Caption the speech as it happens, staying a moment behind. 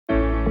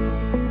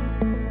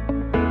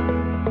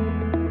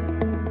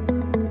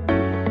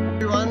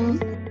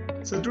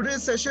So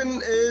today's session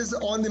is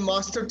on the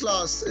master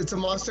class. It's a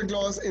master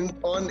class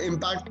on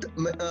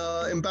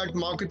impact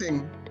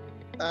marketing,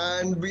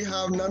 and we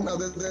have none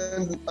other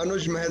than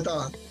Anujj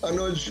Mehta.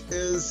 Anuj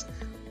is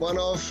one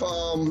of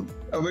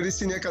a very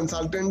senior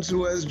consultant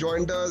who has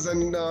joined us,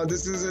 and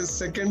this is his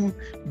second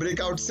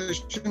breakout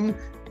session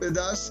with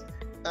us.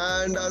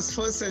 And as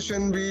first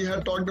session, we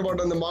had talked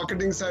about on the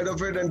marketing side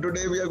of it, and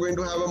today we are going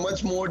to have a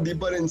much more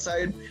deeper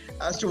insight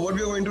as to what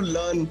we are going to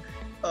learn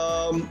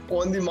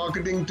on the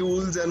marketing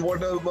tools and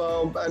what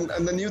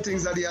and the new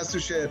things that he has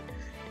to share.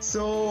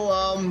 So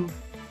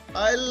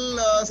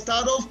I'll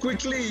start off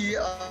quickly.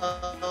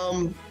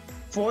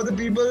 For the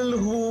people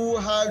who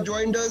have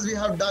joined us, we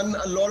have done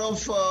a lot of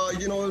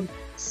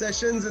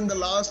sessions in the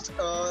last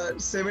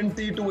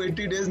 70 to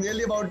 80 days,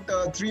 nearly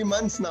about 3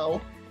 months now.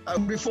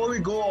 Before we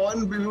go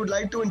on, we would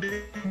like to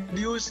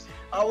introduce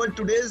our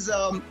today's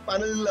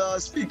panel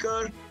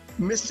speaker,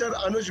 Mr.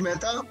 Anujj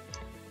Mehta.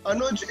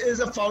 Anuj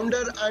is a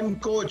founder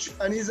and coach,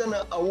 and he's an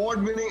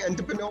award-winning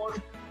entrepreneur.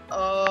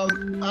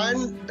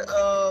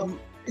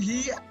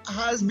 He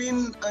has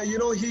been,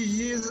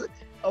 he is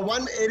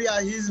one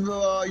area. He's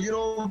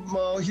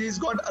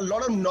got a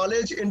lot of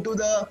knowledge into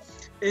the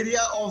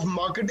area of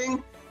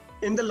marketing.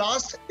 In the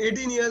last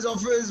 18 years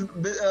of his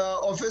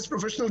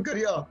professional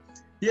career,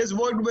 he has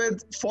worked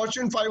with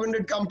Fortune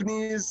 500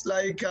 companies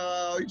like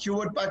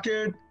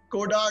Hewlett-Packard,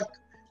 Kodak,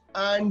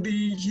 and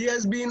he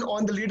has been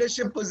on the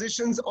leadership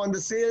positions on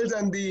the sales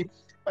and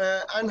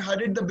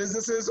headed the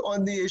businesses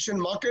on the Asian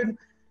market.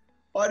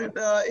 और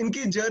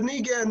इनकी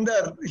journey के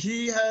अंदर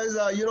he has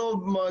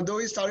though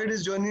he started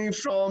his journey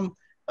from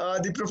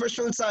the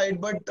professional side,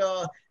 but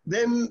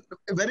then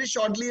very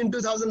shortly in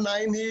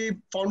 2009 he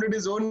founded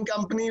his own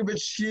company,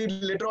 which he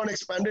later on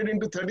expanded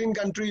into 13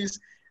 countries,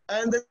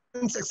 and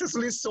then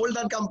successfully sold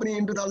that company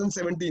in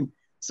 2017.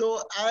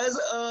 So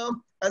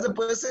as a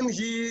person,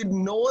 he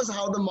knows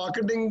how the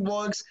marketing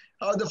works,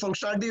 how the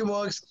functionality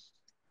works.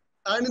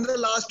 And in the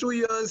last 2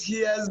 years, he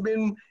has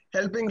been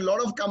helping a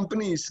lot of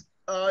companies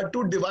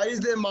to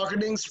devise their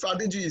marketing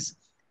strategies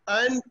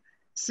and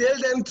sell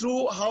them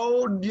through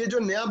how ये जो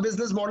नया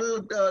business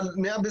model,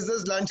 नया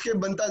business landscape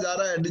बनता जा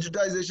रहा है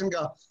digitization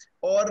का,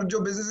 और जो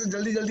businesses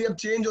जल्दी जल्दी अब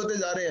change होते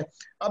जा रहे हैं.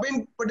 अब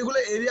इन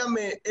particular area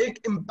में एक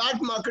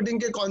impact marketing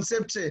के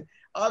concept से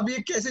आप ये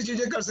कैसे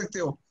चीजें कर सकते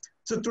हो.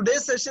 So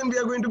today's session, we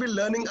are going to be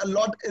learning a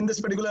lot in this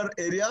particular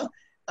area.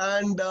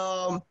 And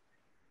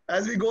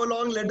as we go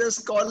along, let us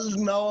call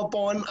now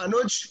upon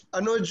Anuj.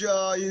 Anuj,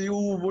 I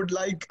would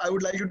like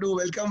you to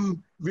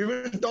welcome. We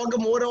will talk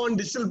more on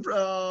digital,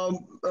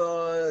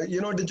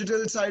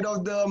 digital side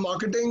of the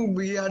marketing.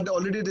 We had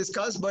already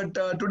discussed, but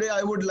today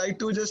I would like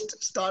to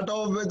just start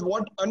off with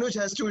what Anuj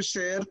has to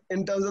share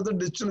in terms of the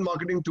digital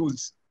marketing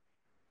tools.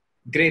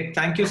 Great.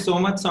 Thank you so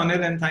much,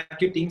 Sonil, and thank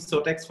you, Team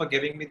Sowtex, for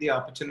giving me the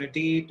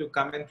opportunity to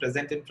come and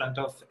present in front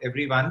of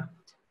everyone.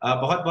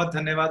 बहुत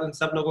धन्यवाद उन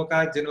सब लोगों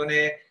का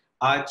जिन्होंने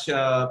आज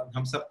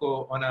हम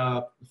सबको on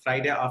a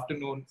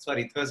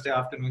Thursday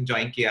afternoon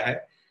join किया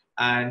है.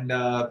 And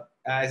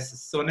as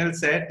Sonil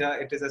said,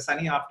 it is a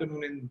sunny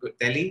afternoon in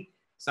Delhi,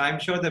 so I'm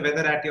sure the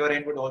weather at your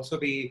end would also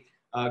be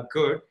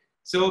good.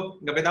 So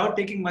without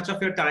taking much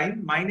of your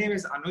time, my name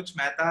is Anujj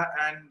Mehta,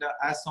 and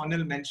as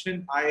Sonil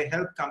mentioned, I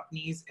help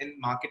companies in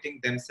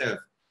marketing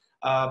themselves.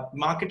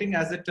 Marketing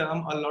as a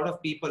term, a lot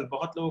of people,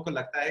 बहुत लोगों को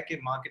लगता है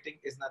कि marketing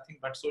is nothing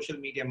but social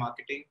media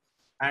marketing,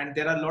 and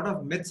there are a lot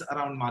of myths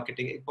around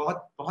marketing.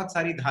 बहुत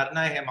सारी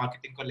धारणाएं हैं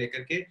marketing को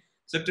लेकर के.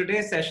 So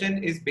today's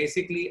session is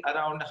basically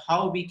around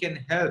how we can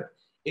help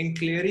in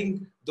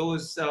clearing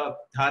those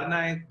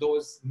धारणाएं,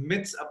 those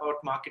myths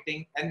about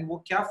marketing, and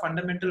वो क्या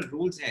fundamental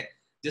rules हैं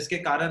जिसके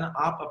कारण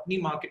आप अपनी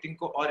marketing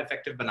को और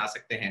effective बना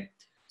सकते हैं.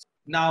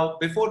 Now,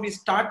 before we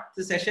start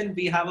the session,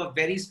 we have a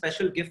very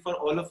special gift for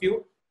all of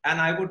you,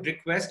 and I would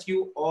request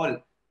you all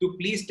to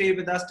please stay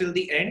with us till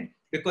the end,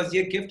 because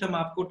ये gift हम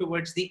आपको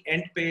towards the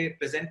end पे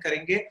present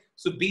करेंगे.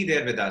 So be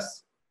there with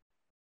us.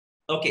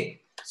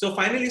 Okay. So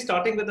finally,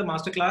 starting with the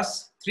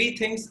masterclass, 3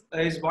 things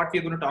is what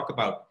we're going to talk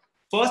about.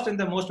 First and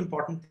the most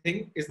important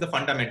thing is the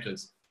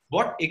fundamentals.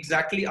 What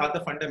exactly are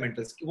the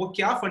fundamentals? वो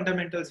क्या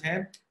fundamentals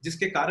हैं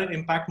जिसके कारण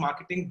impact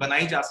marketing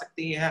बनाई जा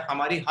सकती है.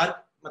 हमारी हर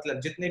मतलब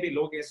जितने भी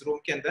लोग इस रूम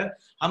के अंदर,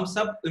 हम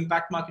सब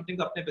impact marketing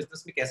को अपने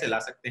business में कैसे ला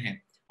सकते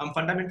हैं. हम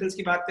fundamentals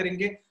की बात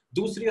करेंगे.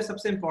 दूसरी और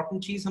सबसे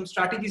important चीज, हम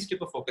strategies के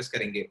ऊपर focus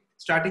करेंगे.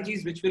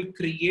 Strategies which will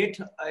create,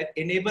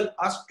 enable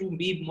us to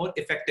be more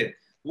effective.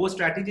 वो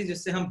strategies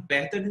जिससे हम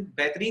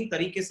बेहतरीन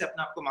तरीके से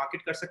अपने आप को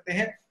market कर सकते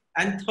हैं.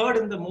 And third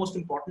and the most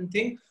important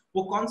thing,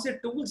 वो कौन से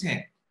tools हैं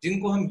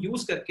जिनको हम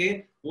use करके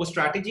वो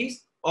strategies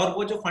और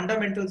वो जो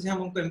fundamentals हैं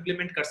हम उनको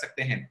implement कर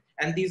सकते हैं.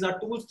 And these are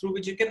tools through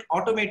which you can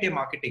automate your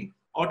marketing.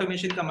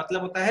 Automation का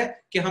मतलब होता है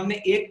कि हमने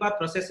एक बार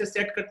processes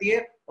set कर दिए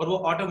और वो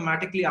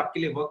automatically आपके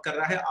लिए work कर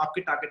रहा है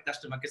आपके target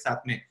customer के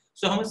साथ में.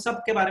 So हम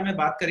सब के बारे में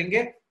बात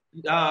करेंगे.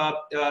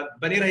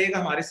 बने रहिएगा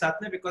हमारे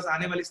साथ में, because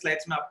आने वाली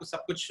slides में आपको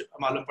सब कुछ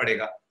मालूम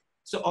पड़ेगा.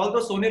 So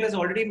although Sonil has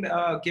already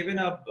given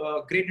a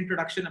great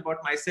introduction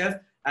about myself,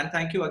 and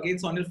thank you again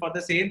Sonil for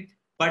the same,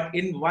 but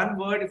in one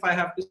word, if I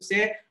have to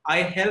say, I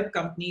help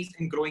companies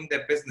in growing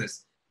their business.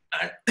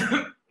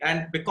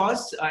 And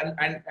because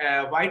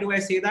why do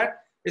I say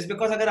that? Is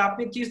because अगर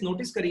आपने एक चीज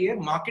notice करी है,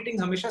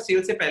 marketing हमेशा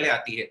cell से पहले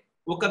आती है,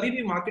 वो कभी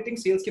भी मार्केटिंग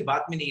सेल्स के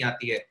बाद में नहीं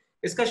आती है।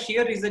 इसका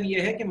शेयर रीजन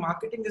ये है कि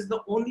marketing is the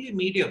only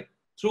medium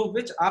through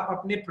which आप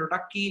अपने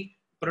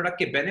प्रोडक्ट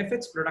के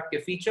बेनिफिट्स, प्रोडक्ट के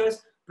फीचर्स,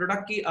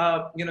 प्रोडक्ट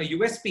की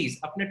यूएसपीज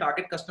अपने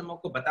टारगेट कस्टमर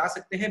को बता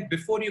सकते हैं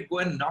before you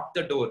go and knock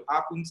the door.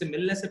 आप उनसे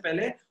मिलने से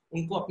पहले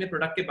उनको अपने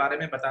प्रोडक्ट के बारे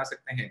में बता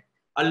सकते हैं।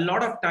 अ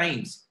लॉट ऑफ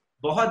टाइम्स,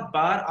 बहुत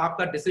बार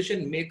आपका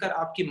डिसीजन मेकर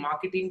आपकी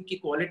मार्केटिंग की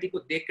क्वालिटी को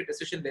देख के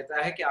डिसीजन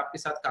लेता है कि आपके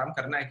साथ काम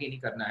करना है कि नहीं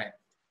करना है।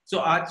 So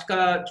आज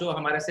का जो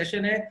हमारा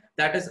सेशन है,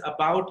 that is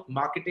about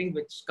marketing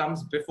which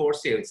comes before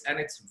sales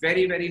and it's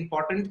very very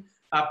important.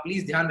 आप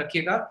प्लीज ध्यान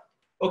रखिएगा।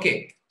 Okay,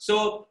 so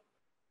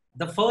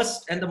the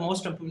first and the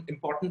most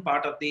important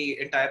part of the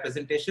entire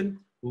presentation,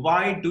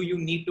 why do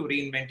you need to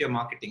reinvent your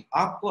marketing?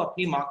 आपको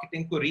अपनी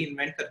marketing को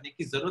reinvent करने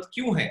की जरूरत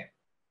क्यों है,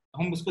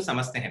 हम उसको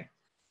समझते हैं।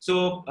 So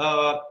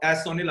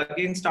as Sonil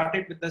again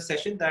started with the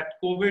session, that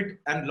COVID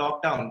and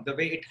lockdown, the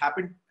way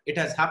it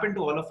has happened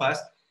to all of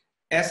us,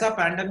 ऐसा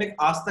पैंडेमिक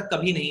आज तक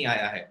कभी नहीं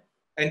आया है।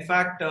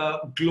 इनफैक्ट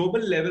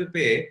ग्लोबल लेवल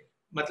पे,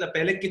 मतलब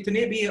पहले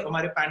कितने भी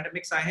हमारे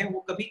पैंडेमिक्स आए हैं वो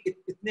कभी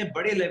इतने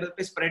बड़े लेवल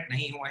पे स्प्रेड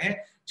नहीं हुए हैं,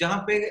 जहां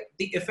पे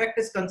the effect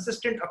is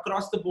consistent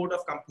across the board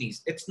of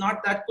companies. It's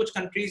not that कुछ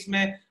कंट्रीज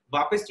में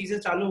वापस चीजें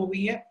चालू हो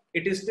गई हैं,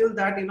 it is still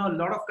that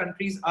lot of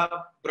countries are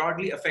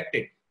broadly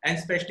affected. And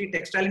specially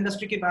textile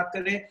industry की बात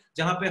करें,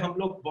 जहां पे हम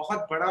लोग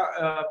बहुत बड़ा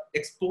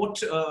एक्सपोर्ट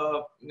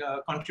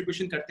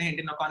कंट्रीब्यूशन करते हैं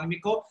इंडियन इकोनॉमी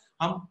को,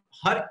 हम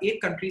हर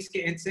एक कंट्रीज के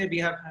एंड से वी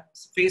हैव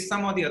फेस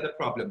सम और the other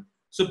problem.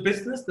 So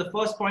business, the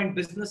first point,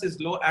 business is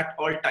low at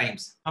all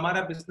times.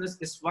 हमारा बिजनेस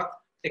इस वक्त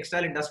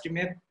टेक्सटाइल इंडस्ट्री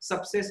में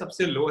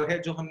सबसे लो है,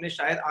 जो हमने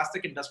शायद आज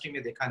तक इंडस्ट्री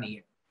में देखा नहीं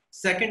है।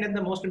 Second and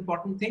the most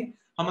important thing,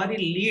 हमारी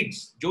लीड्स,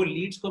 जो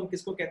लीड्स को हम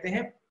किसको कहते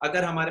हैं,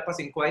 अगर हमारे पास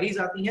इंक्वायरीज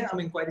आती हैं, हम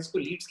इंक्वायरीज को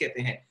लीड्स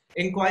कहते हैं।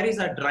 Inquiries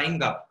are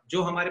drawing up.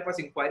 जो हमारे पास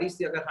इंक्वायरीज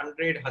थी, अगर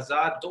 100,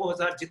 1000,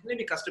 2000 जितने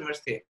भी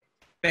कस्टमर्स थे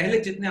पहले,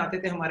 जितने आते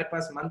थे हमारे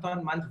पास month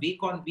on month,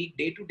 week on week,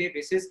 day to day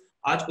basis,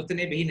 आज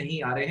उतने भी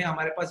नहीं आ रहे हैं।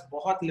 हमारे पास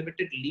बहुत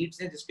लिमिटेड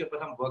लीड्स हैं जिसके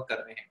ऊपर हम वर्क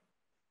कर रहे हैं।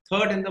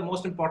 Third and the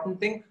most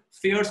important thing,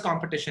 fears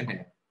competition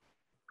है।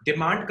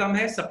 डिमांड कम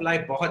है, सप्लाई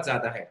बहुत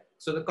ज्यादा है।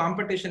 So the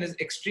competition is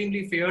extremely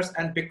fierce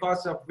and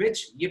because of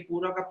which ये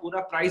पूरा का पूरा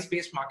प्राइस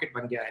बेस्ड मार्केट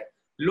बन गया है।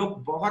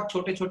 लोग बहुत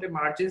छोटे छोटे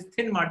मार्जिन,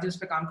 थिन मार्जिन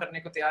पे काम करने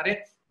को तैयार है,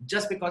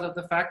 just because of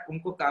the fact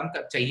उनको काम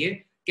चाहिए,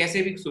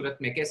 कैसे भी सूरत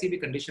में, कैसी भी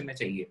कंडीशन में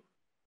चाहिए।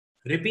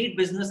 Repeat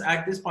business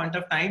at this point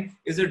of time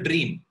is a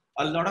dream.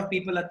 A lot of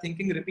people are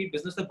thinking repeat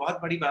business तो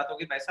बहुत बड़ी बात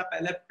होगी, वैसा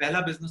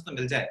पहला बिजनेस तो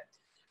मिल जाए।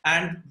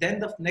 And then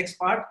the next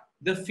part,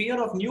 the fear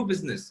of new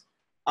business.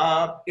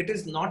 It is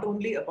not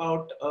only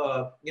about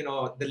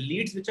the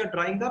leads which are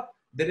drying up.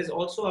 There is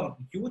also a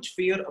huge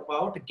fear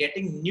about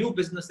getting new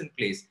business in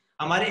place.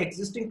 हमारे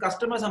existing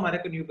customers हमारे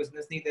को new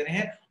business नहीं दे रहे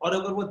हैं, और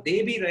अगर वो दे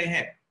भी रहे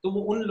हैं तो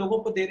वो उन लोगों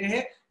को दे रहे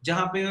हैं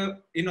जहाँ पे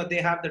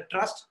they have the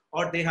trust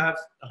or they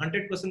have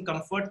 100%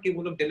 comfort कि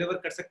वो लोग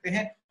deliver कर सकते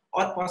हैं,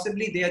 or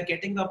possibly they are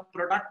getting a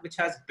product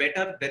which has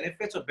better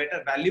benefits or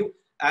better value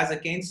as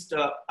against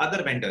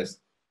other vendors.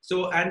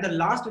 So and the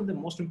last and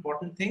the most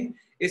important thing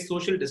is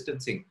social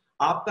distancing.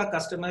 आपका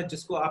customer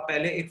जिसको आप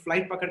पहले एक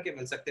flight पकड़ के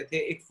मिल सकते थे,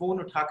 एक फोन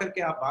उठा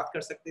करके आप बात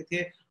कर सकते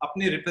थे,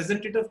 अपने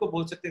रिप्रेजेंटेटिव को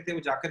बोल सकते थे वो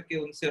जाकर के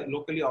उनसे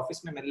लोकली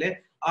ऑफिस में मिल ले,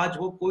 आज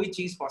वो कोई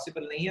चीज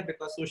पॉसिबल नहीं है,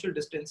 because social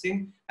distancing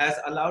has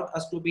allowed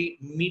us to be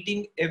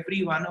meeting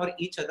everyone और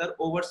each other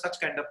over such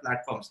kind of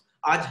platforms.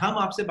 आज हम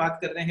आपसे बात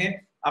कर रहे हैं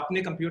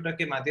अपने कंप्यूटर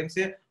के माध्यम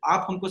से,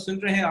 आप हमको सुन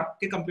रहे हैं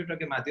आपके कंप्यूटर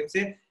के माध्यम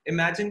से।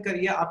 इमेजिन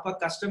करिए आपका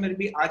कस्टमर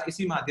भी आज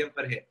इसी माध्यम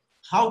पर है।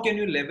 How can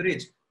you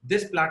leverage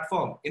this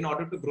platform in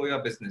order to grow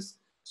your business?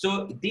 So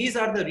these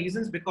are the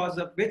reasons because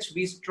of which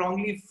we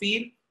strongly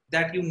feel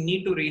that you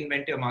need to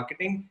reinvent your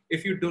marketing.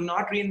 If you do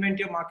not reinvent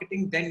your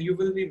marketing, then you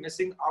will be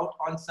missing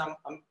out on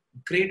some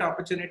great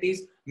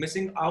opportunities,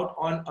 missing out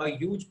on a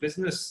huge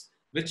business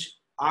which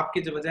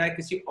आपके बजाय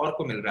किसी और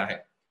को मिल रहा है।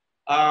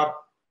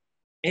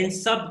 इन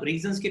सब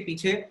reasons के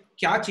पीछे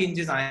क्या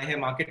चेंजेस आए हैं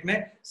मार्केट में?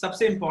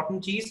 सबसे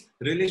इंपॉर्टेंट चीज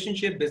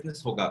रिलेशनशिप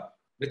बिजनेस होगा,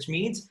 which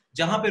means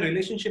जहां पे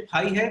रिलेशनशिप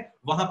हाई है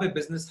वहां पे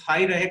बिजनेस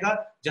हाई रहेगा।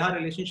 जहां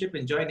रिलेशनशिप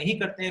एंजॉय नहीं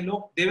करते हैं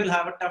लोग, they will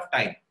have a tough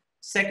time.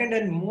 Second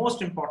and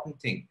most important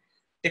thing,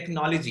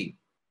 technology.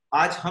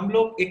 आज हम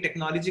लोग एक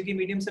टेक्नोलॉजी की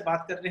मीडियम से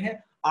बात कर रहे हैं।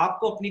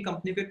 आपको अपनी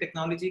कंपनी को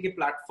टेक्नोलॉजी के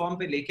प्लेटफॉर्म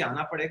पे लेके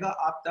आना पड़ेगा,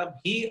 आप तब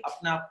ही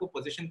अपने आप को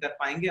पोजीशन कर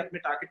पाएंगे अपने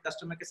टारगेट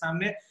कस्टमर के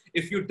सामने।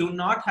 If you do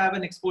not have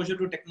an exposure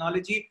to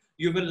technology,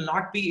 you will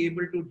not be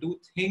able to do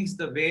things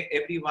the way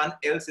everyone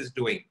else is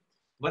doing.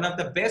 One of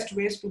the best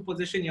ways to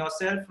position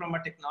yourself from a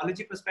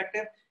technology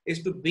perspective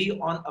is to be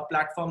on a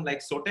platform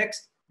like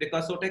Sowtex,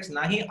 because Sowtex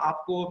ना ही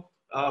आपको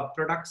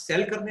product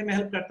cell करने में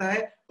help करता है,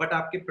 but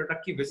आपके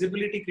product की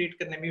visibility create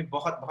करने में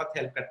बहुत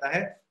हेल्प करता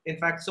है।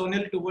 In fact,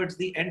 Sonil, towards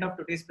the end of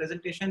today's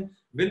presentation,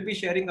 will be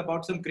sharing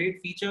about some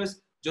great features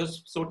जो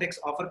Sowtex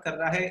ऑफर कर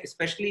रहा है,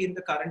 especially in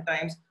the current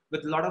times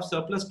with lot of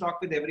surplus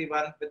stock with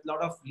everyone, with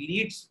lot of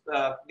leads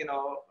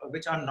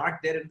which are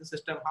not there in the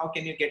system. How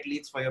can you get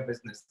leads for your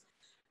business?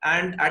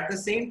 And at the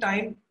same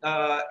time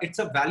it's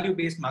a value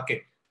based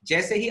market.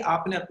 जैसे ही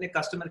आपने अपने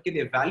customer के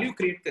लिए value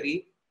create करी,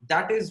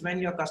 that is when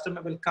your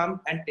customer will come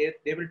and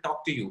they will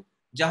talk to you.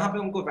 जहां पे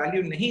उनको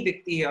value नहीं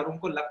दिखती है और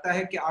उनको लगता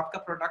है कि आपका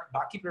प्रोडक्ट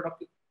बाकी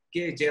प्रोडक्ट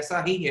के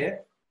जैसा ही है,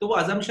 तो वो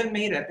अजम्पशन में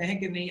ही रहते हैं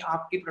कि नहीं,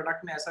 आपके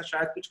प्रोडक्ट में ऐसा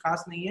शायद कुछ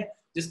खास नहीं है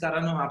जिस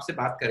कारण हम आपसे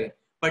बात करें.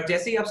 बट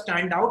जैसे ही आप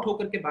स्टैंड आउट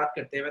होकर के बात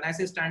करते हैं, व्हेन आई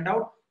से stand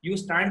out, you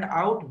stand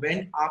out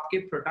when आपके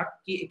प्रोडक्ट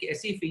की एक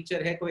ऐसी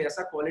फीचर है, कोई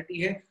ऐसा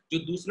क्वालिटी है जो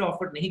दूसरे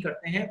ऑफर नहीं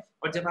करते हैं,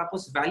 और जब आप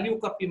उस वैल्यू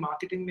को अपनी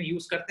मार्केटिंग में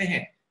यूज करते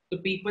हैं तो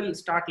people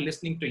start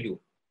listening to you,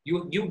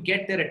 you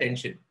get their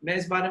attention. मैं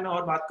इस बारे में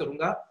और बात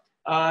करूंगा.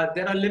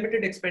 There are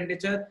limited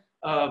expenditure.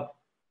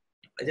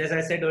 As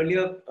I said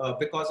earlier,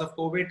 because of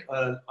COVID,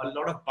 a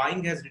lot of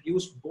buying has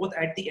reduced both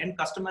at the end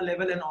customer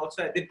level and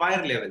also at the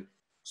buyer level.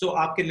 So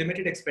आपके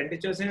limited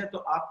expenditures हैं, तो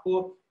आपको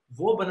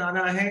वो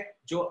बनाना है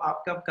जो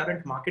आपका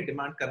current market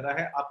demand कर रहा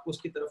है. आपको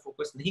उसकी तरफ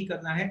फोकस नहीं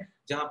करना है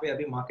जहां पे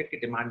अभी मार्केट की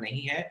डिमांड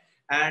नहीं है.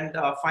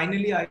 And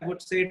finally, I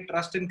would say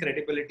trust and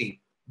credibility.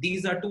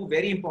 These are two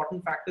very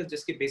important factors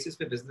जिसके बेसिस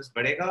पे बिजनेस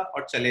बढ़ेगा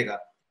और चलेगा.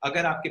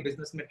 अगर आपके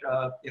बिजनेस में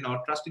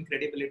ट्रस्ट एंड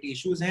क्रेडिबिलिटी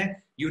इश्यूज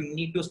हैं, you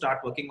need to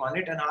start working on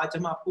it. And आज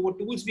हम आपको वो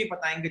टूल्स भी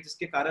बताएंगे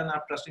जिसके कारण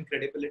आप ट्रस्ट एंड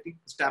क्रेडिबिलिटी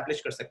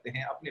एस्टैब्लिश कर सकते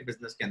हैं अपने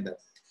बिजनेस के अंदर.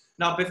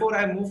 Now, before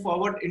I move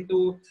forward into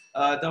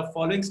the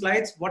following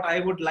slides, what I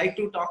would like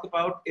to talk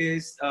about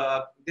is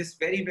this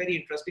very,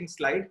 very interesting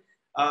slide.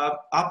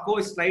 आपको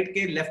इस स्लाइड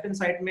के लेफ्ट हैंड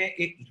साइड में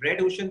एक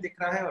रेड ओशन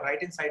दिख रहा है और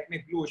राइट हैंड साइड में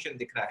ब्लू ओशन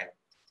दिख रहा है.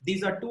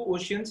 These are two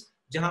oceans,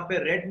 जहां पे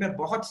रेड में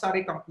बहुत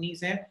सारे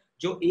कंपनीज हैं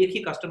जो एक ही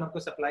कस्टमर को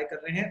सप्लाई कर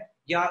रहे हैं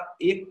या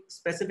एक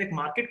स्पेसिफिक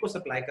मार्केट को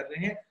सप्लाई कर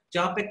रहे हैं,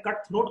 जहां पे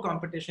कट थ्रोट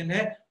कंपटीशन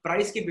है,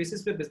 प्राइस के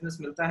बेसिस पे बिजनेस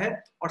मिलता है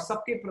और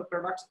सबके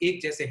प्रोडक्ट्स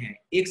एक जैसे हैं,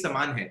 एक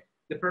समान है.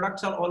 The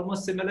products are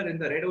almost similar in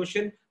the red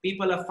ocean.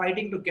 People are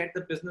fighting to get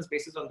the business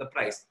basis on the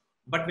price.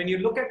 But when you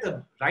look at the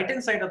right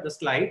hand side of the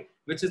slide,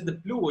 which is the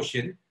blue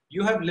ocean,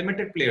 you have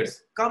limited players.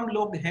 कम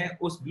लोग हैं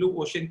उस blue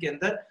ocean के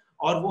अंदर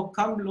और वो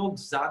कम लोग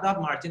ज्यादा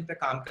margin पे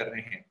काम कर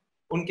रहे हैं.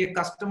 उनके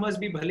कस्टमर्स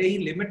भी भले ही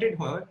लिमिटेड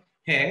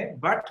हैं,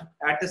 but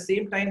at the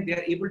same time they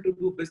are able to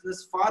do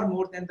business far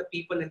more than the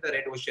people in the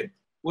red ocean.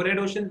 वो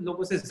red ocean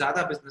लोगों से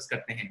ज्यादा बिजनेस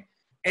करते हैं.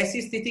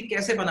 ऐसी स्थिति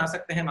कैसे बना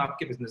सकते हैं हम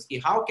आपके बिजनेस की?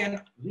 How can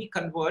we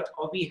convert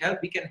or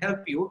we can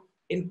help you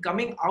in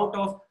coming out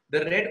of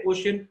the red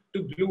ocean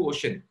to blue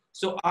ocean.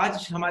 So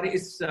आज हमारे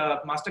इस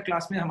मास्टर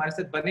क्लास में हमारे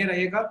साथ बने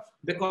रहेगा,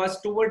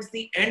 because towards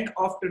the end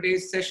of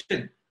today's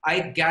session I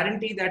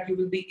guarantee that you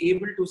will be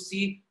able to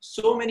see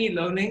so many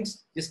learnings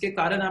जिसके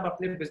कारण आप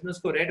अपने बिजनेस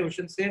को रेड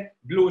ओशन से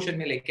ब्लू ओशन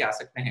में लेके आ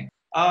सकते हैं.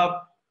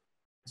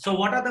 So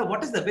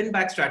what is the win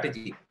back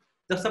strategy?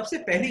 तो सबसे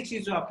पहली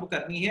चीज जो आपको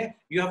करनी है,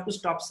 you have to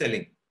stop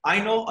selling. I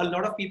know a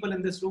lot of people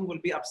in this room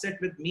will be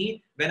upset with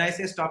me when I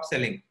say stop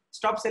selling.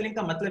 Stop selling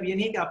का मतलब ये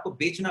नहीं है कि आपको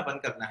बेचना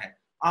बंद करना है,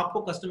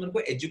 आपको कस्टमर को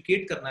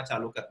एजुकेट करना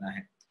चालू करना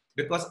है.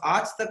 बिकॉज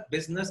आज तक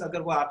बिजनेस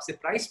अगर वो आपसे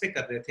प्राइस पे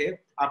कर रहे थे,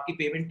 आपकी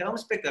पेमेंट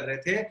टर्म्स पे कर रहे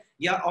थे,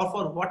 या और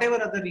for what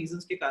ever other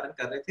reasons के कारण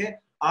कर रहे थे,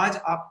 आज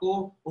आपको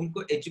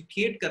उनको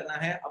एजुकेट करना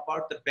है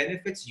about the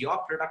benefits your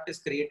product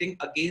is creating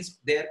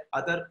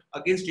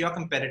against your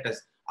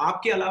competitors.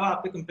 आपके अलावा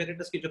आपके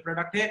कंपेटिटर्स के जो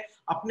प्रोडक्ट है,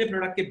 अपने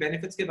प्रोडक्ट के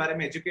बेनिफिट्स के बारे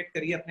में एजुकेट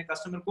करिए अपने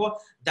कस्टमर को.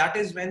 That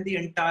is when the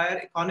entire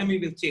economy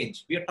will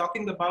change. We are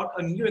talking about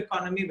a new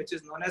economy which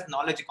is known as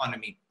knowledge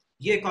economy.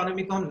 ये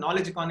इकोनॉमी को हम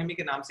नॉलेज इकोनॉमी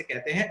के नाम से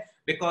कहते हैं,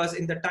 because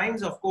in the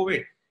times of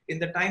Covid, in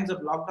the times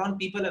of lockdown,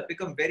 people have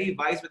become very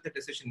wise with the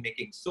decision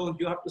making. So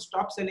you have to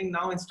stop selling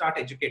now and start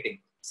educating.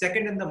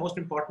 Second and the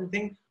most important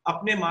thing,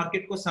 अपने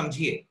market को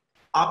समझिए.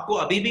 आपको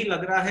अभी भी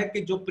लग रहा है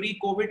कि जो प्री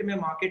कोविड में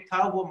मार्केट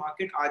था वो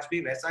मार्केट आज भी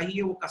वैसा ही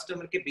है, वो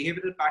कस्टमर के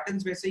बिहेवियरल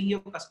पैटर्न्स वैसे ही है,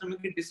 वो कस्टमर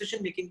की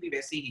डिसीजन मेकिंग भी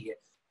वैसी ही है.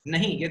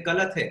 नहीं, ये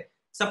गलत है.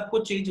 सब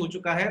कुछ चेंज हो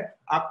चुका है.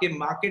 आपके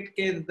मार्केट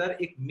के अंदर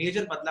एक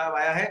मेजर बदलाव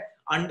आया है.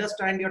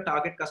 Understand your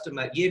target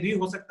customer. ये भी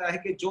हो सकता है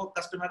कि जो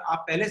कस्टमर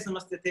आप पहले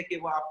समझते थे कि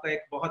वो आपका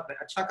एक बहुत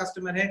अच्छा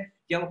कस्टमर है,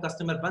 क्या वो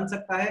कस्टमर बन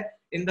सकता है?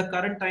 इन द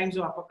करंट टाइम्स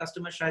जो आपका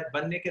कस्टमर शायद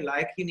बनने के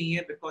लायक ही नहीं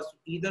है, बिकॉज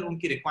इधर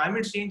उनकी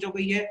रिक्वायरमेंट्स चेंज हो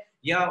गई है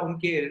या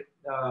उनके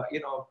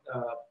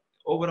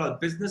ओवरऑल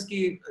बिजनेस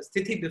की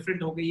स्थिति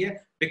डिफरेंट हो गई है,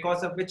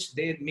 because of which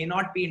they may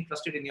not be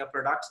interested in your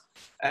products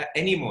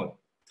anymore.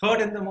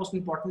 Third and the most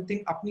important thing,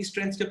 अपनी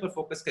स्ट्रेंथ्स के ऊपर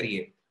फोकस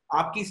करिए.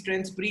 आपकी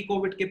स्ट्रेंथ्स प्री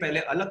कोविड के पहले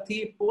अलग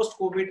थी, पोस्ट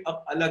कोविड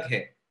अब अलग है.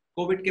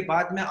 कोविड के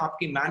बाद में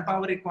आपकी मैन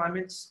पावर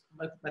रिक्वायरमेंट्स,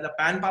 मतलब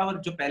मैन पावर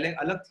जो पहले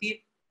अलग थी,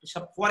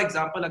 फॉर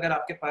एग्जांपल अगर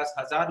आपके पास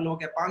 1000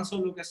 लोग है, 500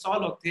 लोग है, 100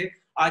 लोग थे,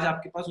 आज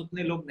आपके पास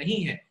उतने लोग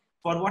नहीं है,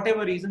 for what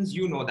ever reasons,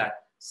 you know that.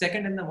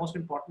 Second and the most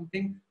important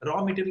thing,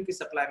 raw material की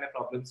सप्लाई में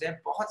प्रॉब्लम्स हैं,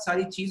 बहुत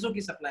सारी चीजों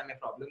की सप्लाई में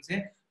प्रॉब्लम्स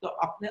हैं. तो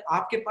अपने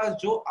आपके पास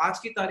जो आज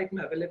की तारीख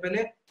में अवेलेबल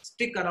है,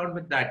 stick around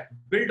with that,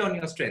 build on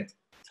your strength.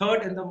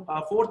 Third and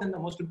the fourth and the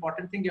most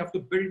important thing, you have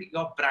to build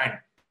your brand.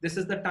 This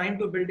is the time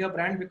to build your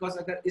brand, because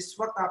अगर इस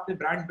वक्त आपने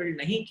brand build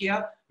नहीं किया,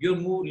 you're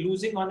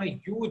losing on a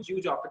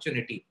huge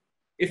opportunity.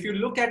 If you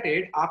look at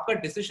it, आपका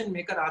decision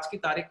maker आज की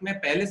तारीख में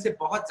पहले से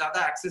बहुत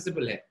ज्यादा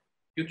एक्सेसिबल है,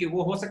 क्योंकि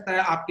वो हो सकता है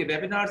आपके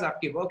वेबिनार्स,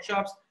 आपके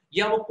वर्कशॉप्स,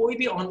 या वो कोई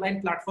भी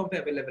ऑनलाइन प्लेटफॉर्म पे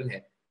अवेलेबल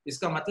है।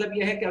 इसका मतलब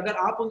यह है कि अगर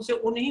आप उनसे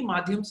उन्हीं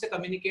माध्यम से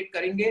कम्युनिकेट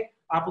करेंगे,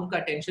 आप उनका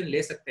अटेंशन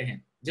ले सकते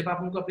हैं। जब आप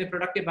उनको अपने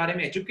प्रोडक्ट के बारे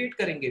में एजुकेट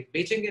करेंगे,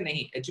 बेचेंगे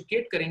नहीं,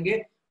 एजुकेट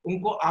करेंगे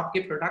उनको, आपके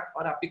प्रोडक्ट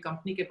और आपकी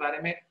कंपनी के बारे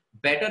में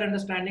बेटर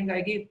अंडरस्टैंडिंग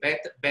आएगी,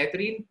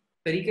 बेहतरीन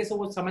तरीके से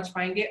वो समझ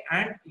पाएंगे,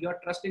 and your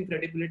trust and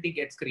credibility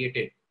gets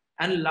created.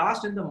 And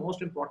last and the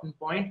most important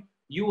point,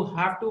 you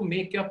have to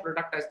make your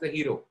product as the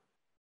hero.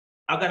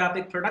 अगर आप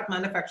एक प्रोडक्ट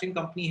मैन्युफैक्चरिंग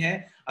कंपनी है,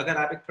 अगर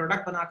आप एक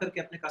प्रोडक्ट बना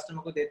करके अपने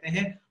कस्टमर को देते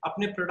हैं,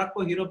 अपने प्रोडक्ट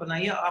को हीरो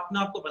बनाइए, अपने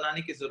आप को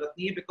बनाने की जरूरत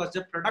नहीं है, बिकॉज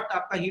जब प्रोडक्ट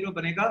आपका हीरो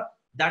बनेगा,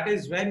 that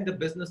is when the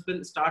business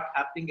will start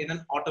happening in an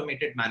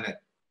automated manner.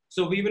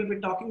 So we will be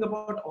talking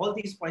about all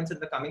these points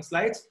in the coming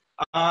slides.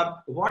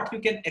 What you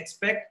can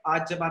expect,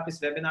 आज जब आप इस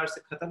webinar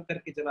से खत्म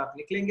करके जब आप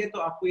निकलेंगे, तो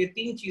आपको ये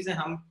 3 चीजें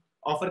हम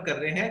ऑफर कर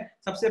रहे हैं।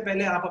 सबसे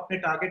पहले आप अपने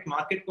टारगेट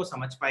मार्केट को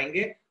समझ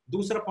पाएंगे।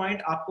 दूसरा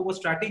पॉइंट, आपको वो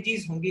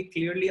स्ट्रैटेजीज होंगी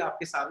क्लियरली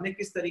आपके सामने,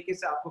 किस तरीके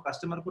से आपको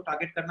कस्टमर को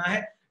टारगेट करना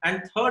है।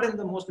 And third and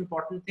the most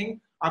important thing,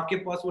 आपके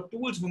पास वो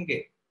टूल्स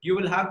होंगे, you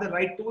will have the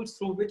right tools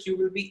through which you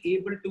will be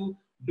able to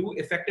do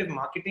effective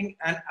marketing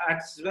and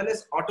as well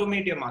as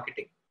automate your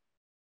marketing.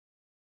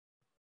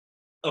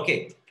 Okay,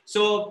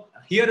 so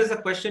here is a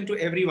question to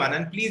everyone,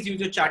 and please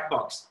use your chat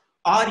box.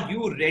 Are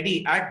you ready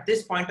at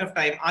this point of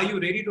time? Are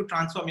you ready to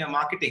transform your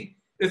marketing?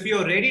 If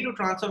you're ready to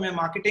transform your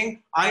marketing,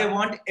 I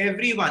want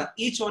everyone,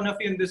 each one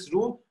of you in this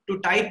room,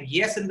 to type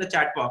yes in the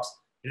chat box.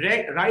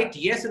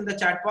 Write yes in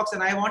the chat box,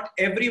 and I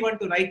want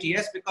everyone to write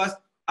yes,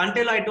 because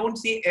until I don't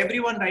see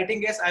everyone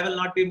writing yes, I will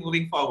not be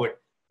moving forward.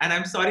 And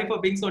I'm sorry for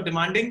being so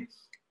demanding.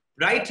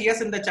 Write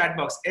yes in the chat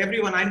box,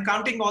 everyone. I'm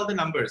counting all the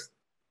numbers.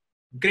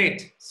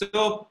 Great.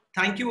 So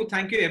thank you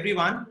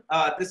everyone.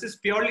 This is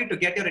purely to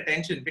get your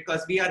attention,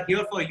 because we are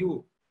here for you.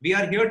 We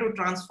are here to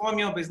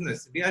transform your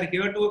business. We are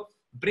here to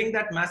bring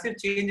that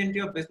massive change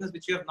into your business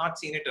which you have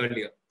not seen it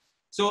earlier.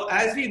 So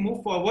as we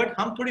move forward,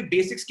 हम थोड़ी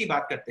basics की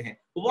बात करते हैं.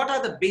 What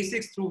are the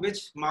basics through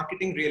which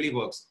marketing really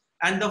works?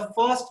 And the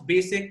first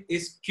basic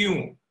is क्यों.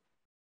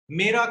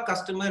 मेरा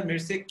customer मेरे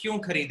से क्यों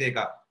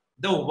खरीदेगा?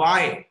 The why.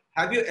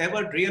 Have you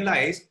ever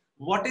realized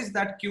what is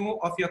that क्यों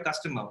of your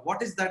customer?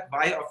 What is that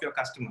why of your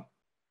customer?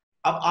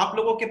 अब आप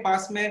लोगों के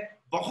पास में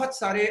बहुत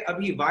सारे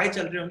अभी why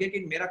चल रहे होंगे कि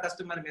मेरा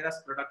कस्टमर मेरा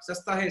प्रोडक्ट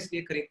सस्ता है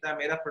इसलिए खरीदता है,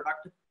 मेरा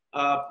प्रोडक्ट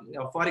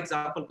फॉर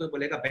एग्जांपल कोई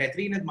बोलेगा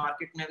बेहतरीन है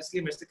मार्केट में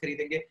इसलिए मेरे से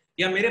खरीदेंगे,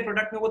 या मेरे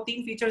प्रोडक्ट में वो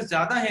 3 फीचर्स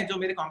ज्यादा हैं जो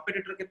मेरे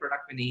कॉम्पिटिटर के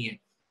प्रोडक्ट में नहीं है।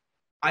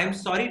 I am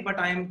sorry but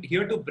I am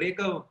here to break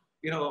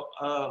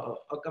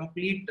a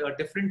complete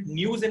different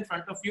news in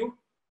front of you.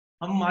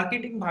 हम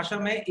मार्केटिंग भाषा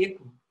में एक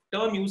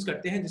टर्म यूज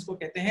करते हैं जिसको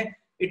कहते हैं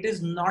it is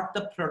not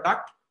the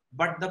product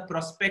but the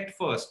prospect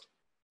first.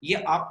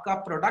 ये आपका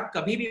प्रोडक्ट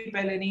कभी भी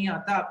पहले नहीं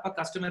आता, आपका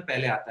कस्टमर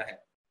पहले आता है।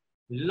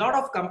 लॉट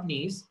ऑफ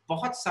कंपनीज,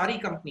 बहुत सारी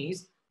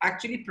कंपनीज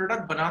एक्चुअली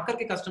प्रोडक्ट बनाकर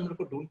के कस्टमर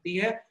को ढूंढती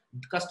है,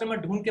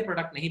 कस्टमर ढूंढ के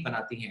प्रोडक्ट नहीं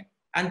बनाती है,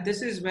 and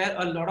this is where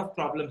a lot of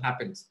problem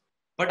happens.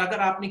 But अगर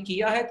आपने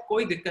किया है तो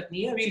कोई दिक्कत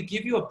नहीं है, we will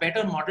give you a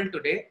better model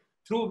today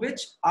through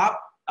which आप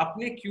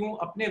अपने क्यों,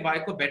 अपने वाई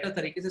को बेटर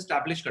तरीके से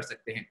एस्टैब्लिश कर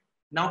सकते हैं।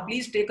 Now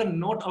please take a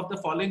note of the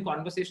following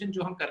conversation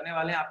जो हम करने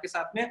वाले हैं आपके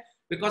साथ में,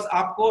 बिकॉज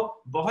आपको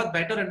बहुत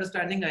बेटर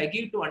अंडरस्टैंडिंग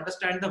आएगी टू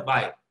अंडरस्टैंड द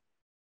वाई।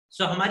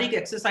 सो हमारी एक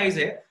एक्सरसाइज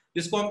है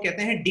जिसको हम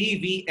कहते हैं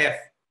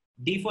DVF,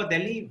 D for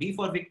Delhi, V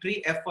for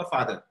victory, F for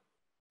father.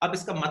 अब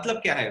इसका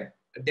मतलब क्या है?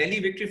 दिल्ली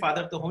विक्ट्री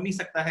फादर तो हो नहीं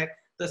सकता है,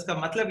 तो इसका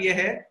मतलब यह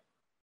है,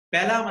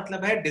 पहला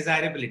मतलब है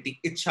डिजायरेबिलिटी,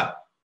 इच्छा।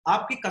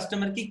 आपके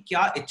कस्टमर की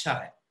क्या इच्छा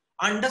है?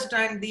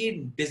 Understand the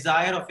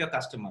desire of your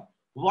customer.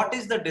 What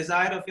is the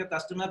desire of your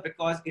customer?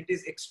 Because it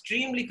is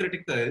extremely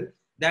critical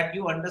that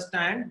you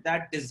understand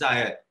that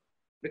desire.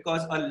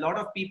 Because a lot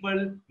of people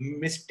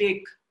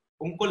mistake,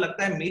 उनको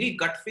लगता है मेरी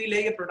गट फील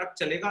है ये product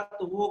चलेगा,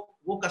 तो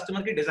वो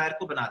customer की डिजायर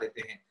को बना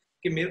देते हैं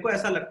कि मेरे को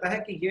ऐसा लगता है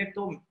कि ये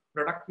तो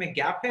प्रोडक्ट में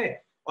गैप है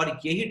और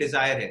यही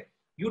डिजायर है।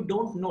 You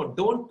don't know,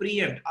 don't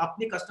preempt.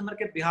 अपने कस्टमर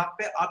के बिहाफ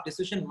पे आप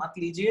डिसीजन मत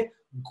लीजिए,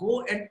 go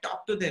and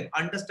talk to them,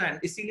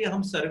 understand. इसीलिए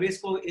हम सर्विस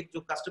को, एक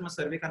जो कस्टमर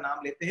सर्वे का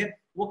नाम लेते हैं,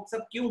 वो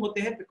सब क्यों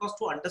होते हैं? Because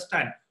to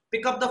understand.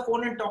 Pick up the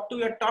phone and talk to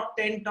your top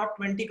 10, top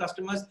 20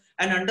 customers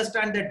and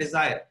understand their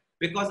desire.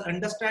 Because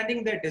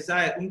understanding their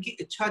desire, उनकी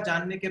इच्छा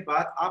जानने के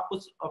बाद आप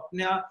उस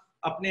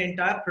अपने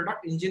entire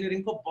product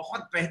engineering को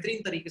बहुत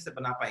बेहतरीन तरीके से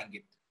बना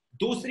पाएंगे।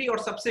 दूसरी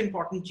और सबसे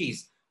important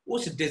चीज,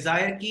 उस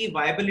desire की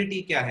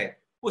viability क्या है?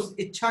 उस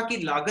इच्छा की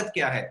लागत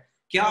क्या है?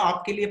 क्या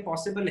आपके लिए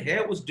पॉसिबल है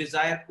उस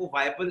डिजायर को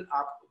वायबल,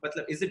 आप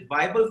मतलब is it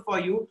viable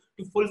for you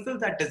to fulfil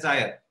that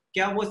desire?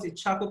 क्या वो इस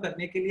इच्छा को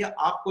करने के लिए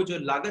आपको जो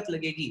लागत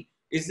लगेगी,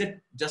 इज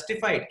इट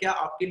जस्टिफाइड? क्या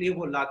आपके लिए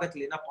वो लागत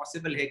लेना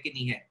पॉसिबल है कि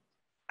नहीं है?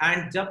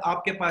 एंड जब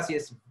आपके पास ये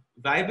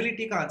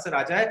वायबिलिटी का आंसर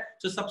आ जाए,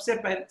 तो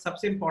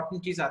सबसे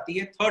इंपॉर्टेंट चीज आती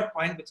है, third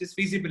point, which is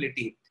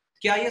feasibility.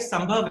 क्या ये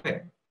संभव है?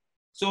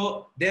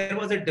 So there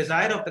was a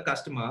desire of the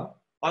customer,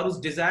 और उस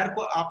डिजायर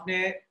को आपने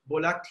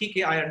बोला ठीक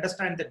है, आई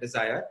अंडरस्टैंड द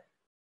डिजायर,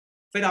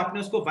 फिर आपने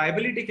उसको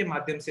वायबिलिटी के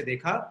माध्यम से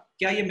देखा,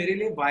 क्या ये मेरे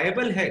लिए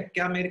वायबल है,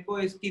 क्या मेरे को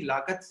इसकी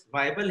लागत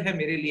वायबल है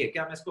मेरे लिए,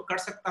 क्या मैं इसको कर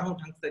सकता हूँ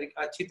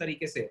अच्छी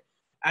तरीके से,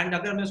 एंड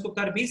अगर मैं उसको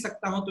कर भी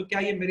सकता हूँ तो क्या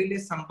ये मेरे लिए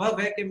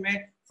संभव है कि मैं,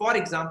 फॉर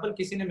एग्जाम्पल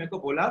किसी ने मेरे को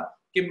बोला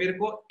कि मेरे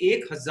को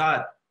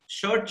 1000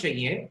 शर्ट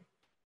चाहिए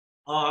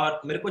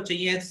और मेरे को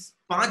चाहिए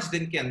 5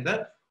 दिन के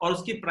अंदर और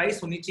उसकी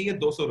प्राइस होनी चाहिए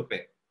 200 रुपए,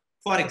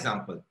 फॉर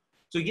एग्जाम्पल।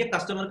 तो ये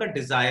कस्टमर का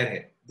डिजायर है,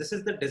 this is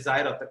the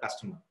desire of the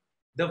customer.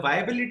 The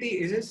viability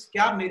is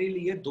क्या मेरे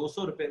लिए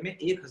 200 रुपए में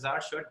 1000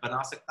 शर्ट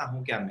बना सकता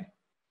हूं क्या मैं।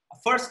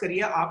 फर्स्ट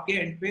करिए आपके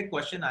एंड पे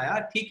क्वेश्चन आया,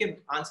 ठीक है,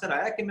 आंसर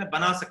आया कि मैं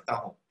बना सकता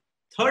हूं।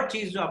 थर्ड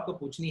चीज जो आपको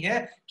पूछनी है,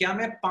 क्या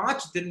मैं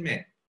 5 दिन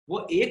में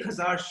वो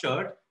 1000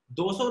 शर्ट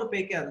 200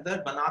 रुपए के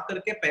अंदर बना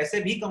करके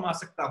पैसे भी कमा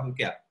सकता हूं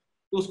क्या,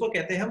 तो उसको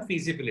कहते हैं हम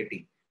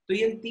फीजिबिलिटी। तो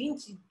ये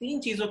तीन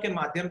चीजों के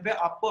माध्यम पे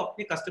आपको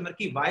अपने कस्टमर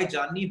की वाई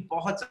जाननी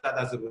बहुत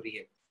ज्यादा जरूरी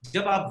है।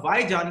 जब आप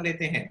वाई जान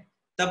लेते हैं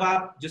तब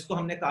आप, जिसको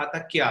हमने कहा था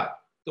क्या,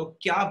 तो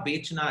क्या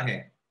बेचना है,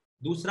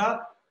 दूसरा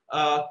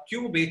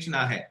क्यों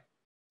बेचना है,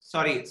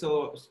 सॉरी, सो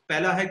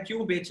पहला है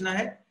क्यों बेचना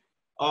है,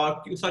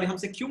 और सॉरी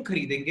हमसे क्यों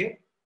खरीदेंगे,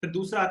 फिर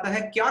दूसरा आता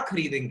है क्या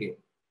खरीदेंगे,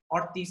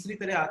 और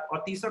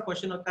तीसरा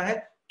क्वेश्चन होता है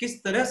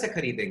किस तरह से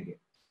खरीदेंगे।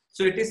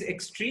 So it is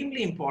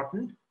extremely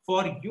important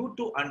for you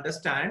to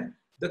understand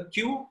the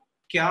क्यों,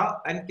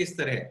 क्या एंड किस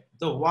तरह,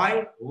 the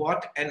why,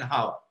 what and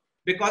how,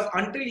 because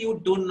until you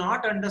do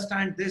not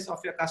understand this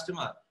of your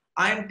customer,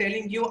 I am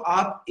telling you,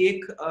 आप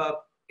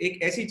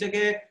एक ऐसी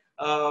जगह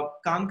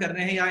काम कर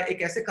रहे हैं या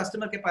एक ऐसे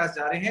कस्टमर के पास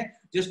जा रहे हैं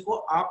जिसको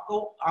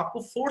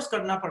आपको फोर्स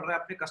करना पड़ रहा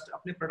है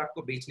अपने प्रोडक्ट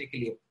को बेचने के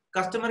लिए,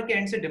 कस्टमर के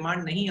एंड से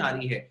डिमांड नहीं आ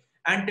रही है।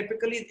 And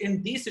typically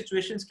in these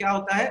situations क्या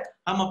होता है,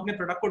 हम अपने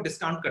प्रोडक्ट को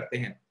डिस्काउंट करते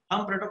हैं,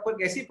 हम प्रोडक्ट को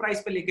एक ऐसी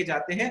प्राइस पे लेके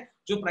जाते हैं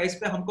जो प्राइस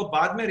पे हमको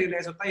बाद में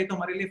रियलाइज होता है ये तो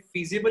हमारे लिए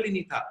फीजिबल ही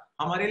नहीं था,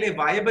 हमारे लिए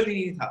वायबल ही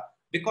नहीं था,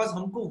 बिकॉज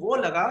हमको वो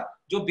लगा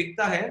जो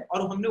बिकता है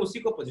और हमने उसी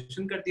को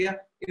पोजीशन कर दिया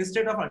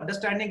instead of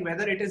understanding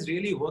whether it is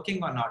really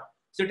working और not.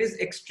 So it is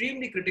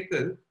extremely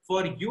critical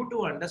for you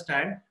to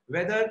understand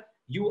whether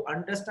you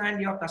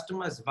understand your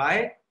customer's why,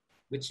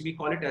 which we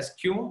call it as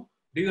क्यों,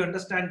 do you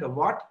understand the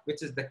what,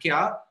 which is the क्या,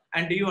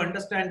 and do you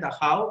understand the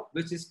how,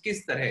 which is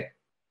किस तरह।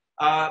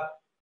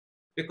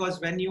 Because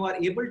when you are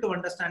able to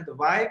understand the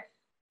why,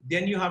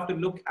 then you have to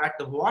look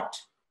at the what,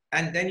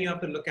 and then you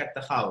have to look at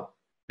the how.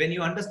 When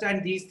you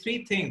understand these three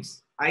things,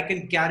 I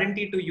can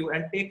guarantee to you,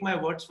 and take my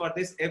words for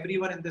this,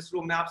 everyone in this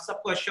room, मैं आप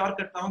सबको assure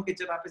करता हूँ कि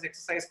जब आप इस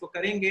exercise को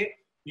करेंगे,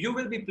 you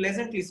will be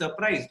pleasantly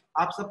surprised.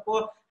 आप सबको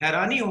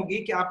हैरानी होगी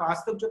कि आप आज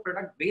तक जो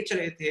प्रोडक्ट बेच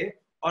रहे थे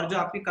और जो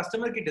आपकी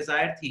कस्टमर की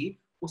डिजायर थी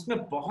उसमें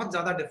बहुत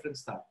ज्यादा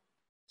डिफरेंस था।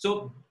 सो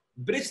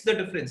ब्रिज द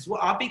डिफरेंस, वो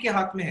आप ही के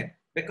हाथ में है,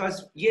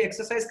 बिकॉज ये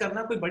एक्सरसाइज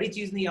करना कोई बड़ी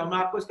चीज नहीं है। मैं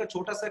आपको इसका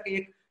छोटा सा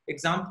एक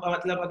एग्जाम्पल,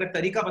 मतलब अगर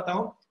तरीका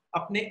बताऊं,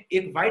 अपने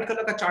एक व्हाइट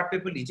कलर का चार्ट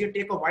पेपर लीजिए,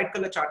 take a white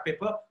colour chart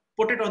paper,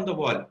 put it on the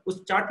wall,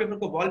 उस चार्ट पेपर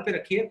को वॉल पे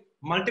रखिए,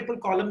 मल्टीपल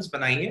कॉलम्स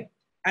बनाइए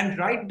एंड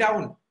राइट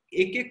डाउन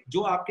एक एक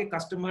जो आपके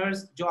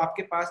कस्टमर्स, जो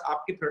आपके पास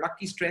आपके प्रोडक्ट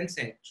की स्ट्रेंथ्स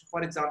हैं।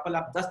 फॉर एग्जांपल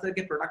आप 10 तरह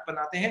के प्रोडक्ट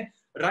बनाते हैं,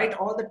 right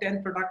all the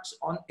 10 products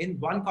on in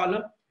one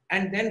column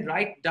and then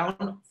write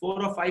down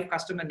 4 or 5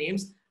 customer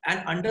names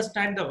and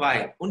understand the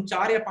why. उन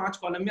 4 या 5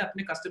 कॉलम में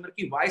अपने कस्टमर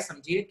की व्हाई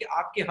समझिए कि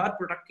आपके हर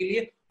प्रोडक्ट के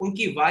लिए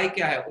उनकी व्हाई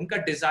क्या है, उनका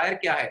डिजायर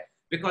क्या है,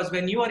 because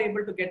when you are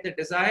able to get the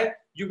desire,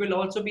 you will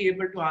also be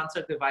able to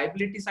answer the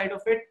viability side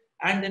of it,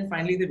 and then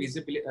finally the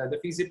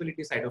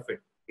feasibility side of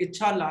it.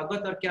 इच्छा,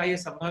 लागत और क्या ये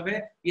संभव है,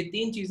 ये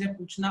 3 चीजें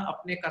पूछना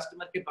अपने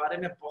कस्टमर के बारे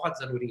में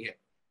बहुत जरूरी है।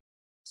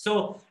 So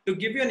to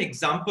give you an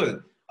example,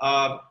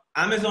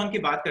 Amazon की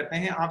बात करते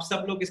हैं, आप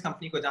सब लोग इस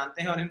कंपनी को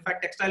जानते हैं और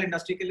इनफैक्ट टेक्सटाइल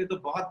इंडस्ट्री के लिए तो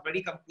बहुत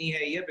बड़ी कंपनी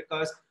है ये,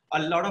 because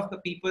a lot of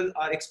the people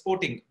are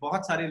exporting,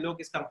 बहुत सारे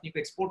लोग इस कंपनी को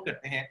एक्सपोर्ट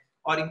करते हैं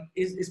और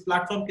इस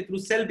प्लेटफॉर्म के थ्रू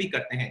सेल भी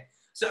करते हैं।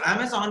 So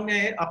Amazon ने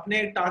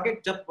अपने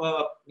टारगेट, जब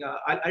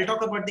I'll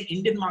talk about the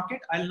Indian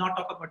market, I'll not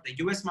talk about the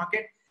US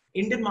market.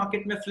 Indian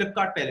market में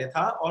Flipkart पहले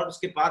था और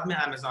उसके बाद में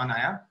Amazon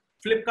आया।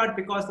 Flipkart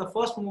because the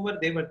first mover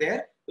they were there,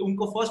 तो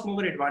उनको first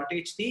mover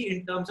advantage थी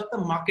in terms of the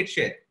market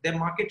share. Their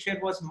market share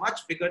was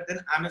much bigger than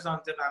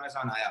Amazon जब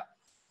Amazon आया।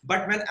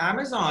 But when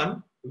Amazon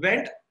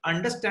went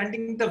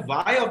understanding the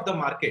why of the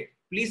market,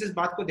 please इस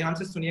बात को ध्यान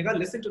से सुनिएगा,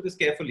 listen to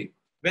this carefully.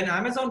 When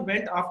Amazon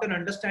went after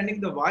understanding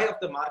the why of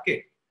the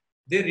market,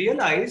 they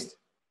realized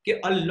कि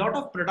a lot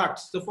of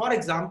products, so for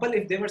example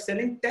if they were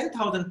selling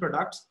 10,000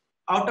 products,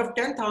 out of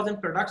 10,000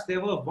 products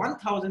there were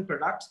 1,000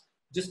 products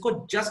जिसको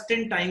just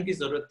in time की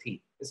जरूरत थी।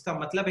 इसका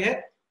मतलब है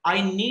I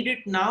need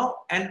it now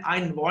and I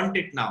want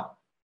it now।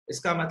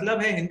 इसका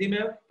मतलब है हिंदी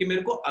में कि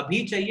मेरे को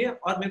अभी चाहिए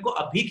और मेरे को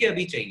अभी के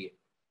अभी चाहिए।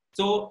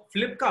 So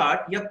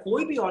Flipkart या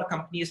कोई भी और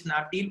कंपनी,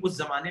 स्नैपडील उस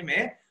जमाने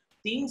में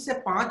 3 से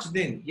 5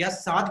 दिन या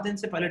 7 दिन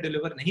से पहले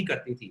डिलीवर नहीं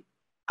करती थी।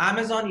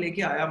 Amazon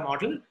लेके आया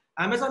model,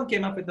 Amazon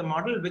came up with a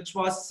model which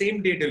was same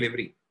day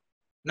delivery.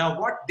 Now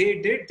what they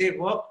did, they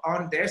worked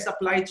on their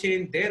supply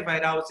chain, their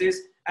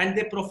warehouses, and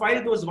they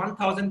profiled those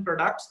 1,000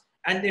 products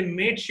and they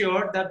made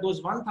sure that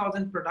those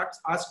 1,000 products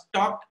are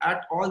stocked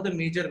at all the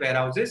major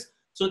warehouses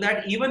so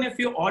that even if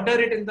you order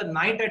it in the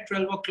night at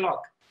 12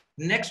 o'clock,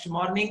 next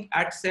morning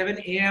at 7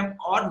 a.m.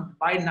 or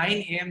by 9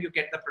 a.m. you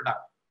get the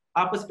product.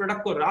 आप उस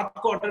product को रात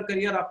को order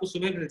करिए और आपको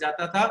सुबह मिल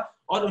जाता था।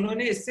 और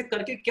उन्होंने इससे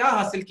करके क्या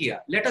हासिल किया?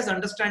 Let us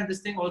understand this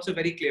thing also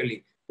very clearly.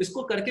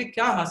 इसको करके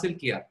क्या हासिल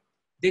किया?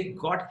 They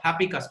got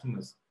happy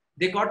customers.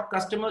 They got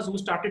customers who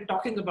started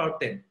talking about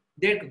them.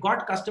 They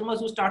got customers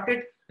who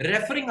started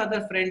referring other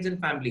friends and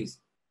families.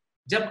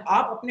 जब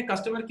आप अपने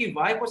कस्टमर की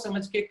Y को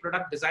समझ के एक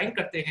प्रोडक्ट डिजाइन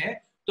करते हैं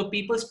तो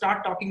people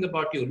start talking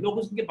about you, लोग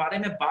उसके बारे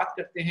में बात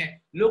करते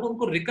हैं, लोग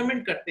उनको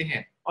रिकमेंड करते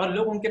हैं और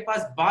लोग उनके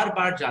पास बार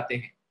बार जाते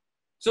हैं।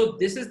 So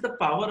this is the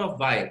power of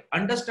why.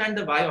 Understand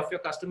the why of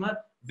your customer.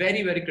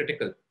 Very very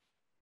critical.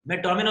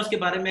 मैं Domino's के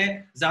बारे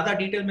में ज्यादा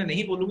डिटेल में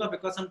नहीं बोलूंगा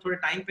बिकॉज हम थोड़े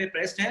टाइम पे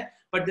प्रेस्ड हैं,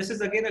 but this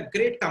is again a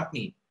great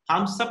company.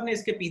 हम सब ने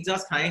इसके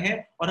पिज्जास खाए हैं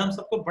और हम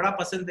सबको बड़ा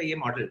पसंद है ये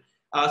मॉडल,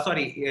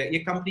 सॉरी ये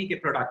कंपनी के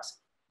प्रोडक्ट्स।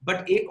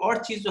 बट एक और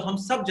चीज जो हम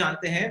सब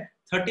जानते हैं,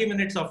 30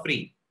 मिनट्स ऑफ फ्री,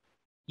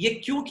 ये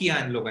क्यों किया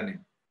इन लोगों ने?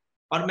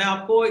 और मैं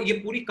आपको ये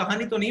पूरी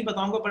कहानी तो नहीं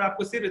बताऊंगा, पर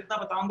आपको सिर्फ इतना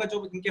बताऊंगा,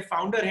 जो इनके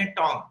फाउंडर हैं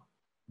Tom,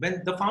 when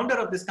the founder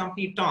of this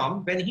company Tom,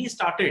 when he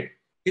started,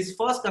 his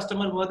first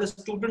customer were the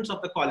students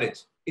of the college.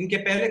 इनके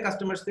पहले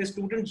कस्टमर्स थे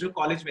स्टूडेंट्स जो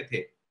कॉलेज में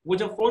थे। वो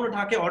जब फोन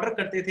उठा के ऑर्डर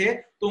करते थे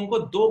तो उनको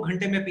 2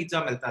 घंटे में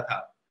पिज्जा मिलता था,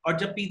 और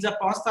जब पिज्जा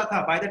पहुंचता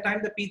था, by the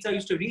time the pizza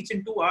used to reach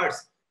in 2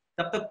 hours,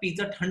 तब तक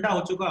पिज्जा ठंडा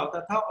हो चुका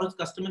होता था और उस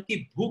कस्टमर की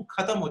भूख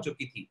खत्म हो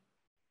चुकी थी।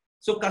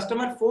 So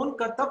customer फोन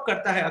तब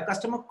करता है,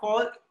 customer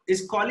call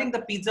is calling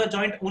the pizza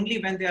joint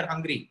only when they are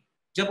hungry.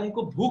 जब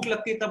उनको भूख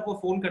लगती है तब वो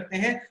फोन करते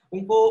हैं।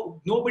 उनको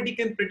nobody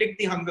can predict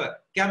the hunger.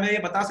 क्या मैं ये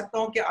बता सकता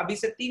हूँ कि अभी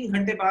से 3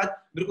 घंटे बाद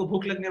मेरे को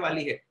भूख लगने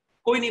वाली है?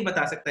 कोई नहीं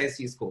बता सकता इस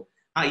चीज को।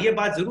 हाँ, ये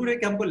बात जरूर है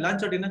कि हमको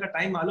लंच और डिनर का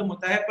टाइम मालूम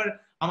होता है, पर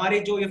हमारे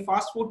जो ये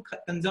फास्ट फूड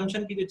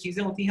कंजम्पशन की जो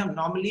चीजें होती हैं, हम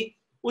नॉर्मली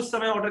उस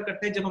समय ऑर्डर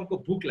करते हैं जब हमको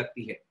भूख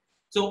लगती है।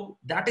 So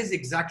that is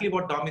exactly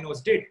what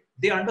Domino's did.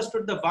 They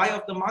understood the why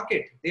of the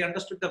market. They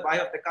understood the why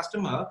of the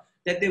customer,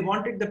 that they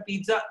wanted the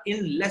pizza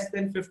in less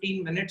than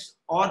 15 minutes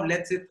or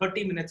let's say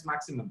 30 minutes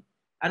maximum.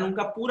 And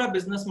unka pura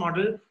business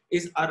model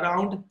is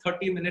around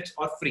 30 minutes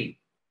or free.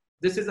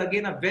 This is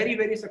again a very,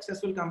 very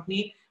successful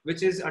company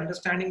which is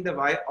understanding the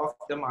why of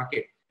the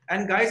market.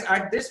 And guys,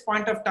 at this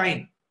point of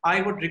time,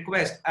 I would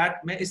request,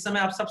 मैं इस समय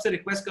आप सबसे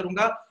request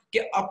करूंगा कि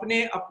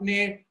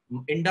अपने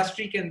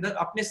industry के अंदर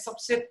अपने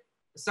सबसे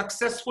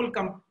सक्सेसफुल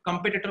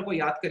कंपटीटर को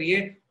याद करिए,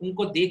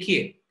 उनको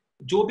देखिए।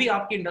 जो भी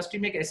आपकी इंडस्ट्री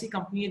में एक ऐसी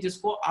कंपनी है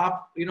जिसको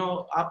आप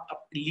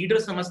आप लीडर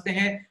समझते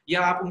हैं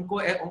या आप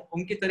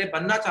उनकी तरह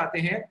बनना चाहते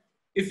हैं,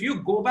 if you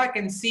go back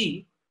and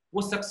सी,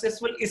 वो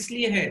सक्सेसफुल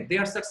इसलिए है, they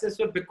are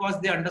successful because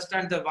they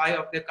understand the why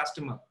of their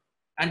customer,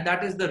 and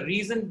that is the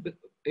reason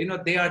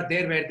they are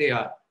there where they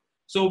are.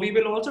 So we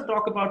will also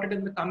talk about it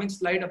in the coming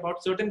slide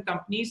about certain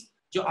companies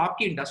जो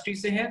आपकी industry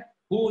से हैं,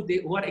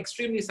 who are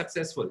extremely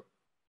successful.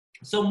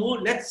 So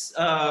let's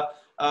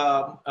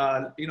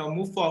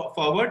move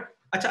forward.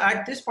 अच्छा,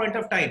 at this point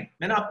of time,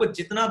 मैंने आपको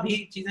जितना भी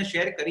चीजें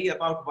शेयर करी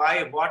about why,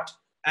 what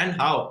and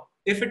how,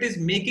 if it is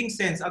making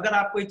sense, अगर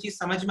आपको ये चीज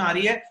समझ में आ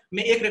रही है,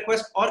 मैं एक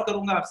रिक्वेस्ट और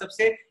करूंगा आप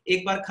सबसे,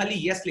 एक बार खाली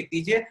yes लिख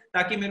दीजिए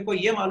ताकि मेरे को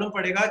ये मालूम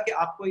पड़ेगा कि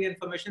आपको ये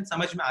इन्फॉर्मेशन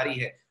समझ में आ रही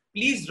है।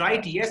 Please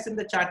write yes in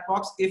the chat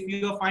box if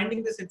you are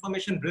finding this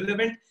information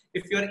relevant,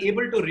 if you are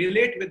able to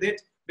relate with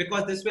it,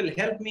 because this will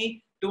help me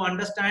to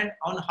understand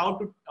on how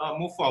to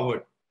move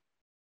forward.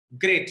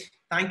 Great,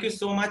 thank you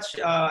so much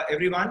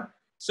everyone.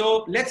 So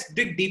let's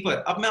dig deeper.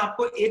 अब मैं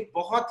आपको एक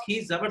बहुत ही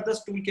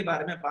जबरदस्त tool के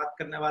बारे में बात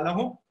करने वाला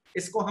हूं।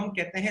 इसको हम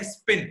कहते हैं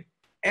स्पिन,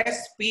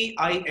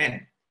 SPIN।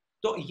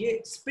 तो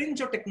ये स्पिन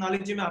जो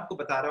टेक्नोलॉजी मैं आपको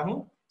बता रहा हूं,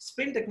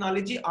 स्पिन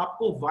टेक्नोलॉजी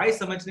आपको वाई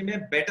समझने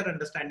में बेटर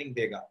अंडरस्टैंडिंग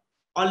देगा।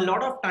 और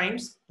लॉट ऑफ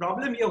टाइम्स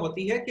प्रॉब्लम ये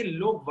होती है कि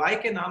लोग वाई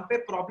के नाम पे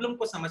प्रॉब्लम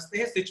को समझते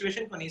हैं,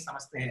 सिचुएशन को नहीं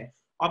समझते हैं।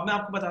 अब मैं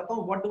आपको बताता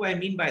हूं what do I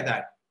mean by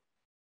that.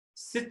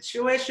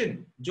 Situation,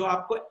 जो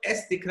आपको S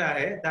दिख रहा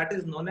है, that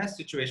is known as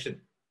situation.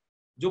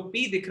 जो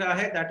P दिख रहा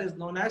है, that is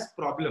known as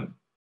problem.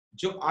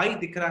 जो I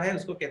दिख रहा है,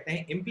 उसको कहते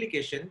हैं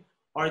इम्प्लीकेशन,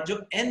 और जो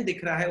N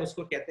दिख रहा है,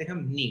 उसको कहते हैं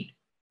नीड।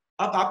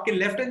 अब आपके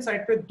लेफ्ट हैंड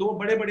साइड पे 2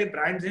 बड़े बड़े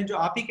ब्रांड्स हैं जो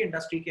आप ही के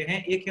इंडस्ट्री के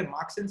हैं, एक है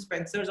मार्क्स एंड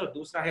स्पेंसर्स और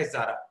दूसरा है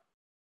ज़ारा।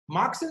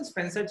 मार्क्स एंड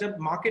स्पेंसर जब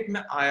मार्केट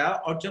में आया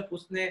और जब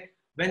उसने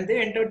when they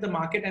entered the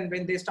market and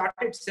when they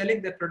started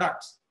selling their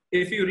products,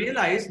 if you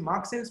realize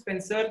Marks and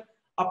Spencer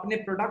अपने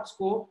प्रोडक्ट्स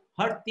को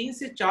हर 3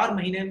 से 4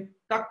 महीने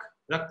तक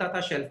रखता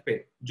था शेल्फ पे।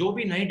 जो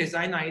भी नई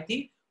डिजाइन आई थी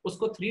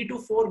उसको 3 to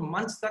 4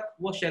 months तक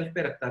वो शेल्फ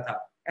पे रखता था।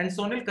 And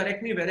Sonil,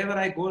 correct me wherever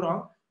I go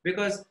wrong,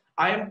 because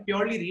I am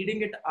purely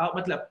reading it,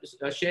 मतलब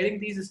sharing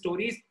these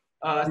stories,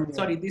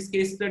 this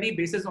case study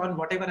basis on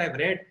whatever I've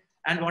read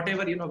and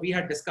whatever we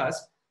had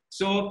discussed.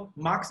 So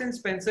Marks and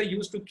Spencer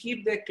used to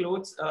keep their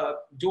clothes,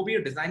 जो भी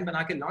design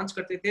बना के launch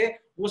करते थे,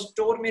 वो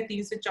store में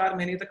 3 से 4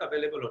 महीने तक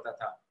अवेलेबल होता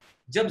था।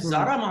 जब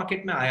ज़ारा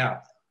मार्केट में आया,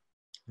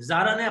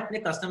 ज़ारा ने अपने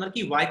कस्टमर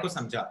की वाई को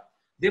समझा।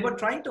 They were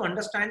trying to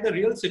understand the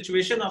real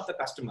situation of the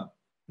customer.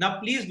 Now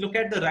please look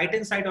at the right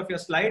hand side of your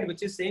slide,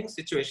 which is saying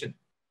situation.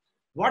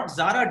 What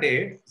Zara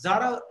did,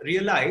 Zara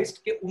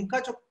realized कि उनका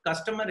जो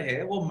customer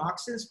है वो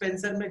Marks and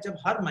Spencer में जब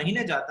हर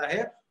महीने जाता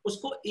है,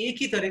 उसको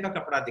एक ही तरह का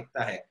कपड़ा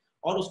दिखता है।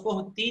 और उसको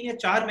 3 या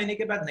 4 महीने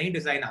के बाद नई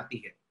डिजाइन आती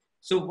है.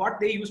 So what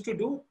they used to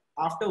do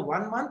after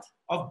 1 month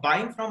of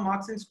buying from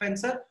Marks and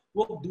Spencer,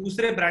 वो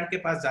दूसरे ब्रांड के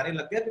पास जाने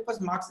लग गया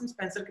because Marks and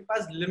Spencer के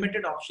पास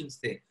limited options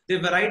थे. The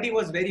variety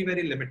was very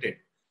very limited.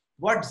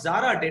 What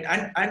Zara did,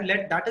 and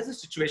that is the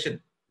situation.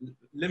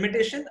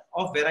 Limitation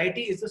of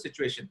variety is the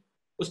situation.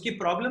 उसकी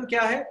problem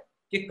क्या है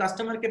कि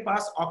customer के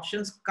पास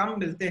options कम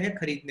मिलते हैं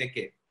खरीदने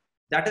के.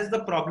 That is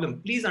the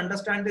problem. Please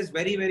understand this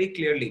very very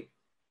clearly.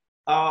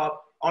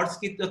 और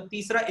इसकी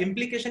तीसरा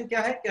implication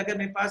क्या है कि अगर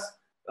मेरे पास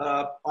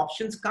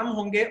ऑप्शंस कम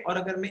होंगे और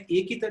अगर मैं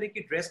एक ही तरह की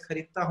ड्रेस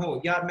खरीदता हूं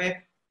या मैं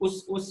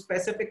उस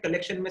स्पेसिफिक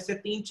कलेक्शन में से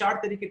 3-4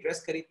 तरह की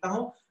ड्रेस खरीदता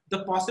हूं, the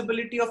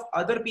possibility of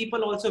other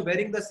people also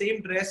wearing the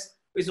same dress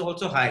is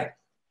also high.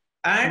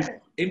 And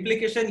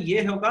implication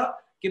ये होगा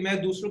कि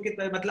मैं दूसरों की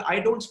तरह, मतलब I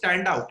don't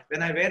stand out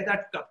when I where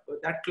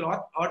that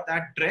cloth और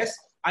that dress.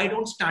 I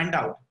don't stand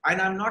out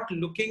and I am not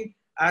looking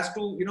as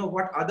to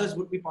what others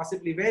would be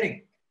possibly wearing.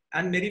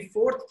 And मेरी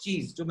फोर्थ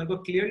चीज जो मेरे को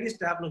क्लियरली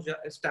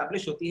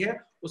एस्टैब्लिश होती है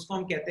उसको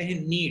हम कहते हैं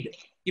नीड.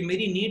 कि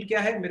मेरी नीड क्या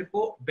है, मेरे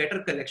को बेटर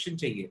कलेक्शन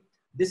चाहिए.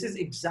 This is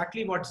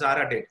exactly what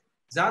Zara did.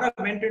 Zara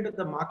went into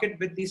the market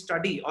with the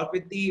study or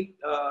with the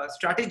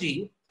strategy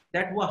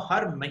that वो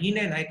हर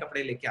महीने नए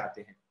कपड़े लेके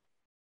आते हैं.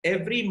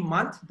 Every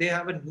month they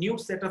have a new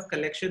set of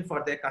collection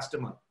for their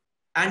customer,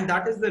 and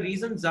that is the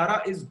reason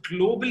Zara is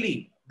globally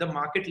the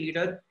market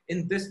leader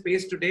in this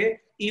space today,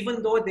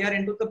 even though they are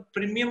into the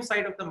premium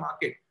side of the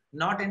market,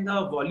 not in the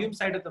volume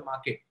side of the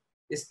market.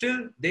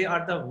 Still, they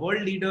are the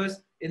world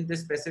leaders in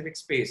this specific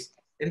space.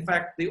 In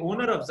fact, the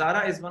owner of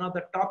Zara is one of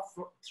the top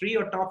 3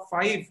 or top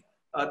 5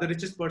 the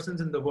richest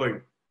persons in the world.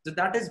 So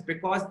that is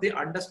because they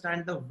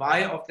understand the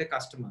why of the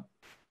customer.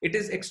 It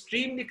is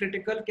extremely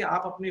critical कि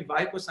आप अपने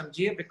why को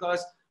समझिए,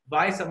 because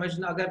why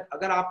समझना,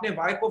 अगर आपने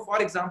why को for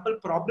example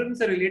problem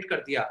से relate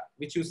कर दिया,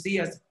 which you see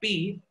as P,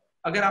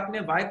 अगर आपने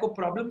why को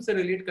problem से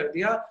relate कर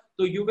दिया,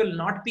 तो you will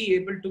not be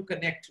able to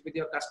connect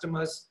with your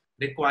customers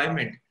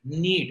requirement,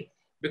 need,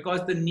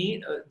 because the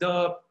need,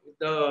 the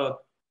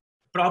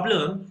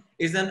problem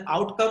is an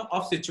outcome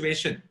of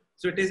situation.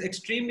 So it is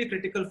extremely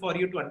critical for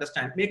you to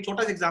understand. मैं एक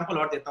छोटा सा example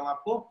और देता हूँ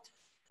आपको.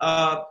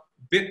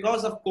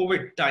 Because of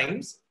COVID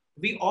times,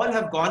 we all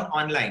have gone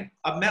online.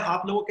 अब मैं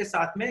आप लोगों के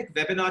साथ में एक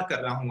webinar कर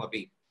रहा हूँ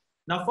अभी.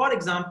 Now, for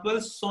example,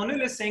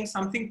 Sonil is saying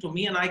something to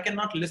me and I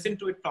cannot listen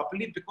to it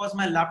properly because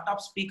my laptop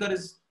speaker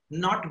is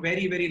not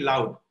very very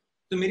loud.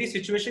 तो मेरी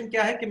situation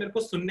क्या है कि मेरे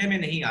को सुनने में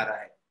नहीं आ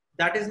रहा है.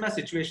 That is my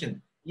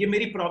situation. ये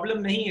मेरी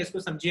प्रॉब्लम नहीं है, इसको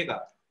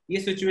समझिएगा. ये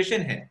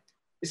सिचुएशन है.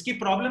 इसकी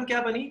प्रॉब्लम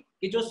क्या बनी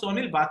कि जो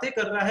सोनिल बातें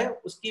कर रहा है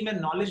उसकी मैं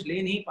नॉलेज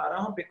ले नहीं पा रहा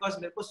हूं बिकॉज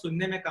मेरे को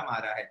सुनने में कम आ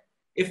रहा है.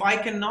 If I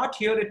cannot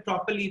hear it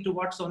properly to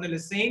what Sonil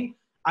is saying,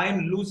 I am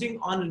losing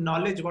on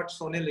knowledge what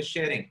Sonil is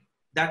sharing.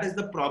 That is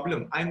the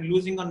problem. I am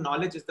losing on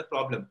knowledge is the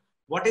problem.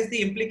 What is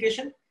the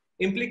implication?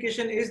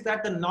 Implication is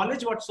that the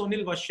knowledge what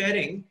Sonil was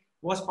sharing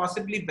was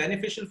possibly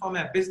beneficial for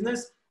my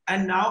business,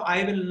 and now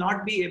I will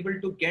not be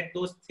able to get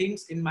those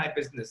things in my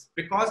business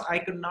because I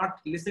could not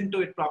listen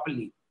to it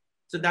properly.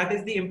 So that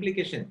is the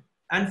implication.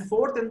 And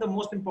fourth and the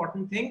most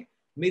important thing,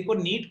 मेरे को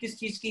need किस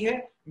चीज की है?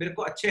 मेरे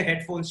को अच्छे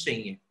headphones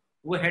चाहिए.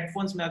 वो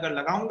हेडफोन्स में अगर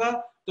लगाऊंगा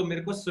तो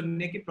मेरे को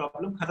सुनने की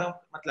प्रॉब्लम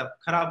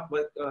खराब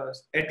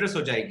एड्रेस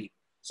हो जाएगी.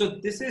 So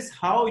this is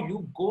how you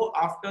go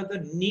after the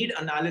need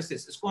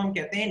analysis. इसको हम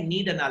कहते हैं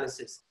need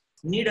analysis.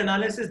 Need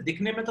analysis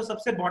दिखने में तो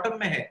सबसे बॉटम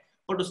में है,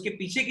 but उसके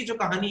पीछे की जो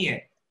कहानी है,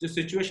 जो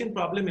situation,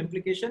 problem,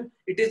 implication,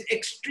 it is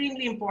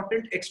extremely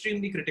important,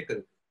 extremely critical.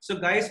 So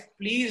guys,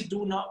 please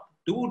do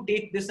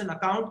take this in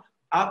account.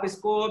 आप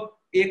इसको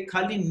एक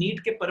खाली नीड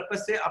के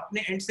पर्पस से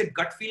अपने एंड से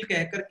गट फील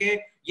कह करके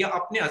या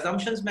अपने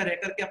अजम्पशंस में रह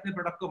करके अपने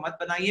प्रोडक्ट को मत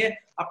बनाइए.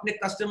 अपने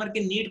कस्टमर की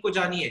नीड को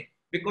जानिए,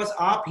 बिकॉज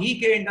आप ही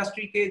के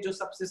इंडस्ट्री के जो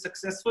सबसे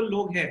सक्सेसफुल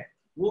लोग हैं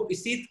वो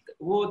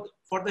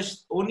for the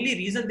only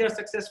reason they are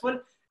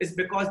successful is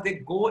because they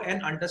go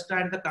and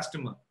understand the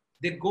customer.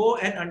 They go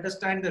and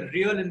understand the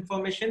real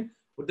information,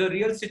 the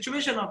real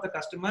situation of the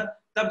customer,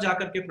 तब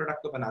जाकर के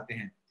प्रोडक्ट को बनाते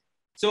हैं.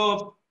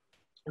 सो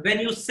when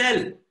you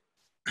sell,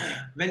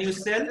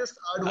 just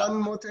add one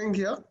more thing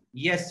here.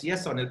 Yes,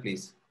 Sonil,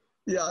 please.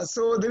 Yeah,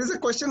 so there is a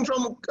question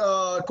from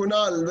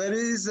Kunal where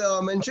he's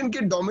mentioned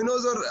that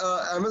Domino's or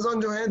Amazon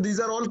jo hai,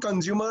 these are all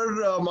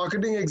consumer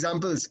marketing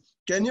examples.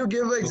 Can you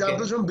give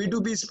examples from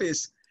B2B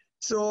space?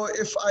 So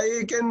if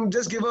I can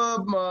just give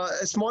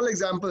a small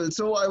example.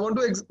 So I want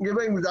to give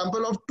an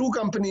example of two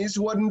companies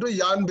who are into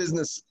yarn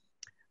business.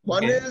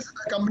 One is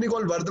a company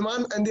called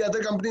Vardhaman and the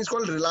other company is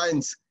called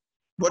Reliance.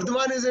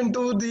 Vardhaman is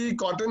into the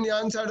cotton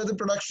yarn side of the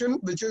production,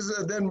 which is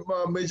their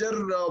major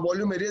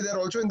volume area. They're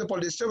also in the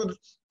polyester, but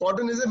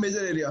cotton is a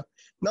major area.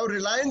 Now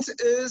Reliance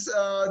is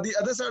the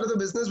other side of the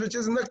business, which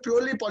is in the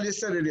purely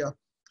polyester area.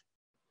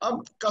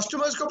 अब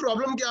customers को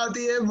problem क्या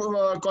आती है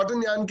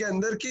cotton yarn के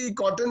अंदर कि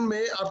cotton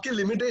में आपके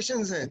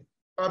limitations हैं,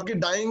 आपकी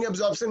dyeing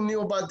absorption नहीं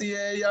हो पाती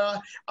है या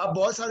आप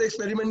बहुत सारे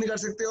experiment नहीं कर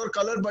सकते और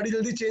color बड़ी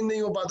जल्दी change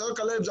नहीं हो पाता और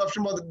color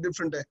absorption बहुत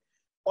different है.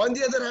 On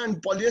the other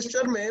hand,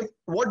 polyester में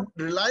what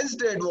Reliance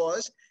did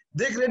was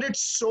they created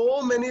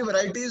so many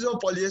varieties of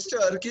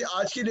polyester कि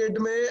आज की डेट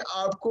में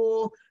आपको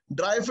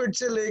ड्राई फिट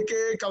से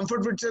लेके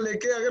कंफर्ट फिट से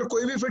लेके अगर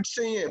कोई भी फिट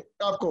चाहिए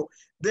आपको,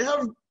 they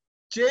have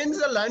change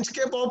the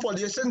landscape of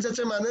polyester in such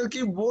a manner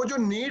कि वो जो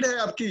नीड है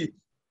आपकी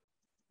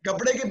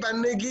कपड़े के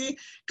पहनने की,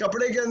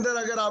 कपड़े के अंदर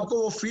अगर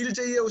आपको वो फील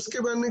चाहिए उसके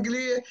पहनने के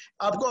लिए,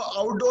 आपको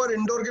आउटडोर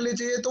इंडोर के लिए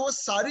चाहिए, तो वो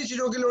सारी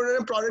चीजों के लिए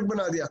उन्होंने प्रोडक्ट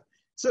बना दिया.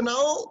 So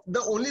now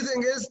the only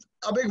thing is,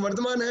 अब एक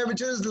वर्धमान है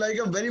which is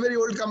like a very very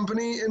old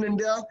company in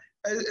India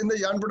in the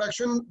yarn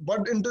production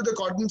but into the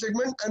cotton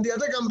segment, and the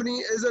other company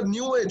is a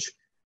new age,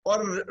 or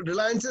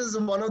Reliance is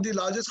one of the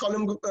largest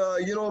column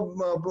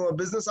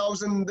business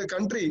house in the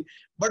country.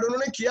 But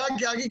उन्होंने किया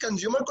क्या कि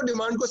consumer को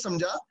demand को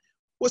समझा,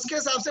 उसके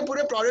हिसाब से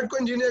पूरे प्रोडक्ट को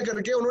इंजीनियर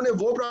करके उन्होंने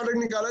वो प्रोडक्ट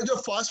निकाला जो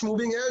फास्ट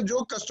मूविंग है,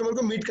 जो कस्टमर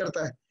को मीट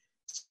करता है.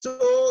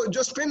 तो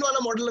जो स्पिन वाला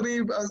मॉडल अभी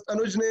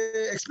अनुज ने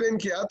एक्सप्लेन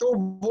किया, तो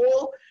वो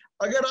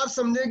अगर आप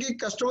समझें कि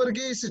कस्टमर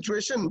की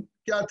सिचुएशन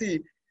क्या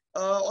थी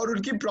और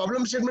उनकी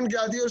प्रॉब्लम स्टेटमेंट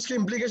क्या थी और उसकी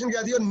इम्प्लीकेशन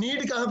क्या थी और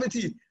नीड कहाँ पे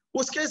थी,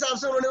 उसके हिसाब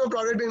से उन्होंने वो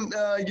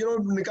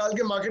प्रोडक्ट निकाल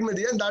के मार्केट में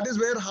दिया. That is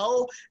where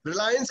how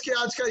Reliance के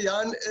आज का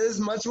यान is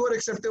much more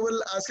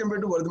acceptable as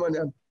compare to Varthaman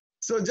यान.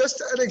 So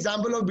just an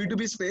example of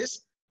B2B space.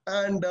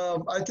 And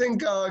I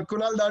think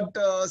Kunal, that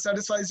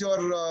satisfies your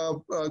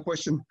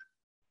question.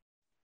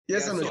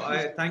 Yes, yeah, Anuj.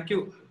 So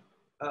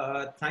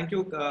thank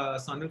you,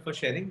 Sonil, for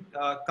sharing.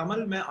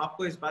 Kamal, मैं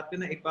आपको इस बात पे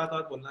ना एक बात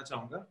और बोलना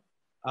चाहूँगा.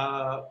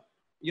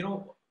 You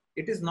know,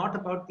 it is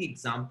not about the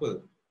example.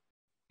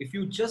 If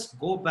you just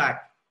go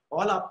back,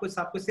 all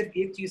आपको सिर्फ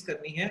एक चीज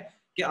करनी है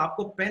कि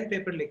आपको पेन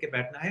पेपर लेके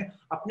बैठना है,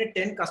 अपने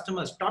 10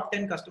 कस्टमर्स, टॉप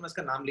 10 कस्टमर्स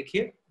का नाम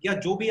लिखिए, या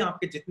जो भी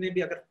आपके जितने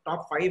भी, अगर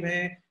टॉप 5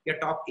 हैं या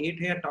टॉप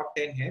 8 है या टॉप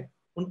 10 है,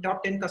 उन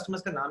टॉप 10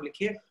 कस्टमर्स का नाम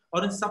लिखिए,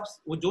 और उन सब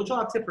वो जो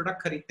आपसे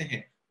प्रोडक्ट खरीदते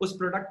हैं उस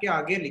प्रोडक्ट के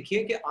आगे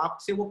लिखिए कि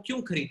आपसे वो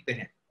क्यों खरीदते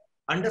हैं.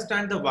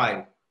 अंडरस्टैंड द व्हाई,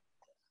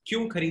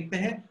 क्यों खरीदते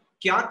हैं,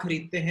 क्या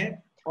खरीदते हैं,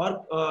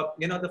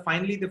 और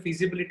finally the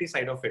feasibility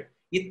side of it.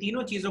 ये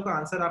तीनों चीजों का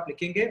आंसर आप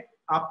लिखेंगे,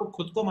 आपको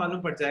खुद को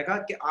मालूम पड़ जाएगा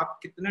कि आप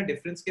कितना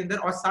डिफरेंस के अंदर,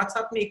 और साथ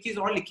साथ में एक चीज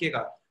और लिखिएगा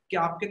कि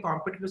आपके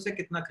कॉम्पिटिटर से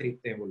कितना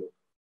खरीदते हैं वो लोग.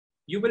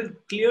 You will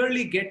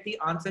clearly get the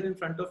answer in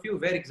front of you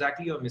where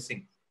exactly you're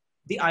missing.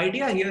 The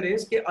idea here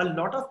is कि a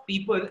lot of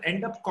people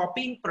end up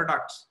copying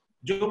products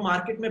जो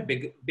मार्केट में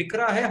बिक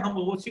रहा है, हम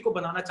वो उसी को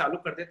बनाना चालू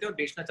कर देते हैं और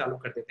बेचना चालू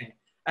कर देते हैं.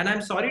 And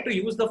I'm sorry to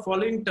use the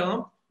following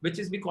term, which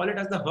is we call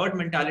it as the herd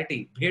mentality,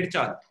 भेड़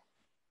चाल.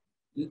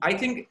 I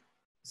think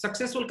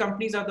successful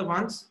companies are the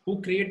ones who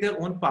create their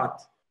own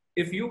path.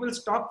 If you will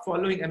stop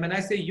following, and when I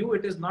say you,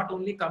 it is not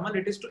only Kamal,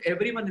 it is to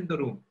everyone in the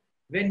room.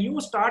 When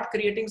you start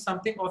creating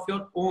something of your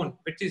own,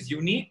 which is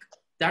unique,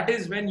 that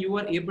is when you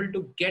are able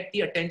to get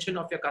the attention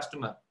of your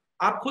customer.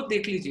 आप खुद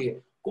देख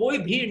लीजिए, कोई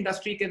भी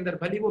industry के अंदर,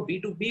 भले वो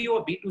B2B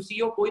हो,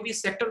 B2C हो, कोई भी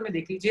सेक्टर में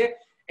देख लीजिए,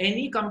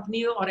 any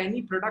company or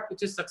any product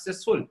which is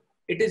successful,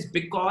 it is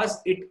because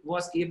it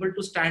was able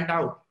to stand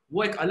out.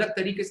 वो एक अलग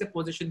तरीके से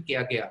पोजीशन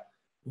किया गया.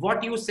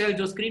 What you sell,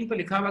 जो स्क्रीन पर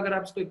लिखा हुआ, अगर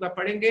आप इसको एक बार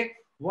पढ़ेंगे,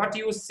 what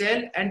you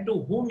sell and to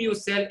whom you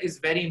sell is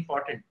very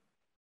important.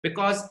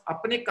 Because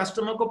अपने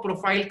कस्टमर को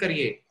प्रोफाइल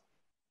करिए.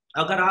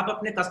 अगर आप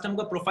अपने कस्टमर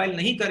को प्रोफाइल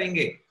नहीं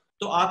करेंगे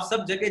तो आप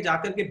सब जगह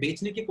जाकर के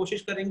बेचने की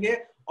कोशिश करेंगे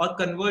और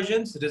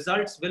convergence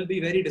results will be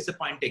very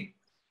disappointing.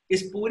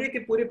 इस पूरे के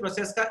पूरे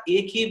प्रोसेस का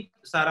एक ही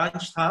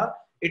सारांश था.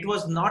 It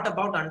was not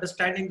about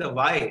understanding the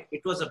why,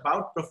 it was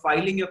about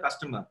profiling your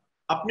customer.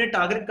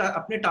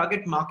 अपने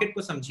टारगेट मार्केट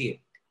को समझिए.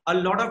 A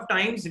lot of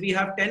times we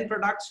have 10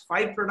 products,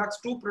 5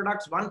 products, 2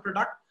 products, 1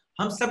 product.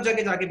 हम सब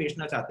जगह जाके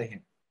बेचना चाहते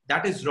हैं.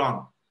 That is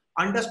wrong.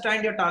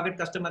 Understand your target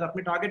customer.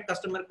 अपने टारगेट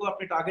कस्टमर को,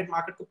 अपने टारगेट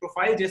मार्केट को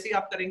प्रोफाइल जैसे ही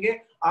आप करेंगे,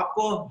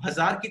 आपको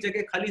 1000 की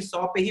जगह खाली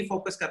 100 पे ही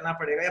फोकस करना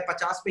पड़ेगा या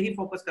 50 पे ही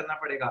फोकस करना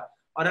पड़ेगा.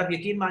 और आप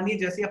यकीन मानिए,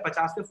 जैसे आप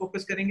 50 पे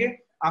फोकस करेंगे,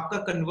 आपका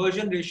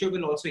conversion ratio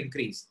will also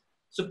increase.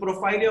 So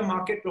profile your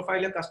market,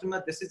 profile your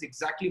customer. This is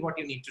exactly what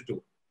you need to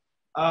do.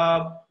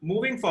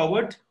 Moving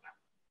forward.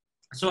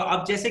 So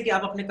अब जैसे कि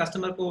आप अपने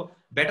कस्टमर को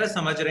बेटर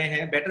समझ रहे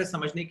हैं, बेटर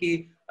समझने की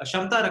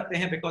क्षमता रखते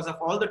हैं because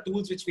of all the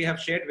tools which we have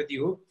shared with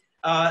you,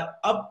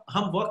 अब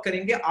हम वर्क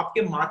करेंगे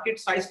आपके मार्केट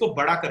साइज को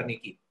बड़ा करने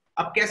की.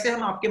 अब कैसे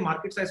हम आपके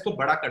मार्केट साइज को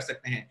बड़ा कर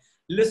सकते हैं?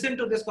 Listen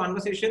to this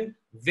conversation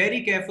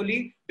very carefully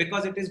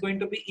because it is going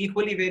to be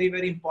equally very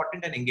very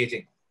important and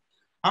engaging.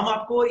 हम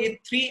आपको ये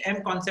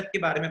 3M कॉन्सेप्ट के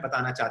बारे में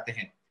बताना चाहते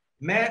हैं.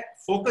 मैं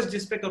फोकस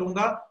जिस पे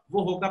करूंगा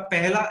वो होगा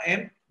पहला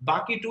M.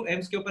 बाकी 2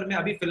 M's के ऊपर मैं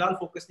अभी फिलहाल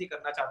फोकस नहीं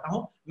करना चाहता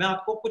हूं. मैं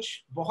आपको कुछ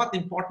बहुत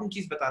इंपॉर्टेंट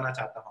चीज बताना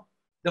चाहता हूं.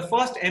 The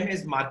first M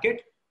is market,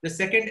 the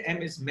second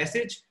M is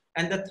message,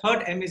 and the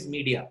third M is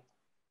media.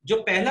 जो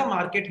पहला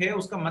मार्केट है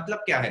उसका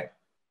मतलब क्या है?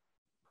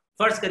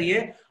 फर्ज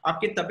करिए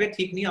आपकी तबीयत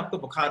ठीक नहीं, आपको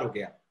बुखार हो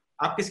गया.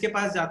 आप किसके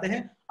पास जाते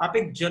हैं? आप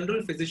एक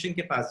जनरल फिजिशियन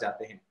के पास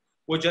जाते हैं.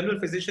 वो जनरल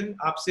फिजिशियन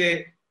आपसे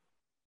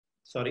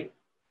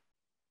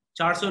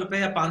 400 रुपए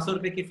या 500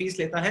 रुपए की फीस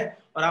लेता है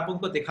और आप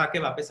उनको दिखा के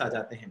वापस आ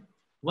जाते हैं.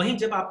 वहीं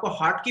जब आपको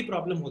हार्ट की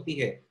प्रॉब्लम होती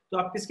है तो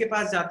आप किसके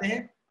पास जाते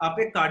हैं? आप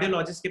एक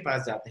कार्डियोलॉजिस्ट के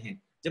पास जाते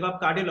हैं. जब आप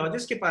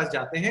कार्डियोलॉजिस्ट के पास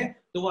जाते हैं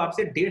तो वो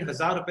आपसे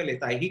 1500 रुपए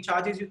लेता है. He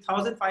charges you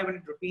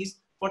 1500 rupees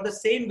for the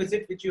same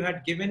visit which you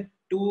had given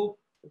to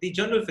the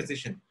general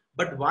physician.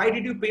 But why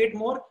did you pay it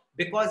more?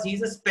 Because he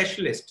is a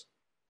specialist.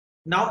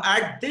 Now,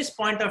 at this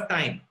point of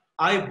time,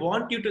 I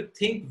want you to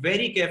think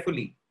very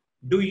carefully.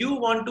 Do you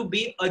want to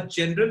be a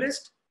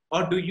generalist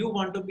or do you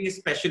want to be a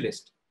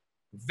specialist?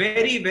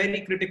 Very,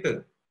 very critical.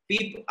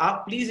 People,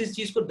 आप please इस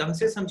चीज को ढंग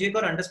से समझिएगा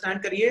और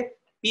understand करिए.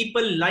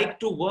 People like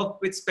to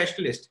work with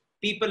specialists.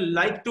 People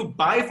like to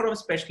buy from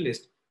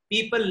specialists.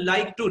 People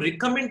like to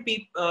recommend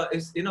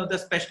people, the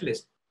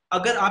specialist.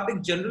 अगर आप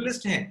एक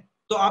generalist हैं,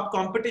 तो आप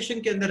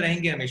competition के अंदर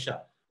रहेंगे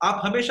हमेशा.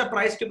 आप हमेशा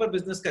प्राइस के ऊपर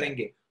बिजनेस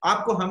करेंगे.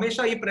 आपको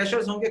हमेशा ये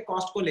प्रेशर्स होंगे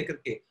कॉस्ट को लेकर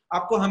के.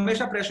 आपको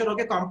हमेशा प्रेशर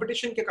होंगे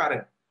कंपटीशन के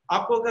कारण.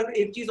 आपको अगर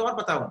एक चीज और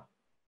बताऊं,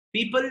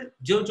 पीपल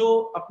जो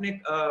अपने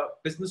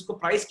बिजनेस को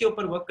प्राइस के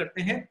ऊपर वर्क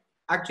करते हैं,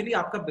 एक्चुअली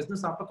आपका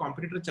बिजनेस आपका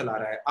कॉम्पिटिटर चला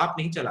रहा है, आप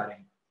नहीं चला रहे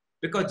हैं.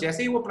 बिकॉज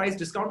जैसे ही वो प्राइस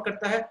डिस्काउंट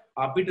करता है,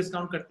 आप भी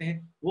डिस्काउंट करते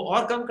हैं. वो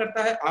और कम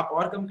करता है, आप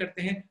और कम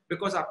करते हैं,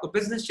 बिकॉज आपको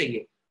बिजनेस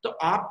चाहिए. तो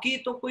आपकी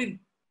तो कोई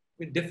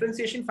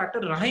डिफरेंशिएशन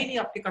फैक्टर रहा ही नहीं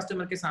आपके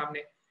कस्टमर के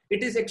सामने.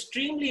 It is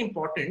extremely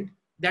important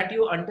that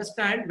you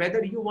understand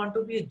whether you want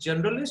to be a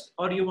generalist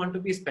or you want to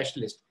be a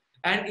specialist.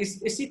 And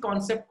इसी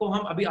concept को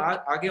हम अभी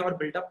आगे और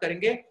build up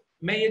करेंगे.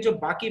 मैं ये जो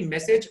बाकी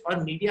मैसेज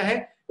और मीडिया है,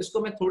 इसको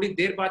मैं थोड़ी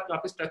देर बाद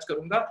वापस टच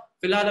करूंगा.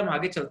 फिलहाल हम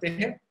आगे चलते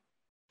हैं.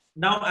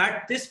 Now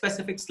at this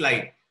specific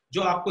slide,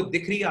 जो आपको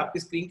दिख रही है आपकी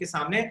स्क्रीन के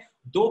सामने,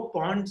 दो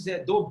पॉन्ड्स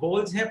है, दो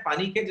बोल्स हैं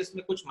पानी के,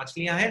 जिसमें कुछ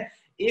मछलियां हैं.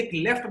 एक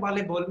लेफ्ट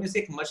वाले बोल में से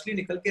एक मछली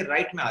निकल के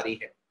राइट में आ रही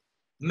है.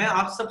 मैं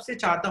आप सबसे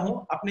चाहता हूं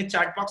अपने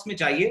चैट बॉक्स में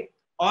जाइए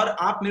और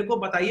आप मेरे को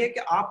बताइए कि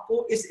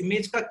आपको इस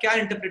इमेज का क्या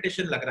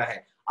इंटरप्रिटेशन लग रहा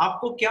है.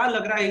 आपको क्या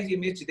लग रहा है इस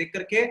इमेज देख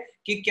करके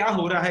कि क्या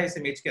हो रहा है इस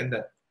इमेज के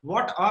अंदर.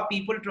 व्हाट आर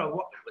पीपल,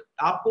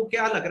 आपको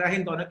क्या लग रहा है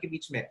इन दोनों के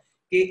बीच में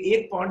कि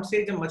एक पॉइंट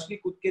से जब मछली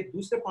कूद के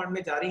दूसरे पॉइंट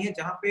में जा रही है,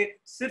 जहां पे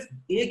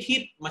सिर्फ एक ही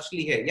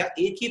मछली है या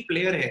एक ही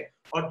प्लेयर है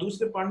और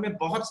दूसरे पॉइंट में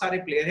बहुत सारे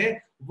प्लेयर है.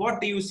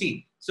 What do you see?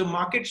 So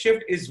market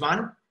shift is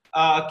one.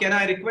 Can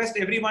I request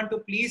everyone to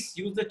please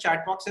use the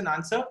chat box and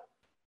answer.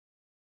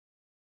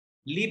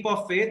 Leap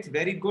of faith,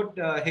 very good,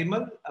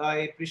 Himal. I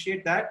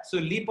appreciate that. So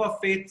leap of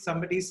faith,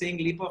 somebody is saying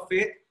leap of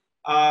faith.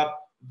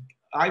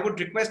 I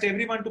would request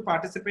everyone to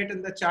participate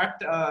in the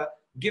chat.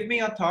 Give me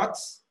your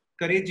thoughts.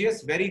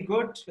 Courageous, very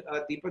good.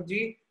 Deepak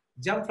ji,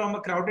 jump from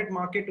a crowded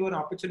market to an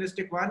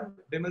opportunistic one.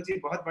 Bimal ji,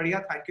 bahut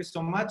badhiya. Thank you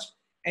so much.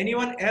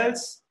 Anyone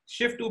else?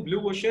 Shift to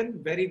blue ocean.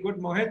 Very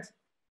good, Mohit.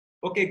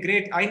 Okay,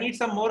 great. I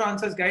need some more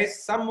answers,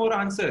 guys. Some more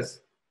answers.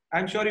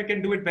 I'm sure you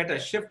can do it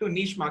better. Shift to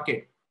niche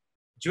market.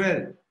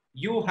 Joel,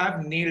 you have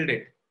nailed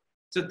it.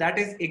 So that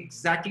is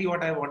exactly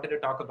what I wanted to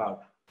talk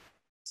about.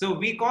 So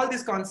we call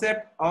this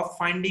concept of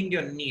finding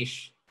your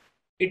niche.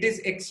 It is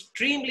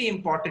extremely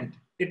important.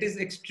 It is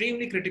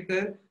extremely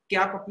critical कि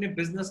आप अपने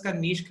business का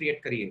niche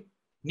create करिए.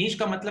 Niche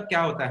का मतलब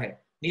क्या होता है?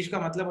 Niche का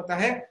मतलब होता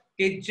है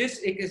कि जिस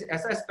एक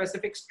ऐसा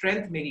specific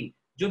strength मेरी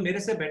जो मेरे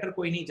से बेटर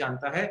कोई नहीं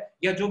जानता है,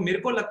 या जो मेरे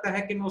को लगता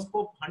है कि मैं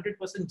उसको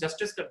 100%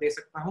 जस्टिस कर दे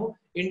सकता हूँ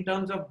in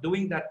terms of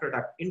doing that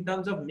product, in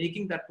terms of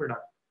making that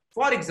product.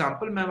 For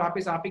example, मैं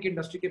वापस आप ही की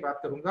इंडस्ट्री की बात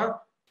करूंगा.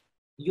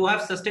 यू हैव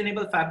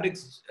सस्टेनेबल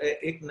फैब्रिक्स,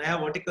 एक नया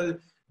वर्टिकल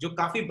जो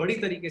काफी बड़ी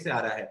तरीके से आ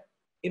रहा है.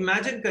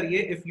 इमेजिन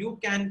करिए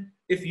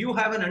if you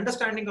have an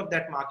understanding of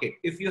that market,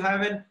 if you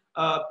have an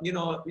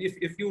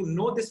if you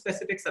know this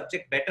specific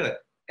subject better,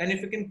 and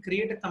if you can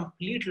create a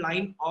complete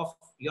line of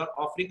your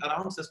offering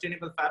around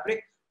sustainable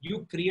fabric,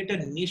 you create a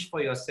niche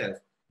for yourself.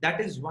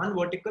 That is one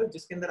vertical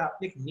जिसके अंदर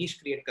आपने एक niche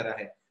create करा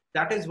है.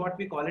 That is what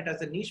we call it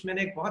as a niche.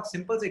 मैंने एक बहुत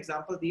simple से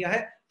एग्जांपल दिया है.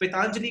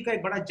 पतंजलि का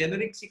एक बड़ा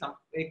जेनरिक सी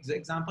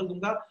एग्जांपल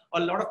दूंगा. A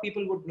lot of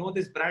people would know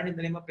this brand in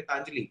the name of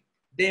Patanjali.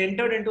 They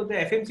entered into the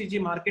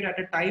FMCG market at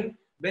a time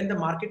when the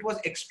market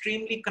was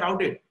extremely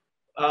crowded.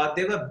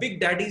 There were big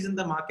daddies in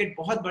the market.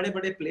 बहुत बड़े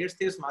बड़े players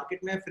थे उस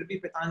market में. फिर भी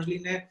पतंजलि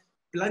ने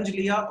plunge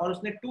लिया और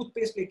उसने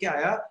टूथपेस्ट लेके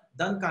आया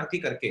दंत कांति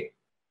करके.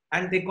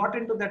 And they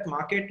got into that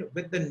market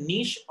with the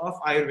niche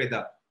of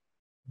Ayurveda.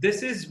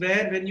 This is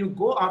where when you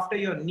go after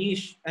your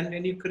niche and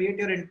when you create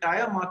your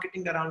entire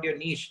marketing around your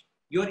niche,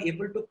 you are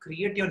able to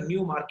create your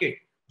new market.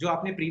 जो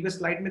आपने previous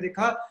slide में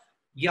देखा,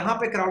 यहाँ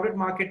पे crowded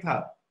market था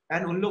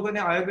and उन लोगों ने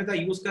Ayurveda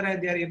use करा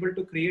and they are able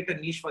to create a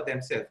niche for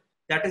themselves.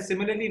 That is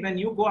similarly when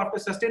you go after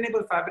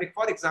sustainable fabric,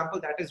 for example,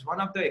 that is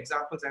one of the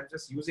examples I'm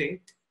just using.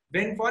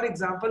 When for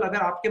example,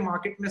 अगर आपके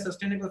market में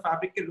sustainable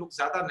fabric के लोग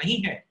ज़्यादा नहीं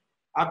हैं,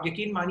 आप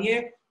यकीन मानिए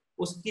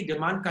उसकी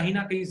demand कहीं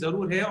ना कहीं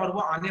जरूर है और वो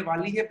आने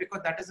वाली है,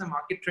 because that is a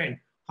market trend.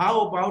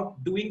 How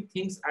about doing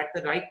things at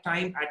the right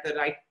time, at the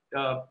right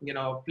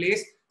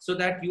place, so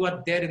that you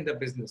are there in the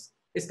business?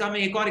 इसका मैं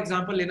एक और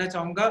example लेना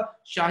चाहूँगा.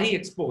 Shahi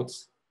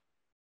Exports.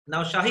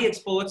 Now Shahi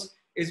Exports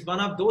is one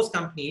of those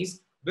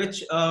companies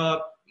which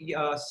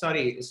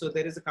sorry, so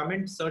there is a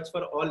comment, search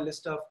for all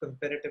list of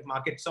competitive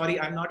market. Sorry,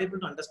 I'm not able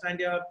to understand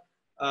your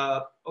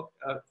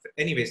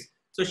anyways.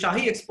 So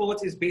Shahi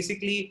Exports is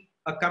basically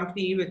a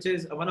company which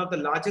is one of the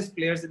largest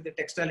players in the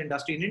textile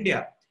industry in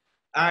India.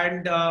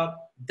 And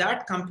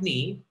that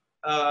company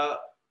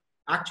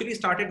actually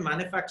started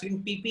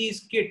manufacturing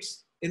PPE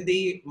kits in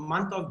the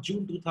month of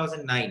June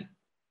 2009.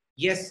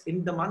 Yes,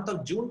 in the month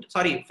of June,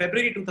 sorry,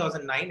 February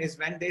 2009 is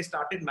when they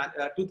started,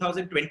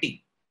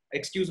 2020.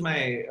 Excuse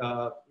my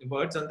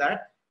words on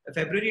that.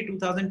 February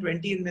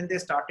 2020, and when they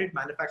started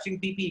manufacturing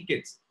PPE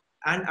kits.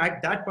 And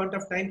at that point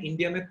of time,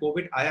 India mein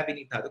COVID aaya bhi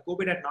nahi tha. The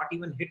COVID had not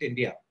even hit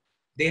India.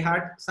 They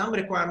had some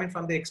requirement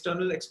from the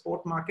external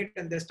export market,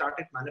 and they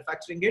started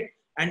manufacturing it.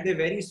 And they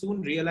very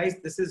soon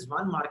realized this is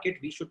one market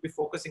we should be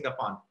focusing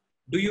upon.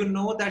 Do you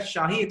know that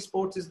Shahi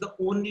Exports is the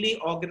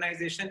only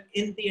organization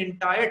in the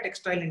entire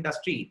textile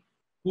industry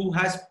who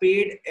has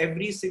paid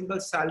every single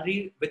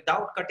salary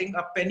without cutting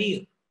a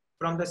penny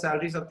from the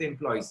salaries of the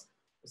employees?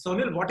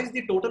 Sonil, what is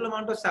the total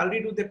amount of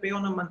salary do they pay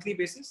on a monthly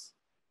basis?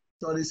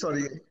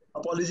 Sorry.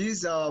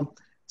 Apologies.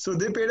 So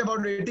they paid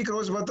about 80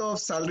 crores worth of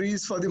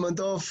salaries for the month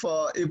of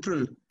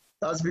April.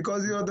 That's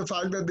because the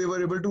fact that they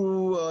were able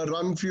to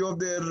run few of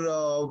their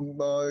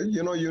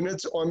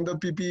units on the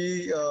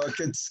PPE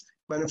kits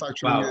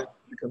manufacturing. Wow.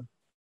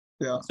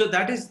 Yeah. So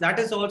that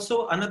is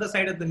also another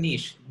side of the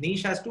niche.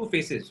 Niche has two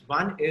faces.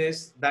 One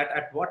is that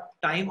at what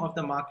time of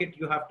the market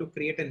you have to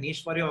create a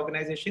niche for your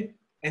organization,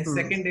 and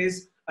second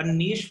is a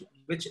niche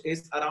which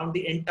is around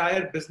the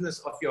entire business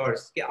of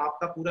yours. कि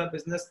आपका पूरा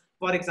business,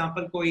 for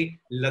example, कोई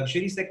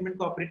luxury segment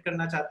को operate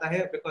करना चाहता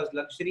है, because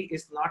luxury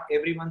is not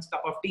everyone's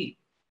cup of tea,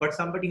 but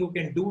somebody who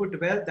can do it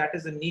well, that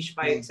is a niche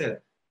by itself.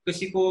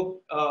 किसी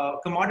को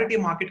commodity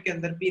market के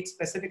अंदर भी एक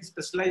specific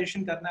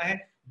specialization करना है,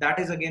 that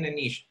is again a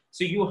niche.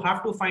 So you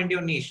have to find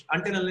your niche.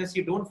 Until unless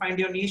you don't find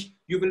your niche,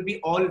 you will be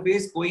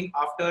always going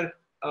after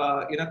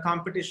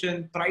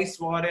competition, price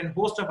war, and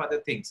host of other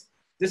things.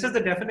 This is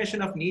the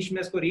definition of niche.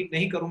 मैं इसको read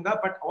नहीं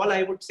करूँगा, but all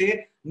I would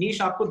say,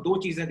 niche आपको दो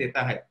चीजें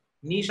देता है.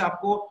 Niche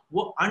आपको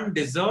वो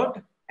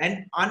undeserved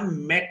and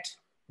unmet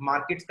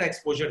markets का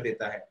exposure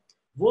देता है.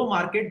 वो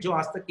market जो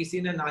आज तक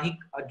किसी ने ना ही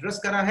address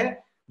करा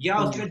है या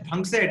उसने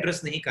ढंग से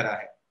address नहीं करा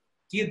है.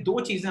 ये दो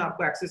चीजें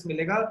आपको access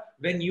मिलेगा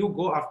when you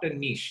go after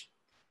niche.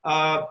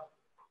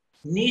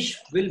 Niche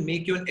will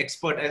make you an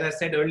expert. As I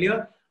said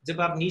earlier,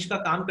 जब आप niche का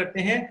काम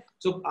करते हैं,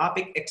 तो आप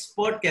एक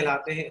expert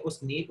कहलाते हैं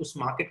उस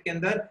market के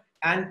अंदर.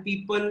 And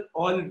people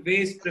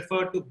always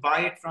prefer to buy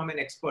it from an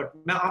expert.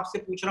 मैं आपसे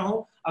पूछ रहा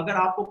हूँ, अगर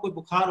आपको कोई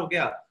बुखार हो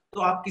गया,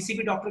 तो आप किसी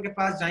भी डॉक्टर के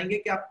पास जाएंगे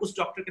कि आप उस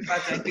डॉक्टर के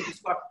पास जाएंगे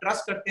जिसको आप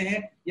ट्रस्ट करते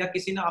हैं, या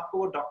किसी ने आपको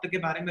वो डॉक्टर के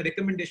बारे में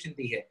रिकमेंडेशन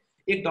दी है?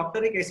 एक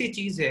डॉक्टर एक ऐसी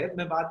चीज है,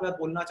 मैं बार बार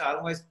बोलना चाह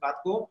रहा हूँ इस बात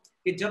को,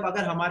 कि जब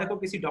अगर हमारे को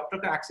किसी डॉक्टर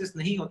का एक्सेस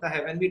नहीं होता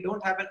है, when we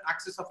don't have an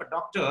access of a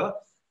doctor,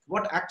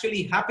 what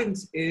actually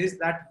happens is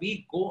that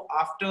we go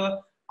after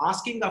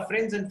asking our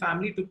friends and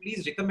family to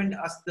please recommend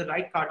us the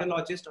right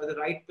cardiologist or the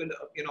right,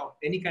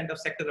 any kind of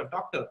sector of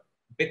doctor,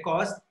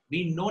 because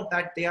we know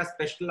that they are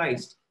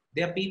specialized.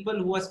 They are people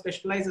who are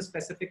specialized in a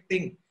specific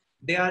thing.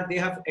 They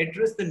have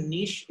addressed the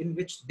niche in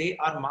which they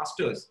are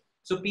masters.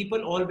 So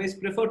people always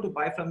prefer to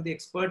buy from the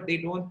expert. They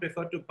don't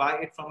prefer to buy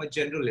it from a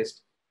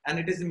generalist. And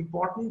it is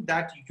important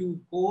that you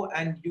go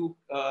and you,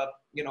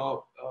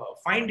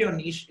 find your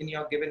niche in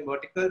your given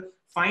vertical,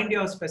 find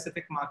your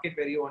specific market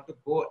where you want to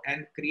go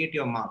and create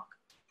your mark.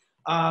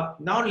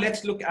 Now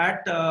let's look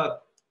at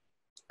अब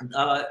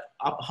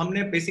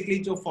हमने basically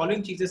जो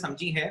following चीजें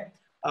समझी हैं,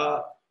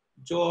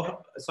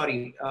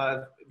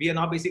 we are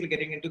now basically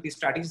getting into the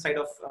strategy side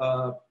of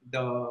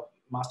the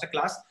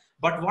masterclass.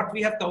 But what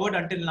we have covered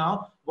until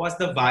now was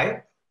the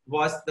why,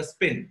 was the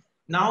spin.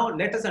 Now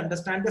let us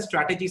understand the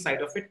strategy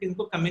side of it.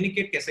 इनको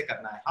communicate कैसे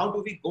करना है? How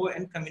do we go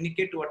and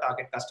communicate to a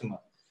target customer?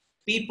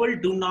 People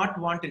do not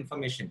want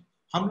information.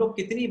 हम लोग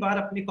कितनी बार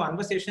अपनी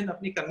conversation,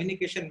 अपनी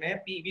communication में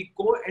we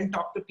go and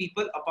talk to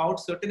people about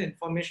certain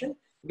information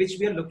which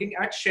we are looking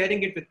at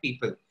sharing it with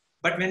people.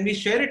 But when we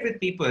share it with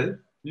people,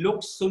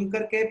 लोग सुन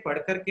करके पढ़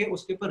करके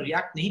उसके ऊपर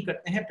react नहीं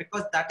करते हैं,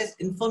 because that is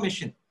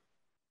information.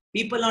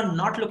 People are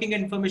not looking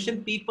at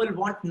information. People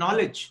want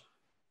knowledge.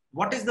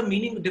 What is the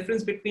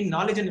difference between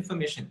knowledge and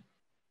information?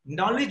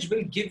 Knowledge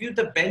will give you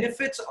the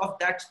benefits of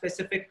that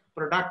specific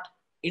product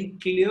in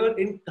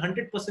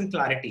 100%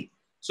 clarity.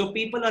 So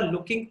people are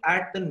looking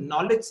at the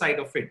knowledge side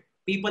of it.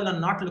 People are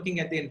not looking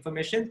at the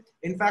information.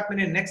 In fact,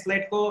 मैंने next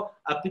slide को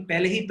अपनी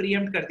पहले ही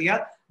preempt कर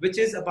दिया, which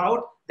is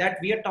about that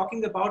we are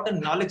talking about a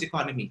knowledge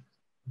economy.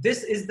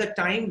 This is the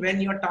time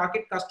when your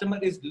target customer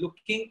is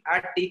looking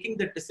at taking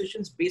the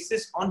decisions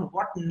basis on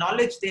what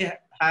knowledge they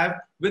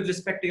have with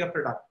respect to your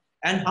product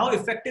and how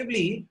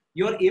effectively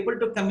you're able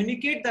to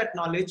communicate that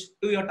knowledge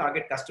to your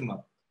target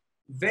customer.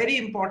 Very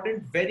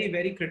important, very,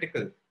 very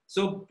critical.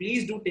 So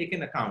please do take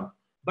in account.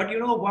 But you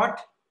know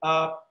what?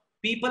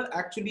 People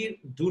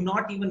actually do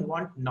not even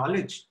want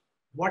knowledge.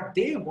 What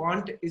they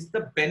want is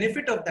the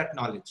benefit of that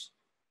knowledge.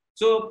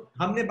 So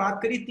हमने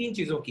बात करी तीन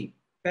चीजों की.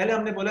 पहले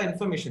हमने बोला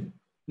information.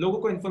 लोगों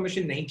को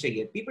information नहीं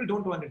चाहिए. People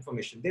don't want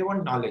information. They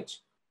want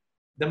knowledge.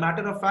 The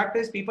matter of fact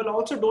is people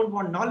also don't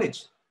want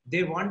knowledge.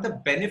 They want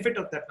the benefit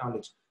of that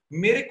knowledge.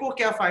 मेरे को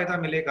क्या फायदा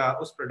मिलेगा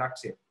उस product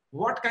से?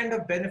 What kind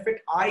of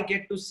benefit I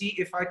get to see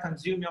if I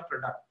consume your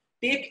product?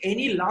 Take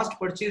any last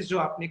purchase जो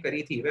आपने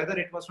करी थी, whether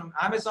it was from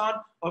Amazon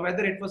or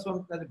whether it was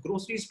from the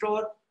grocery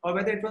store or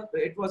whether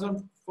it was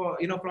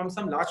from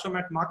some large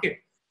format market,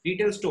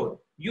 retail store.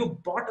 You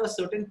bought a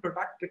certain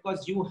product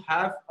because you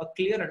have a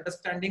clear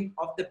understanding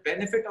of the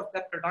benefit of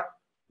that product,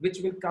 which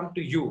will come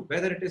to you,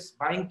 whether it is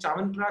buying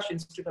Chyawanprash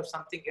instead of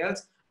something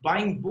else,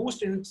 buying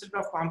Boost instead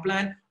of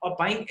Complan, or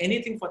buying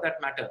anything for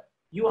that matter.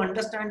 You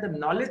understand the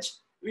knowledge.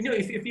 You know,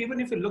 even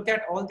if you look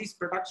at all these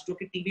products जो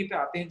कि TV पे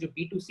आते हैं, जो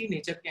B2C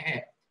nature के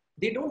हैं,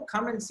 they don't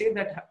come and say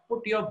that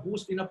put your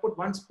Boost, you know, put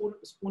one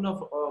spoon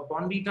of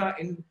Bonvita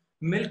in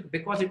milk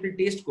because it will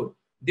taste good.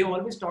 They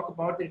always talk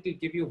about that it will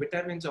give you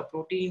vitamins or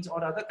proteins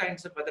or other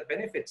kinds of other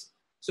benefits.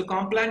 So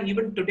Complan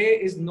even today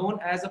is known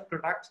as a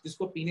product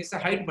जिसको पीने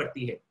से height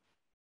बढ़ती है.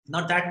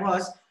 Now that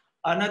was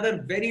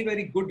another very,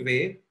 very good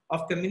way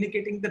of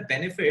communicating the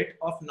benefit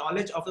of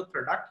knowledge of the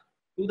product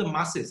to the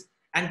masses.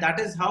 And that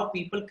is how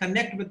people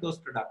connect with those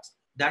products.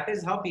 That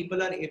is how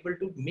people are able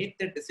to make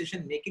their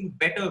decision making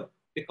better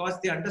because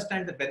they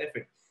understand the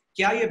benefit.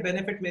 क्या ये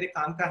benefit मेरे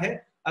काम का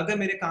है? अगर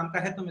मेरे काम का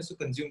है तो मैं इसको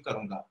consume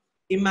करूँगा.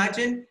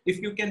 Imagine if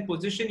you can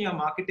position your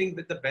marketing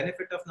with the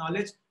benefit of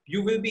knowledge,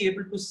 you will be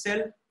able to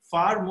sell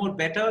far more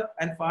better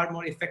and far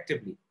more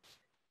effectively.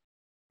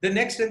 The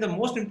next and the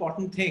most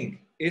important thing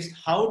is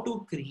how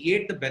to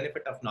create the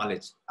benefit of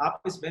knowledge.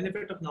 आप इस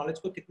benefit of knowledge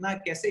को कितना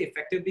कैसे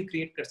effectively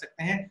create कर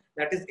सकते हैं,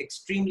 that is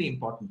extremely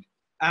important.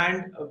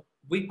 And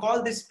we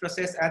call this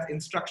process as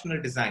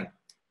instructional design.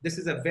 This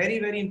is a very,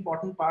 very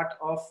important part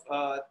of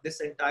this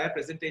entire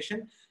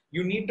presentation.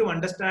 You need to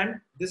understand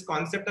this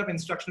concept of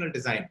instructional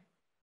design.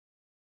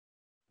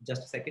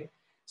 Just a second.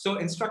 So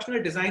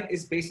instructional design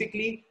is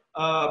basically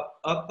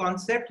a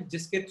concept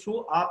जिसके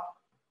through आप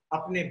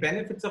अपने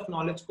benefits of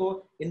knowledge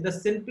को in the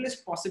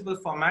simplest possible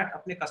format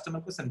अपने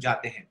customer को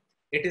समझाते हैं.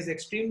 It is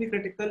extremely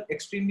critical,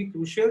 extremely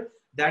crucial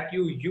that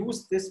you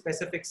use this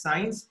specific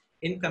science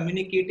in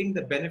communicating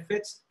the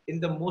benefits in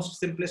the most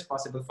simplest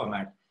possible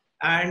format.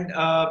 And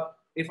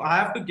if I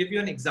have to give you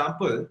an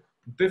example,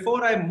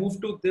 before I move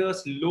to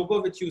this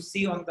logo which you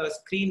see on the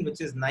screen,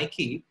 which is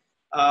Nike,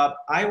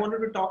 I wanted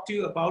to talk to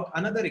you about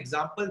another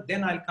example,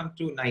 then I'll come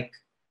to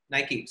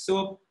Nike.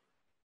 So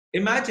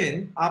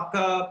imagine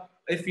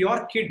if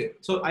your kid,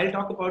 so I'll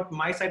talk about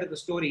my side of the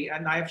story,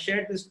 and I've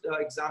shared this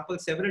example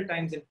several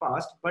times in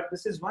past, but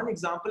this is one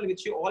example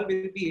which you all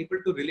will be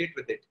able to relate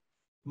with it.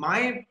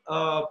 My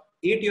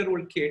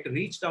 8-year-old kid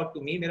reached out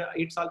to me. मेरा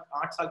 8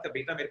 साल का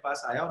बेटा मेरे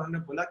पास आया और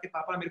उन्होंने बोला कि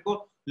पापा मेरे को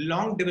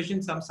long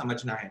division sum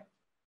समझना है.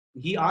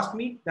 He asked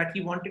me that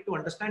he wanted to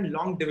understand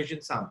long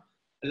division sum.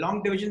 A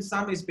long division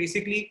sum is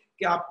basically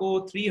कि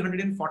आपको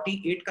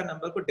 348 का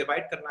number को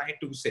divide करना है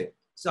 2 से.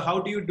 So how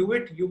do you do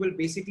it? You will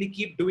basically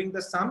keep doing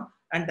the sum,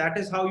 and that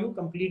is how you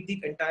complete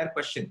the entire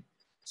question.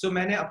 So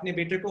मैंने अपने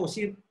बेटे को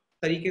उसी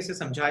तरीके से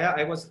समझाया.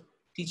 I was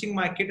teaching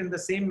my kid in the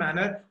same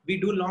manner. We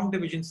do long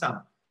division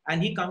sum,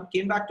 and he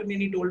came back to me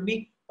and he told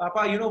me,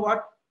 Papa, you know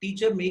what?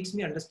 Teacher makes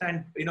me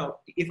understand. You know,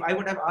 if I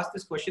would have asked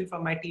this question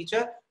from my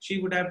teacher, she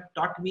would have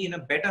taught me in a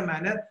better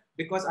manner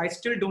because I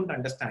still don't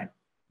understand.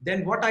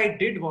 Then what I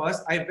did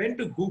was I went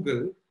to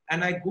Google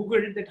and I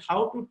Googled that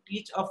how to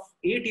teach a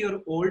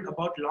 8-year-old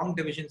about long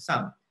division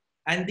sum.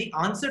 And the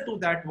answer to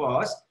that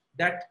was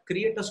that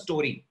create a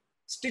story,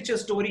 stitch a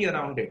story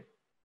around it,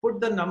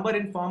 put the number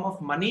in form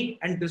of money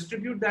and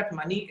distribute that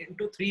money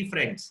into 3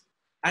 friends.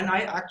 And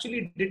I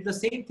actually did the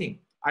same thing.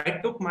 I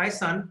took my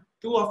son,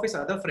 2 of his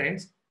other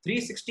friends,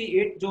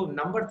 368 जो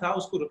number था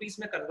उसको rupees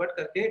में convert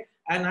करके,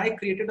 and I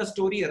created a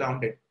story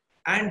around it.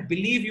 And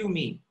believe you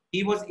me,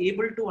 he was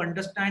able to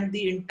understand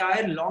the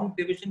entire long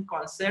division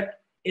concept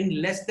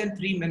in less than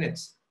 3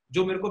 minutes.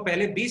 जो मेरे को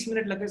पहले 20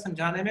 minute लगे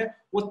समझाने में,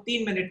 वो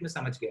 3 मिनट में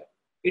समझ गया.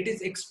 It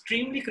is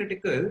extremely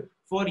critical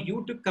for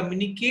you to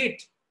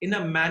communicate in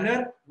a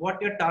manner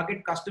what your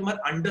target customer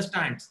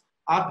understands.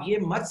 आप ये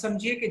मत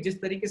समझिए कि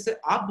जिस तरीके से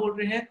आप बोल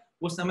रहे हैं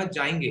वो समझ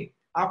जाएंगे.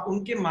 आप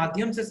उनके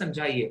माध्यम से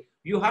समझाइए.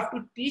 You have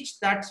to teach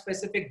that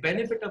specific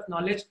benefit of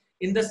knowledge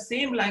in the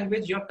same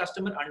language your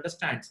customer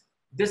understands.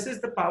 This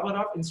is the power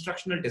of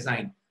instructional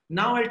design.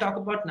 Now I'll talk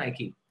about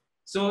Nike.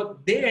 So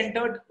they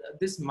entered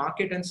this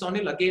market, and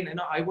Sonil, again, you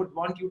know, I would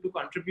want you to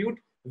contribute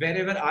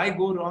wherever I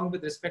go wrong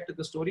with respect to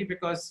the story,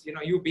 because, you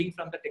know, you being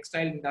from the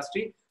textile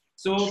industry.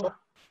 So sure.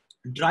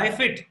 Dry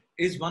Fit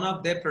is one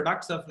of their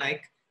products of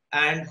Nike,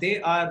 and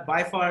they are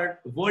by far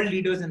world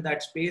leaders in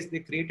that space. They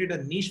created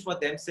a niche for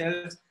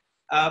themselves.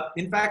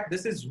 In fact,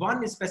 this is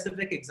one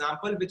specific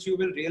example which you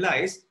will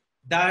realize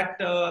that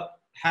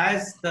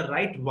has the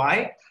right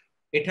why,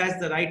 it has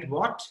the right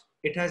what,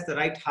 it has the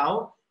right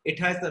how, it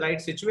has the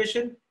right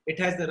situation, it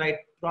has the right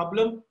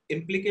problem,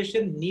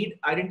 implication, need,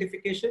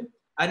 identification,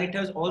 and it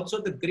has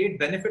also the great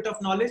benefit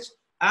of knowledge,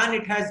 and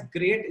it has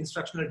great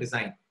instructional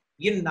design.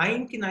 ये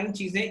 9 की 9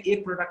 चीजें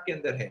एक product के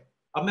अंदर है.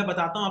 अब मैं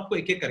बताता हूं आपको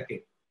एक-एक करके.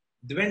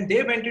 When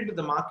they went into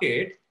the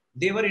market,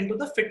 they were into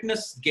the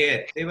fitness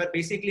gear. They were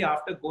basically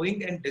after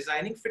going and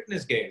designing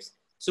fitness gears.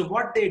 So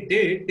what they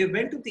did, they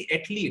went to the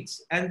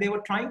athletes and they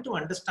were trying to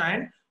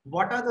understand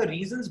what are the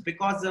reasons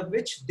because of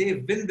which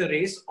they win the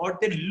race or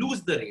they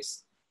lose the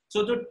race.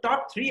 So the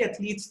top 3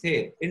 athletes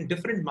there in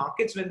different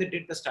markets, when they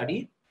did the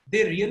study,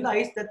 they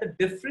realized that the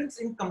difference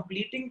in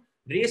completing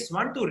race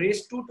 1 to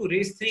race 2 to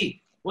race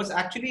 3 was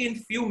actually in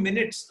few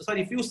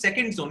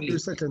seconds only. Few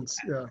seconds,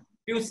 yeah.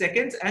 Few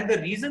seconds, and the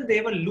reason they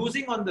were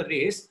losing on the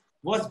race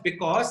was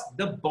because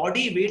the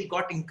body weight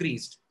got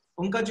increased.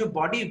 उनका जो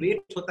body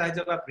weight होता है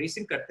जब आप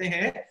racing करते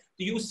हैं,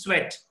 तो you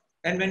sweat,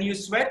 and when you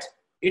sweat,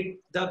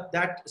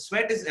 that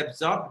sweat is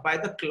absorbed by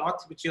the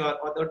cloth which you are,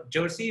 or the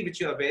jersey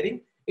which you are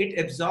wearing. It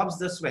absorbs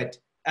the sweat,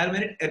 and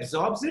when it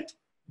absorbs it,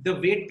 the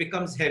weight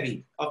becomes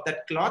heavy of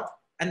that cloth.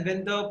 And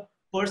when the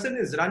person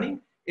is running,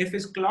 if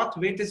his cloth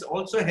weight is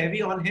also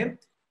heavy on him,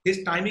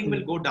 his timing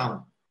will go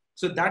down.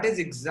 So that is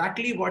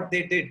exactly what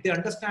they did. They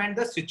understand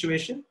the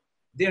situation.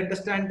 They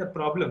understand the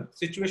problem.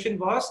 Situation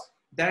was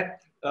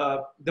that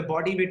the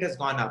body weight has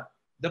gone up.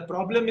 The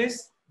problem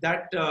is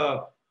that,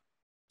 the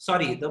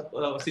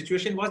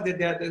situation was that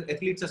the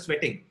athletes are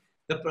sweating.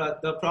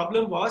 The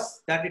problem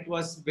was that it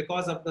was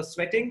because of the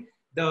sweating,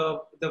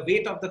 the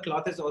weight of the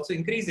cloth is also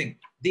increasing.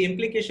 The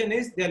implication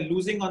is they are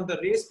losing on the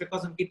race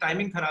because unki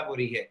timing kharab ho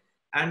rahi hai.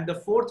 And the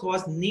fourth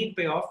was need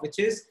payoff, which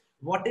is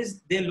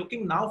they're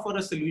looking now for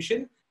a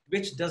solution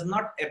which does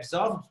not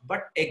absorb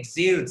but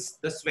exhales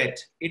the sweat.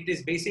 It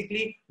is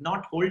basically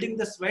not holding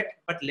the sweat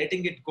but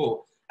letting it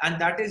go.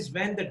 And that is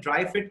when the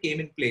dry fit came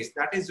in place.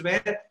 That is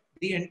where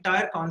the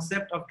entire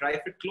concept of dry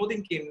fit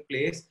clothing came in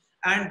place.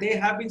 And they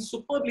have been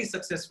superbly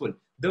successful.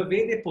 The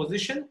way they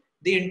position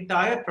the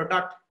entire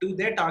product to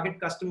their target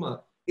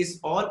customer is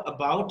all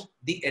about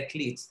the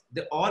athletes.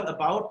 They're all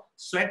about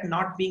sweat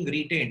not being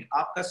retained.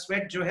 आपका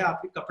sweat जो है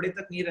आपके कपड़े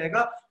तक नहीं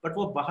रहेगा, but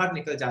वो बाहर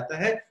निकल जाता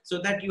है, so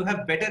that you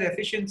have better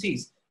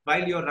efficiencies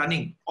while you're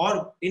running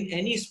or in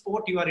any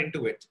sport you are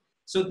into it.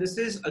 So this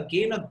is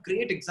again a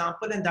great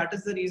example, and that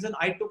is the reason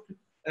I took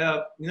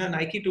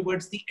Nike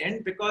towards the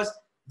end, because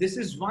this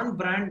is one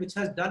brand which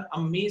has done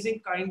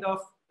amazing kind of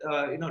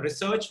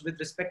research with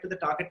respect to the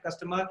target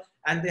customer,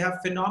 and they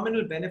have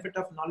phenomenal benefit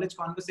of knowledge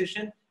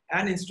conversation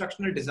and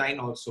instructional design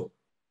also.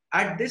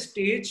 At this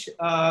stage,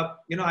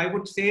 I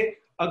would say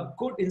a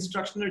good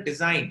instructional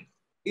design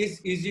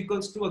is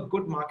equals to a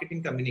good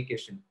marketing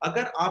communication.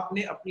 अगर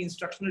आपने अपनी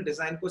instructional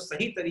design को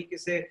सही तरीके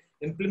से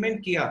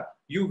implement किया,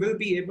 you will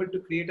be able to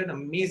create an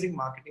amazing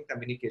marketing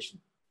communication.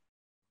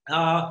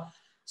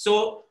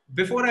 So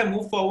before I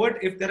move forward,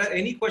 if there are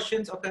any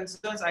questions or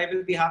concerns, I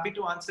will be happy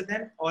to answer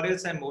them, or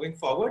else I'm moving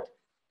forward.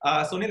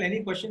 Sonil, any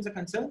questions or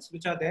concerns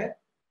which are there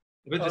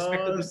with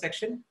respect to this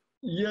section?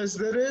 Yes,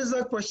 there is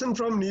a question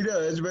from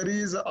Neeraj where he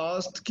is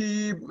asked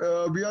ki,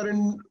 we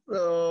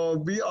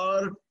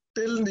are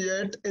till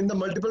yet in the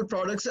multiple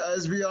products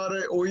as we are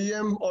a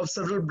OEM of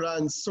several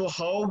brands. So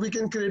how we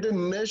can create a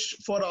niche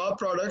for our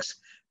products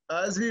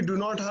as we do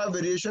not have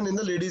variation in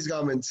the ladies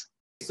garments?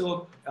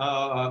 So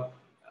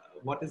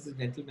what is the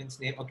gentleman's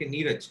name? Okay,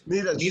 Neeraj.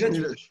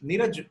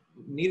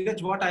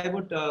 Neeraj, what I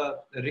would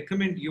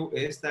recommend you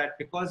is that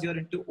because you're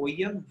into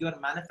OEM, you're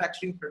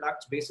manufacturing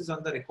products based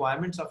on the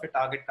requirements of a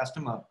target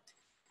customer.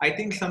 I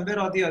think somewhere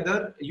or the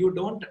other, you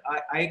don't,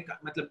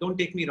 don't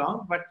take me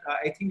wrong, but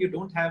I think you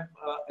don't have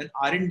an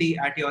R&D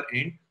at your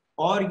end,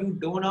 or you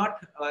do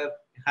not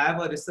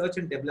have a research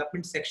and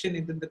development section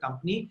within the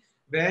company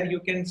where you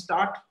can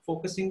start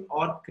focusing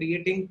or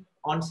creating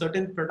on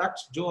certain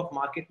products जो अब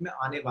market में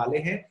आने वाले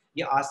हैं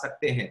या आ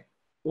सकते हैं.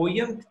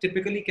 OEM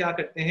typically क्या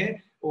करते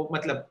हैं?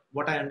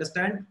 What I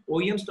understand,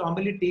 OEMs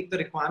normally take the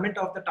requirement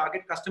of the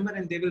target customer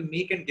and they will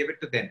make and give it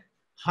to them.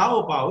 How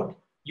about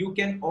you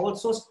can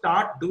also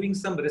start doing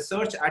some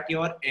research at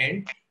your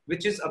end,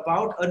 which is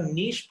about a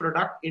niche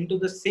product into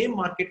the same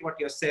market what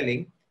you're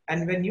selling.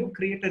 And when you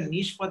create a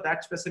niche for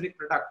that specific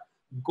product,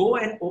 go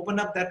and open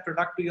up that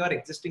product to your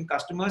existing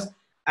customers.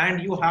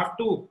 And you have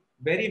to,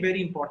 very,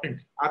 very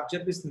important, आप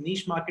जब इस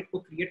niche market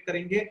को create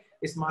करेंगे,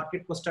 इस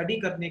market को study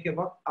करने के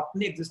वक्त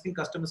अपने existing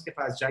customers के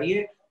पास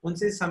जाइए,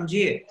 उनसे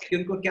समझिए कि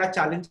उनको क्या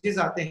challenges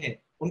आते हैं,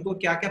 उनको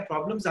क्या क्या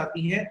problems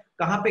आती हैं,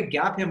 कहाँ पे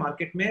gap है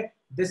market में.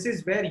 This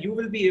is where you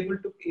will be able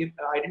to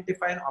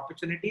identify an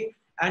opportunity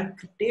and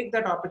take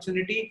that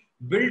opportunity,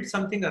 build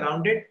something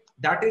around it.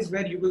 That is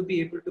where you will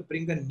be able to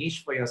bring a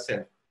niche for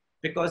yourself,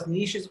 because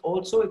niche is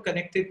also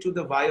connected to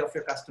the why of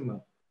your customer.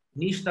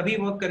 Niche तभी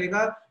work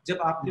करेगा जब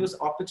आपने उस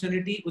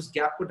opportunity, उस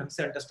gap को ढंग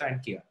से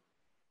understand किया.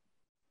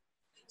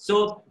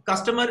 So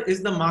customer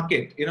is the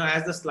market,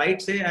 as the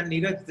slide say, and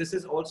Neeraj, this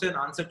is also an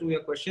answer to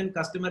your question.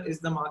 Customer is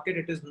the market.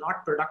 It is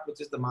not product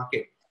which is the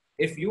market.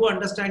 If you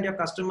understand your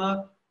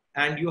customer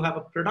and you have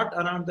a product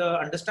around the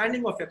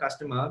understanding of your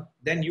customer,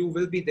 then you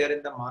will be there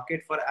in the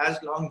market for as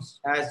long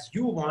as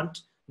you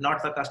want,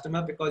 not the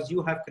customer, because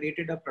you have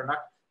created a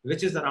product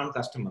which is around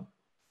customer.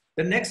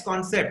 The next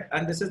concept,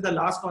 and this is the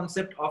last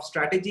concept of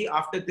strategy.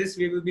 After this,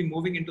 we will be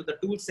moving into the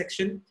tools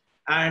section,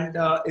 and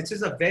it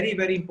is a very,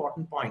 very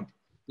important point.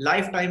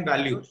 Lifetime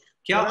value.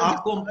 Can I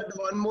just add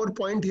one more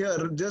point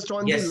here, just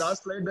on the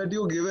last slide that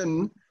you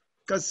given,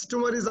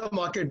 customer is a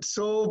market.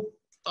 So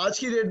आज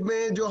की date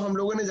में जो हम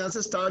लोगों ने जहाँ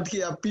से start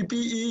किया,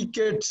 PPE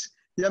kits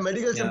या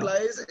medical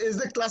supplies is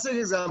the classic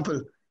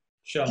example.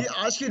 कि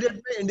आज की डेट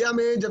में इंडिया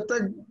में जब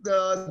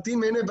तक 3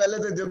 महीने पहले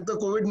थे, जब तक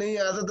कोविड नहीं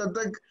आया था, तब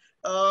तक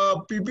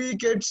PPE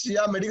kits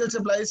या medical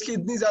supplies की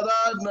इतनी ज्यादा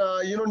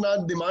ना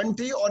डिमांड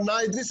थी और ना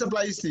इतनी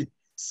सप्लाईज थी.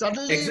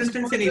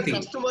 Suddenly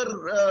customer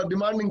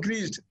demand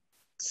increased.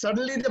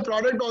 suddenly the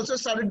product also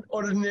started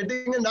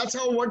originating, and that's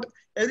how what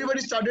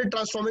everybody started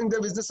transforming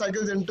their business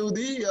cycles into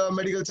the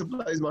medical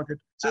supplies market.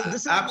 So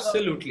this is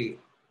Absolutely.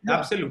 yeah.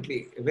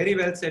 Absolutely. Very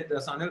well said,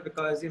 Sonil,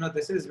 because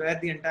this is where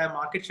the entire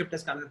market shift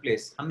has come in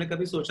place. हमने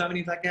कभी सोचा भी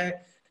नहीं था कि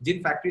जिन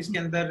factories के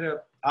अंदर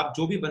आप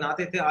जो भी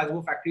बनाते थे, आज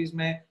वो फैक्ट्रीज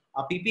में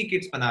आप पीपी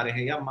किट्स बना रहे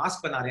हैं या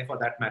मास्क बना रहे हैं, for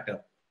that matter.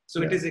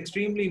 So it is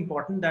extremely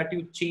important that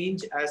you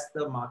change as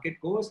the market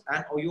goes,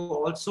 and you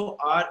also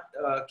are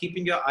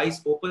keeping your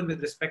eyes open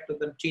with respect to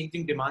the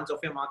changing demands of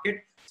your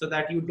market, so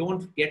that you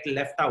don't get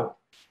left out.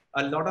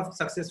 A lot of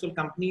successful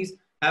companies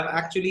have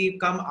actually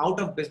come out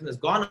of business,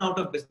 gone out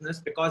of business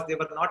because they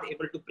were not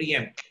able to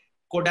preempt.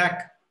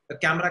 Kodak, a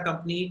camera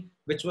company,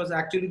 which was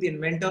actually the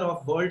inventor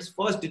of world's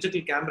first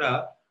digital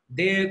camera,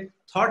 they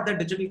thought that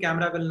digital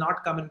camera will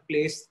not come in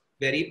place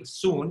very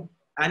soon.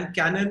 And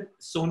Canon,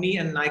 Sony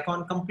and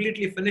Nikon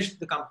completely finished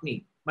the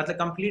company, but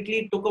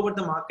completely took over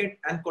the market,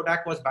 and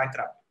Kodak was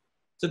bankrupt.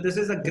 So this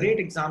is a great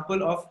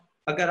example of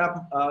अगर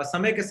आप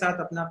समय के साथ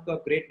अपने आप को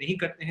upgrade नहीं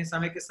करते हैं,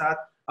 समय के साथ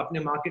अपने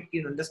मार्केट की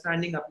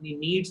अंडरस्टैंडिंग, अपनी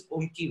नीड्स,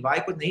 उनकी वाई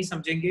को नहीं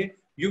समझेंगे,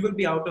 you will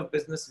be out of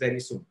business very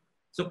soon.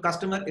 So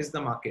customer is the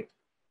market.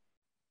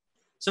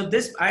 So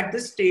at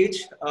this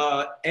stage,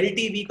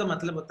 LTV का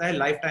मतलब होता है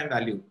lifetime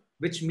value,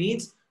 which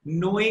means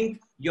knowing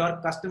your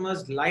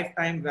customer's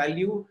lifetime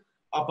value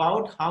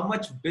about how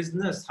much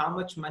business, how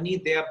much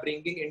money they are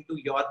bringing into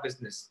your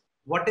business.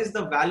 What is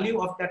the value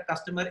of that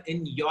customer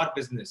in your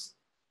business?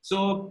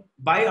 So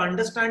by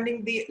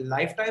understanding the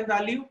lifetime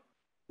value,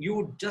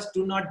 you just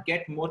do not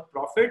get more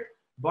profit,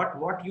 but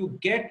what you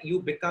get, you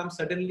become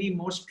suddenly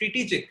more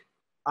strategic.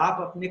 आप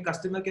अपने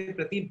customer के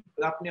प्रति,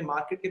 अपने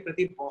market के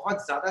प्रति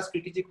बहुत ज़्यादा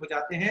strategic हो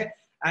जाते हैं,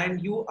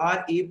 and you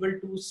are able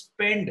to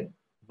spend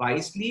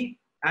wisely,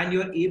 and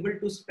you are able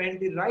to spend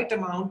the right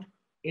amount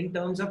in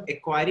terms of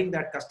acquiring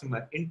that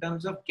customer, in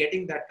terms of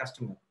getting that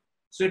customer.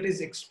 So it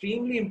is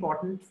extremely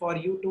important for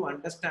you to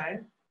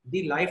understand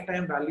the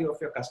lifetime value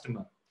of your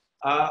customer.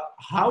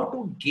 How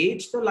to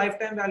gauge the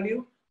lifetime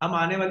value, हम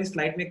आने वाली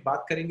slide में एक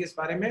बात करेंगे इस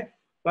बारे में,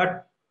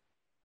 बट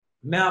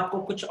मैं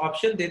आपको कुछ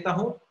ऑप्शन देता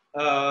हूँ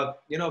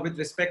with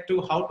respect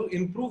to how to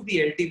improve the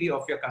LTV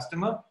of your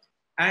customer,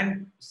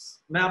 and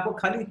मैं आपको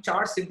खाली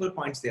 4 सिंपल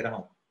पॉइंट्स दे रहा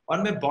हूँ,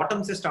 और मैं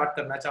बॉटम से स्टार्ट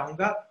करना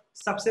चाहूंगा.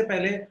 सबसे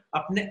पहले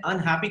अपने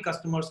अनहैप्पी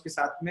कस्टमर्स के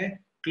साथ में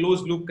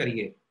क्लोज लूप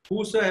करिए.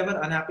 Whosoever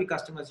unhappy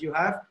customers you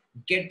have,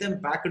 get them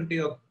back into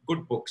your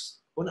good books.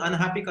 उन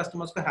अनहैप्पी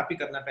कस्टमर्स को हैप्पी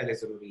करना पहले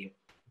जरूरी है.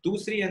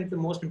 दूसरी and the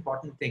most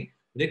important thing,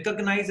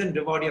 recognize and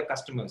reward your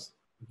customers.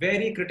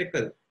 Very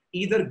critical.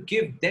 Either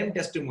give them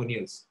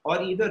testimonials,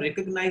 or either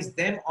recognize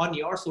them on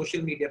your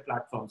social media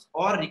platforms,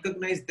 or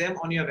recognize them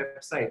on your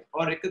website,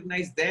 or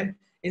recognize them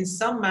in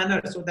some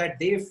manner so that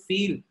they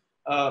feel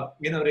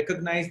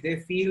recognized, they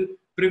feel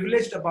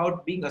privileged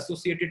about being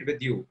associated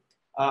with you.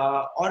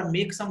 Or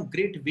make some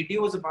great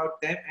videos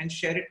about them and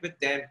share it with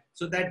them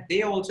so that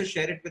they also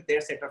share it with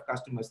their set of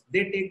customers.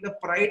 They take the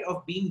pride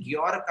of being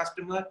your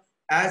customer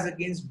as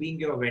against being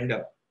your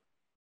vendor.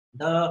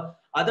 The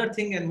other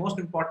thing and most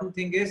important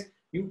thing is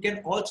you can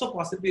also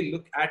possibly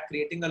look at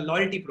creating a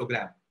loyalty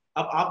program.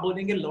 अब आप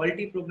बोलेंगे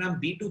loyalty program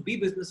B2B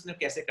business में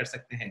कैसे कर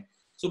सकते हैं?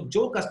 So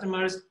जो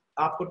customers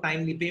आपको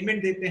timely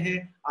payment देते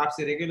हैं,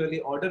 आपसे regularly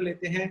order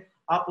लेते हैं,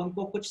 आप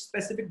उनको कुछ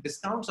specific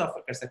discounts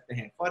offer कर सकते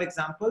हैं. For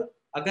example,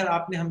 अगर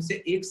आपने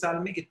हमसे एक साल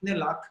में इतने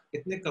लाख,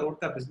 इतने करोड़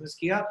का business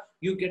किया,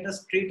 you get a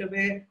straight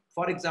away,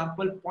 for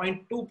example,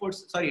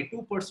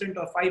 2%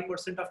 or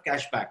 5% of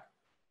cashback.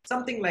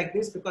 Something like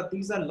this, because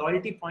these are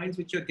loyalty points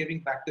which you're giving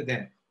back to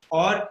them.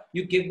 Or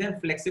you give them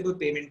flexible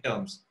payment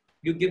terms.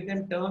 You give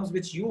them terms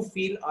which you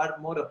feel are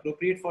more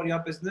appropriate for your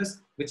business,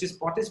 which is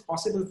what is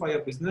possible for your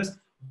business,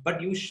 but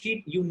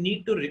you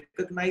need to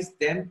recognize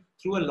them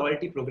through a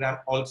loyalty program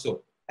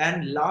also.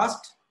 And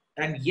last,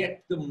 and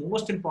yet the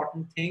most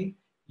important thing,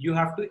 you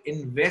have to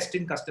invest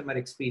in customer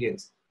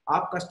experience.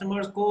 आप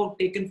customers को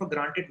taken for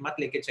granted मत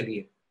लेके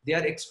चलिए. They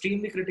are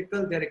extremely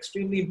critical. They are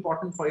extremely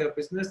important for your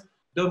business.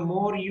 The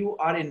more you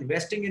are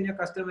investing in your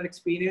customer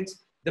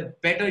experience, the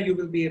better you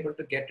will be able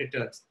to get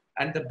returns.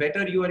 And the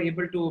better you are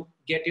able to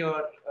get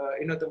your,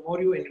 the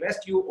more you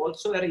invest, you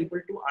also are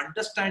able to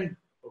understand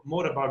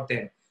more about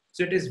them.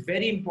 So it is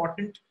very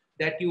important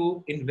that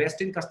you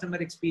invest in customer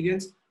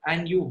experience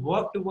and you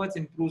work towards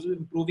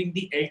improving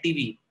the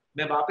LTV.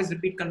 मैं वापस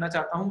repeat करना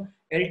चाहता हूँ,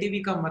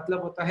 LTV का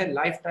मतलब होता है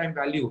lifetime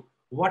value.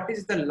 What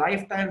is the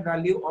lifetime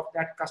value of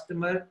that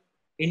customer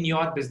in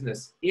your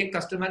business? एक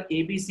कस्टमर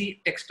ABC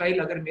टेक्सटाइल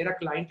अगर मेरा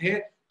क्लाइंट है,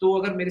 तो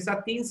अगर मेरे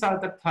साथ 3 साल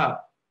तक था,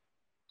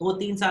 तो वो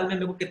 3 साल में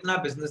मेरे को कितना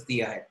बिजनेस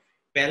दिया है?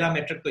 पहला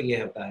मेट्रिक तो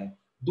ये होता है.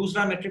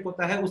 दूसरा मेट्रिक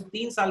होता है उस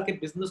 3 साल के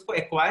बिजनेस को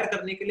एक्वायर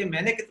करने के लिए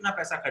मैंने कितना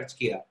पैसा खर्च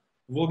किया.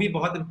 वो भी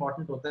बहुत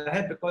इंपॉर्टेंट होता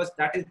है, because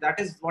that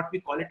is what we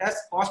call it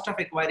as cost of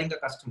acquiring a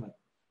customer.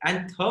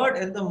 And third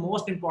and the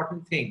most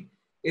important thing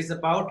is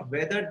about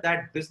whether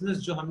that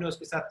business जो हमने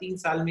उसके साथ 3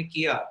 साल में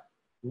किया,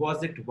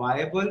 was it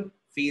viable,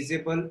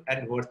 feasible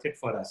and worth it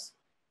for us.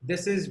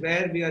 This is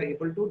where we are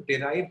able to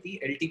derive the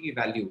LTV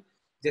value.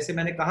 जैसे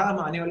मैंने कहा, हम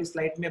आने वाली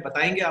स्लाइड में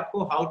बताएंगे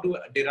आपको how to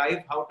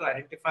derive, how to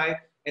identify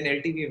an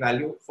LTV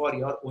value for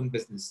your own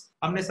business.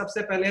 हमने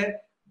सबसे पहले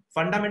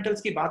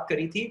फंडामेंटल्स की बात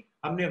करी थी,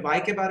 हमने वाई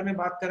के बारे में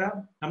बात करा,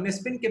 हमने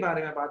स्पिन के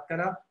बारे में बात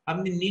करा,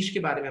 हमने नीश के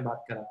बारे में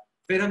बात करा,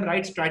 फिर हम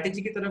राइट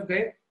स्ट्रैटेजी की तरफ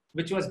गए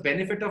which was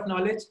benefit of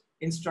knowledge,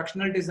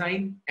 instructional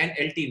design and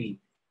LTV.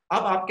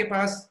 अब आपके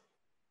पास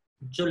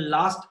जो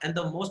last and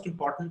the most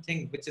important thing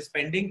which is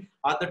pending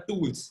are the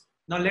tools.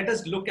 Now let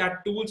us look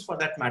at tools for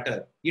that matter.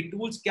 ये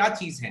tools क्या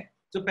चीज हैं?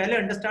 तो पहले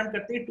understand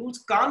करते हैं tools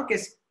काम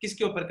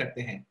किसके ऊपर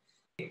करते हैं.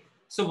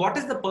 So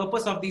what is the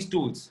purpose of these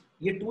tools?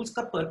 ये tools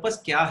का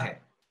purpose क्या है?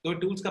 तो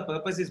tools का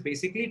purpose is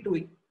basically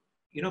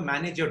to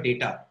manage your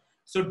data.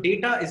 So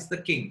data is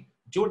the king.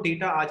 जो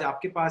डेटा आज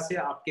आपके पास है,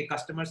 आपके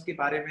कस्टमर्स के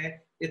बारे में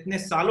इतने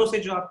सालों से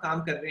जो आप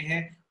काम कर रहे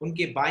हैं,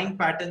 उनके बाइंग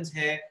पैटर्न्स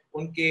हैं,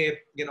 उनके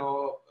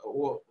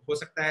वो हो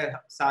सकता है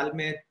साल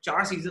में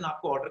 4 सीजन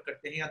आपको ऑर्डर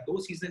करते हैं या 2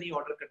 सीजन ही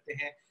ऑर्डर करते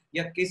हैं,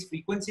 या किस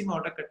फ्रीक्वेंसी में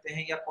ऑर्डर करते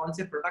हैं, या कौन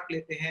से प्रोडक्ट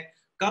लेते हैं,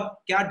 कब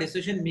क्या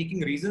डिसीजन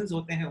मेकिंग रीजंस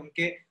होते हैं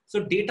उनके. सो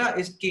data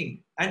is king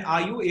and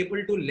are you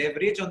able to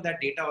leverage on that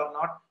data और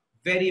not?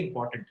 Very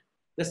important.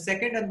 The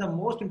second and the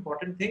most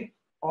important thing,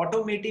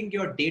 automating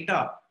your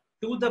data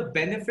to the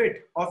benefit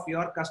of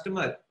your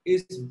customer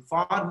is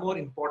far more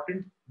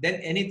important than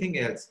anything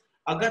else.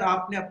 अगर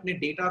आपने अपने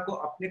data को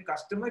अपने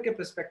customer के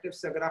perspective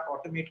से अगर आप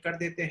ऑटोमेट कर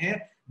देते हैं,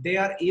 they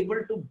are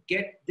able to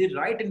get the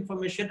right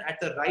information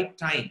at the right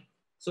time,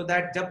 so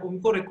that जब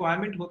उनको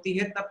रिक्वायरमेंट होती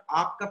है तब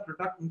आपका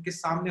प्रोडक्ट उनके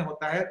सामने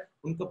होता है,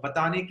 उनको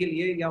बताने के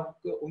लिए या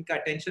उनका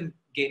अटेंशन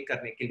गेन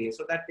करने के लिए,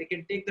 so that they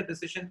can take the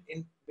decision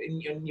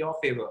in your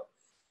favor.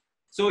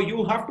 So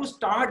you have to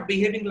start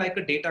behaving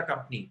like a data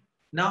company.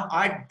 Now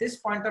at this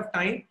point of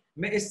time,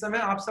 मैं इस समय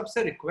आप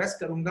सबसे रिक्वेस्ट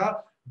करूंगा,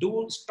 do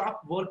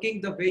stop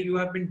working the way you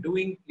have been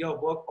doing your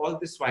work all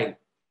this while.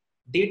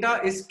 Data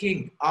is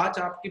king. आज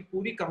आपकी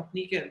पूरी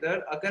company के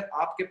अंदर अगर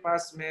आपके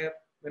पास मैं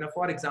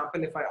for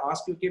example if I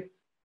ask you कि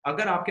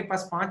अगर आपके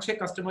पास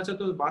 5-6 कस्टमर्स है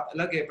तो बात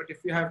अलग है, but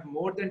if you have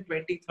more than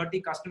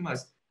 20-30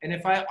 customers and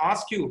if I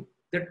ask you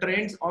the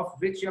trends of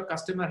which your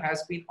customer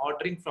has been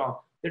ordering from,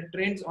 the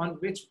trends on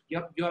which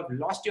you have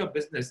lost your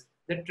business,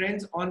 the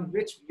trends on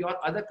which your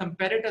other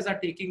competitors are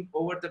taking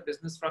over the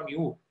business from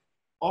you,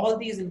 all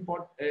these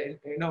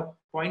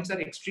points are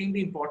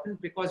extremely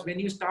important, because when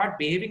you start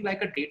behaving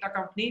like a data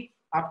company,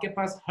 आपके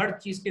पास हर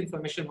चीज की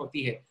information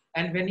होती है,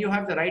 and when you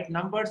have the right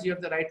numbers, you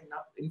have the right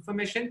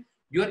information,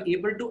 you are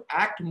able to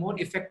act more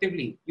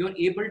effectively, you are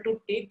able to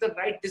take the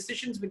right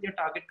decisions with your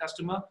target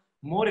customer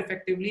more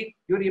effectively,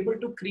 you are able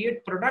to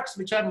create products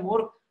which are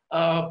more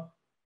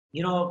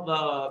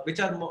which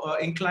are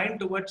inclined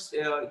towards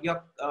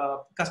your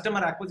customer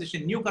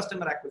acquisition, new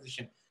customer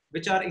acquisition,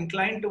 which are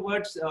inclined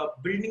towards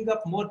building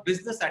up more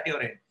business at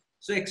your end.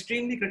 So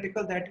extremely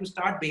critical that you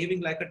start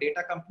behaving like a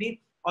data company.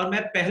 और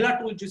मैं पहला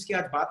tool जिसकी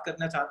आज बात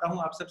करना चाहता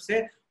हूं आप सबसे,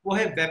 वो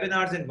है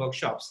वेबिनार्स एंड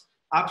वर्कशॉप्स.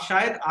 आप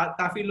शायद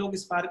काफी लोग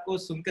इस बार को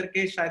सुनकर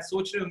के शायद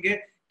सोच रहे होंगे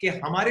कि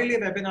हमारे लिए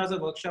वेबिनार्स और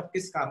वर्कशॉप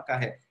किस काम का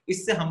है,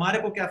 इससे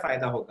हमारे को क्या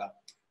फायदा होगा.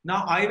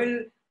 Now I will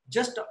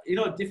just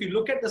if you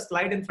look at the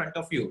slide in front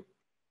of you,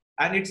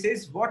 and it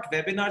says what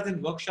webinars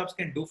and workshops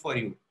can do for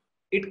you.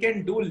 It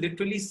can do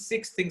literally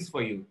 6 things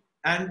for you.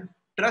 And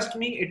trust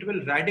me, it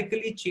will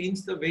radically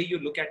change the way you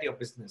look at your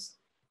business.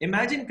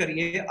 Imagine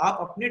करिए आप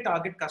अपने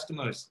target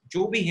customers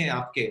जो भी हैं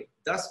आपके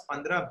 10,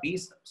 15,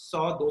 20,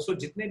 100, 200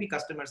 जितने भी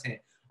customers हैं,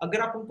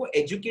 अगर आप उनको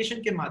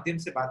education के माध्यम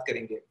से बात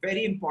करेंगे,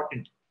 very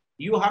important.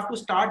 You have to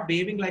start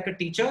behaving like a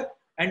teacher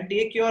and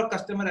take your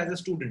customer as a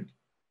student.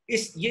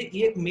 ये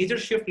एक major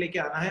shift लेके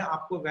आना है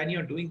आपको when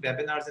you are doing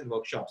webinars and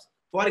workshops.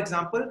 For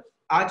example,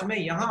 आज मैं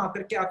यहाँ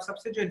आकर के आप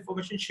सबसे जो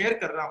इन्फॉर्मेशन शेयर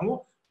कर रहा हूँ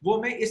वो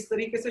मैं इस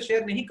तरीके से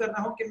शेयर नहीं कर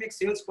रहा हूँ कि मैं एक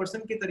सेल्स पर्सन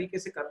के तरीके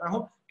से कर रहा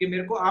हूँ कि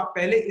मेरे को आप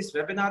पहले इस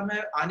वेबिनार में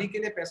आने के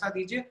लिए पैसा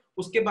दीजिए,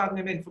 उसके बाद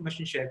में मैं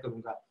इन्फॉर्मेशन शेयर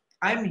करूंगा.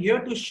 I am here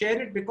to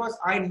share it because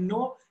I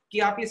know कि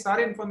आप ये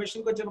सारे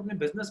इन्फॉर्मेशन को जब अपने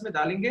बिजनेस में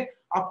डालेंगे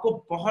आपको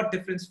बहुत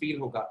डिफरेंस फील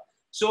होगा.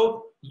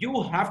 So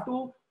you have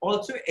to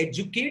also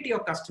educate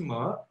your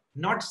customer,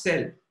 not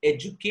cell.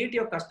 Educate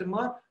your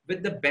customer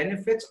with the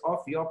benefits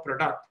of your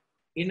product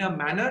in a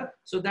manner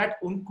so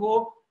that उनको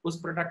उस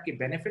प्रोडक्ट के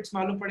बेनिफिट्स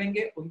मालूम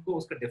पड़ेंगे, उनको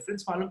उसका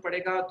डिफरेंस मालूम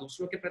पड़ेगा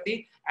दूसरों के प्रति,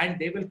 and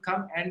they will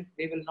come and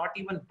they will not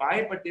even buy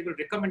but they will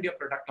recommend your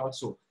product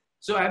also.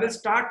 So I will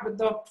start with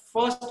the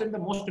first and the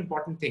most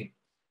important thing.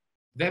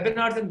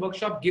 Webinars and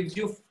workshop gives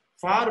you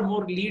far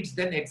more leads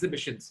than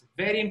exhibitions.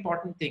 Very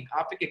important thing.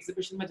 आप एक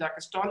exhibition में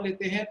जाकर stall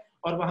लेते हैं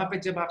और वहां पे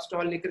जब आप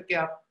स्टॉल लेकर के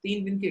आप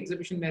 3 दिन के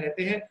exhibition में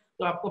रहते हैं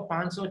तो आपको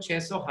 500,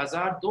 600,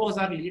 1000,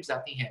 2000 लीड्स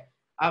आती हैं.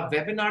 आप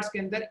वेबिनार्स के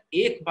अंदर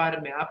एक बार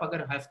में आप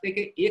अगर हफ्ते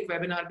के 1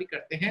 वेबिनार भी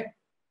करते हैं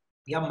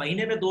या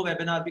महीने में 2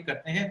 वेबिनार भी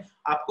करते हैं,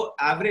 आपको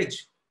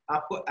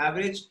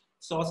एवरेज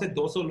 100 से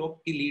 200 लोग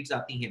की लीड्स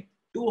आती हैं.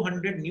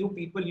 200 new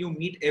people you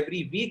meet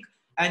every week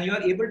and you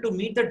are able to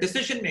meet the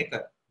decision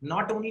maker,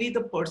 not only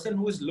the person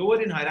who is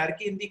lower in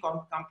hierarchy in the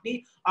company.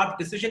 आप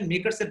decision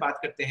maker से बात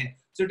करते हैं.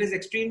 So it is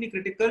extremely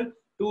critical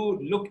to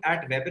look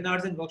at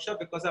webinars and workshop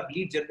because आप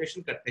lead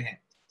generation करते हैं.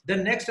 The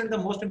next and the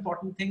most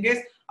important thing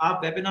is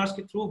आप webinars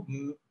के through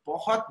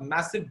बहुत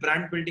massive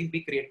brand building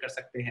भी create कर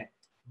सकते हैं.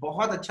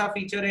 बहुत अच्छा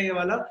फीचर है ये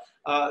वाला,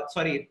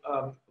 सॉरी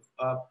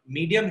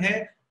मीडियम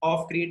है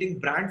of creating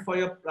brand for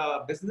your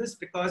business,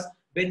 because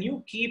when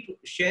you keep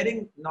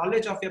sharing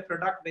knowledge of your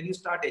product, when you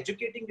start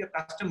educating your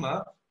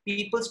customer,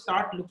 people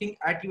start looking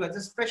at you as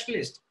a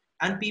specialist,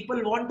 and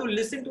people want to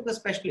listen to the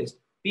specialist.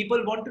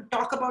 People want to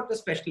talk about the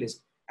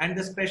specialist, and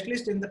the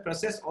specialist in the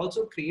process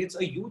also creates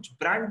a huge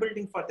brand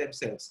building for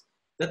themselves.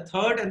 The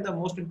third and the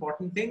most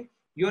important thing,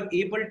 you are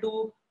able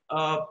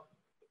to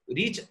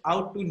reach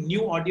out to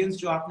new audience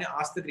जो आपने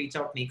आज तक reach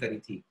out नहीं करी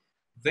थी.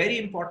 Very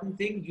important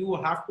thing, you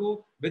have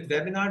to, with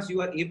webinars,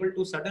 you are able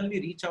to suddenly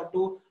reach out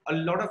to a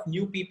lot of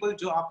new people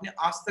जो आपने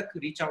आज तक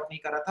reach out नहीं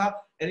करा था.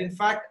 And in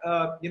fact,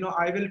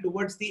 I will,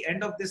 towards the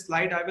end of this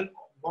slide, I will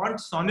want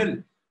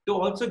Sonil to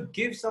also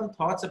give some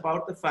thoughts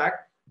about the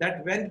fact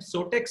that when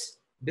Sowtex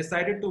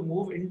decided to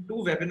move into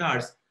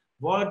webinars,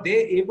 were they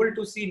able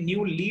to see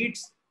new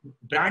leads,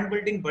 brand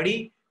building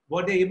बढ़ी,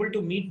 were they able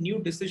to meet new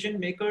decision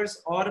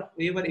makers, or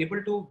they were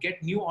able to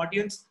get new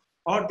audience,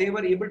 or they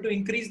were able to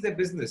increase their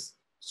business.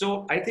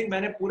 So I think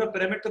मैंने पूरा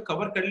pyramid तो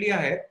cover कर लिया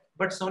है,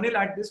 but Sonil,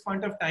 at this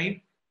point of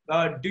time,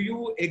 do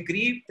you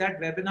agree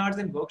that webinars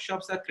and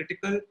workshops are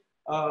critical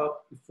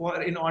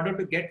in order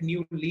to get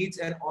new leads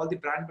and all the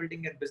brand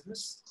building and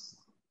business?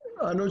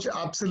 Anuj,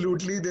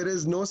 absolutely. There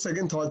is no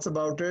second thoughts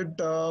about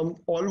it. All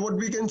what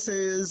we can say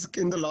is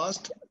in the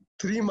last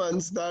 3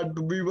 months that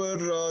we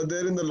were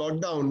there in the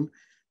lockdown,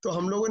 तो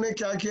हम लोगों ने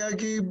क्या किया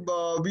कि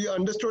we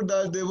understood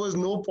that there was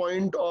no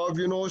point of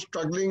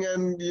struggling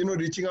and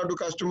reaching out to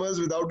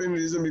customers without any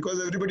reason, because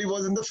everybody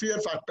was in the fear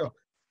factor.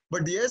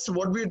 But yes,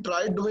 what we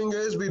tried doing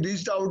is we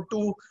reached out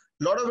to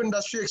a lot of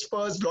industry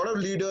experts, a lot of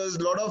leaders,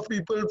 a lot of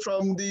people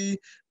from the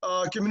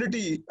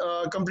community,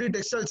 complete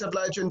textile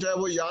supply chain, चाहे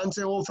वो yarn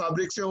से हो,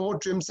 fabric से हो,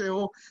 trim से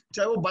हो,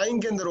 चाहे वो buying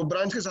के अंदर हो,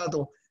 branch के साथ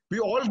हो. We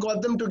all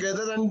got them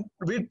together and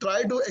we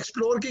try to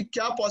explore कि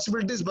क्या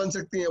possibilities बन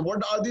सकती हैं.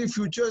 What are the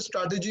future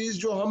strategies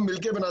जो हम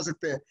मिलके बना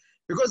सकते हैं?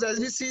 Because as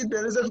we see,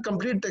 there is a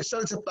complete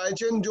textile supply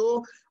chain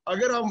जो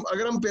अगर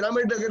हम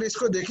पिरामिड अगर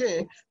इसको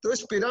देखें तो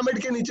इस पिरामिड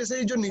के नीचे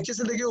से जो नीचे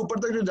से लेके ऊपर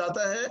तक जो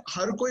जाता है,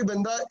 हर कोई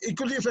बंदा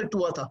इक्वली इफेक्ट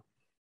हुआ था.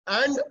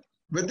 And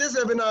with this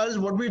webinars,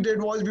 what we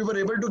did was we were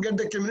able to get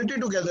the community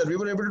together. We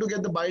were able to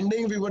get the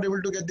binding. We were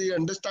able to get the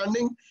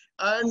understanding.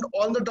 And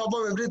on the top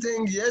of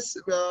everything, yes,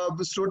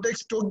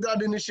 Sowtex took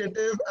that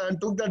initiative and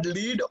took that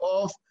lead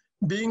of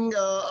being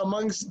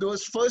amongst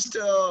those first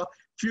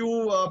few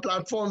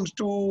platforms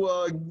to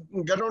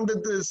get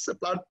onto this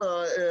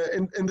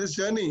in this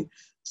journey.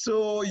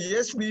 So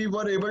yes, we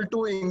were able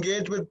to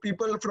engage with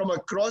people from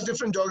across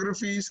different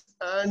geographies,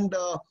 and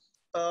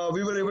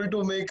we were able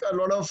to make a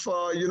lot of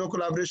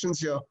collaborations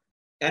here.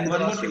 And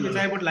one more thing which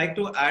I would like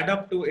to add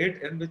up to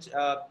it, and which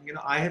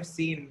I have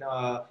seen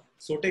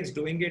Sowtex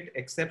doing it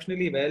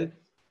exceptionally well.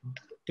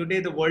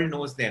 Today the world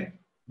knows them,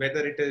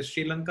 whether it is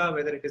Sri Lanka,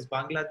 whether it is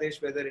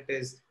Bangladesh, whether it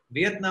is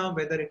Vietnam,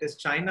 whether it is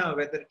China,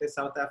 whether it is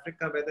South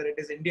Africa, whether it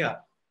is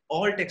India,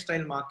 all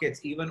textile markets,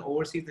 even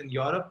overseas in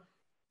Europe,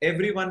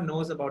 everyone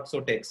knows about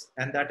Sowtex,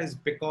 and that is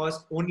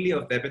because only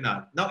of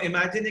webinar. Now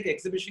imagine एक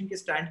exhibition के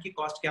stand की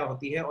cost क्या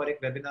होती है और एक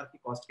webinar की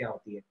cost क्या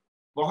होती है.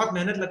 बहुत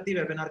मेहनत लगती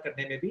है webinar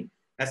करने में भी,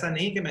 ऐसा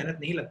नहीं कि मेहनत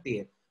नहीं लगती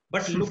है.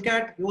 But look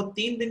at वो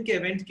 3 दिन के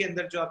event के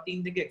अंदर जो आप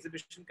 3 दिन के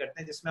exhibition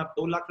करते हैं जिसमें आप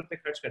 2 लाख रुपए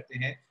खर्च करते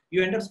हैं,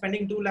 you end up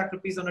spending 2 lakh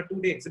rupees on a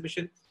 2-day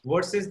exhibition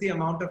versus the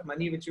amount of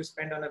money which you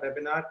spend on a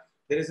webinar.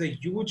 There is a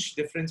huge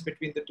difference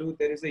between the two.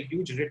 There is a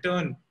huge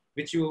return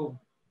which you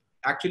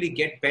actually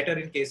get better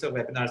in case of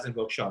webinars and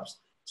workshops.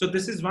 So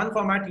this is one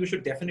format you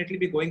should definitely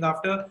be going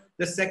after.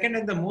 The second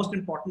and the most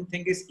important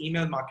thing is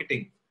email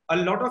marketing. A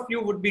lot of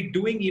you would be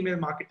doing email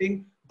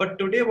marketing, but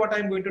today what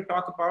I'm going to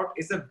talk about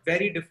is a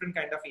very different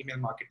kind of email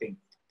marketing.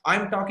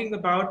 I'm talking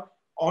about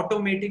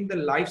automating the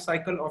life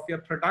cycle of your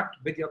product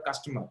with your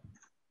customer.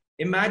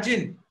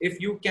 Imagine if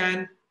you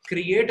can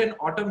create an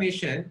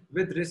automation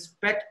with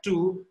respect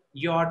to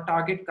your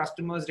target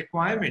customer's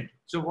requirement.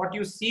 So what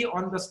you see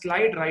on the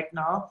slide right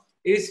now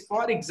is,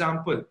 for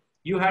example,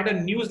 you had a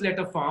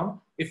newsletter form.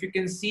 If you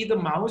can see the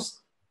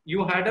mouse,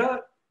 you had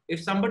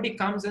if somebody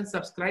comes and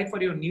subscribe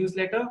for your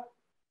newsletter,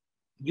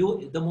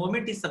 the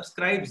moment he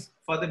subscribes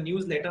for the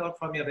newsletter or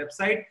from your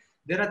website,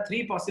 there are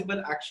 3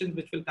 possible actions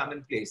which will come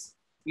in place.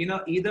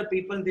 Either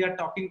people, they are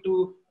talking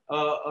to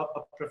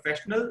a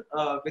professional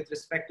with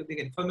respect to the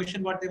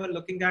information what they were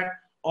looking at,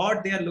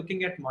 or they are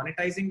looking at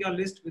monetizing your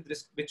list,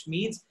 which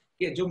means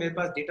कि जो मेरे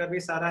पास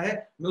database आ रहा है,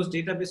 मैं उस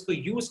database को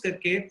use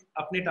करके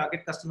अपने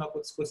टारगेट कस्टमर को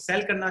उसको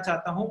सेल करना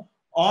चाहता हूं,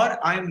 और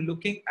I am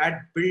looking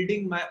at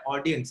building my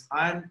audience,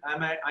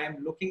 I am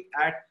looking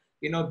at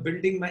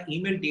building my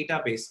email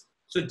database.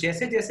 सो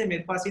जैसे जैसे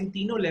मेरे पास इन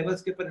तीनों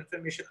लेवल्स के ऊपर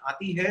इंफॉर्मेशन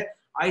आती है,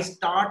 I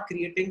start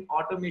creating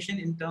automation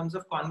in terms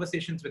of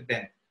conversations with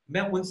them.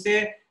 मैं उनसे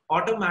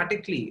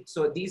automatically,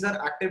 so these are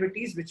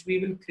activities which we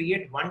will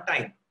create one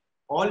time.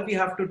 All we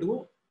have to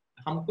do,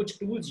 हम कुछ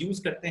टूल्स यूज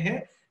करते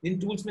हैं, इन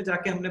टूल्स में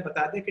जाके हमने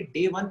बता दिया कि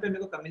डे 1 पे मेरे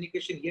को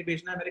कम्युनिकेशन ये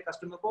भेजना है मेरे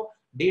कस्टमर को,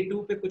 डे 2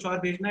 पे कुछ और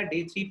भेजना है,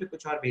 डे 3 पे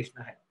कुछ और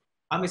भेजना है.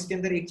 हम इसके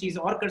अंदर एक चीज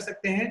और कर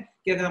सकते हैं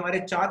कि अगर हमारे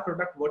 4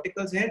 प्रोडक्ट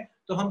वर्टिकल्स हैं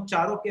तो हम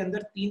चारों के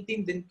अंदर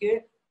 3-3 दिन के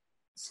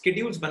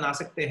schedules बना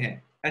सकते हैं,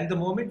 and the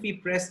moment we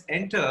press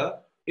enter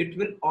it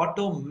will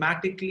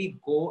automatically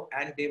go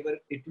and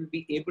it will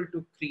be able to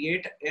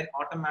create an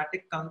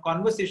automatic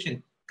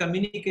conversation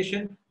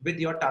communication with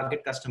your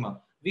target customer.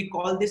 We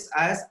call this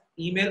as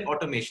email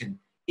automation.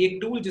 एक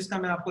tool जिसका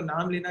मैं आपको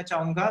नाम लेना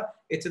चाहूंगा,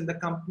 it's in the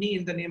company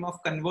in the name of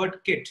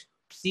ConvertKit,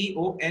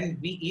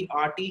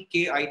 CONVERTKIT.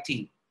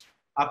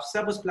 आप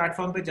सब उस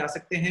प्लेटफॉर्म पे जा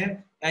सकते हैं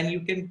and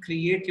you can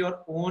create your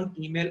own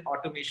email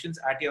automations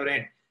at your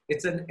end.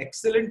 It's an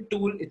excellent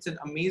tool. It's an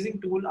amazing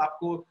tool.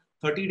 आपको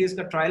 30 days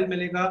का trial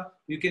मिलेगा.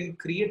 You can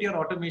create your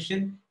automation.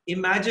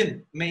 Imagine,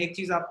 मैं एक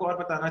चीज आपको और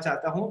बताना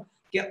चाहता हूँ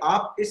कि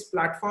आप इस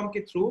प्लेटफॉर्म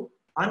के थ्रू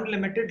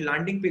अनलिमिटेड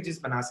लैंडिंग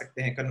पेजेस बना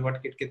सकते हैं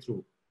ConvertKit के थ्रू.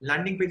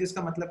 लैंडिंग पेजेस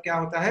का मतलब क्या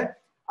होता है?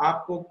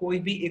 आपको कोई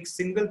भी एक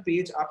सिंगल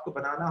पेज आपको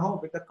बनाना हो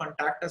with a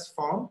contact us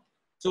form.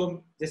 सो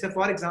जैसे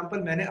फॉर एग्जांपल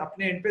मैंने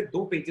अपने एंड पे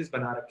 2 पेजेस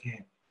बना रखे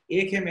हैं.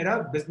 एक है मेरा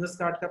बिजनेस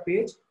कार्ड का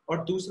पेज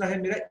और दूसरा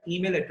है मेरा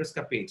ईमेल एड्रेस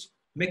का पेज.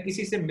 मैं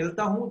किसी से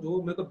मिलता हूं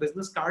जो मेरे को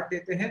बिजनेस कार्ड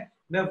देते हैं,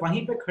 मैं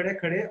वहीं पे खड़े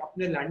खड़े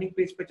अपने लैंडिंग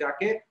पेज पे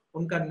जाके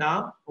उनका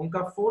नाम,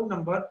 उनका फोन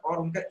नंबर और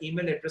उनका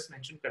ईमेल एड्रेस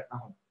मेंशन करता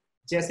हूं.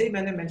 जैसे ही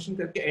मैंने मेंशन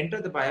करके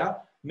एंटर दबाया,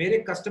 मेरे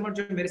कस्टमर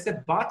जो मेरे से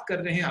बात कर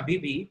रहे हैं अभी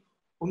भी,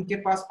 उनके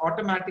पास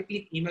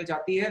ऑटोमेटिकली ईमेल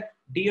जाती है,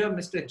 dear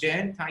mister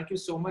Jain, thank you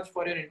so much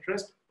for your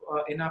interest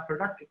in our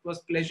product, it was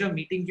pleasure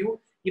meeting you.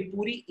 ये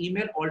पूरी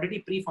ईमेल ऑलरेडी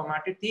प्री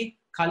फॉर्मेटेड थी,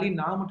 खाली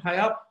नाम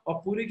उठाया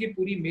और पूरी की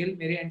पूरी मेल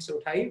मेरे एंड से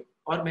उठाई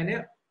और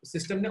मैंने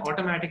सिस्टम ने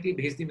ऑटोमेटिकली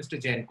भेज दी मिस्टर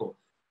जैन को.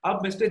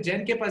 अब मिस्टर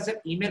जैन के पास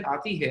जब ईमेल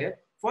आती है,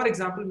 for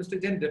example mister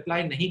Jain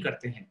reply नहीं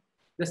करते हैं,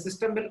 the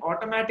system will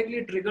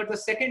automatically trigger the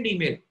second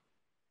email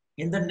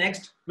in the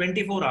next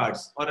 24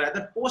 hours or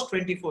rather post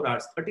 24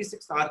 hours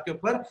 36 hour के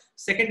ऊपर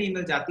सेकंड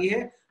ईमेल जाती है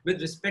with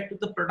respect to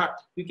the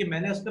product, क्योंकि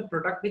मैंने उसमें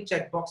प्रोडक्ट भी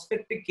चेक बॉक्स पे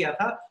पिक किया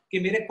था कि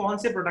मेरे कौन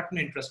से प्रोडक्ट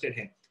में इंटरेस्टेड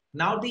है.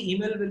 Now the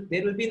email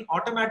there will be an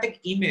automatic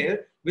email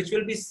which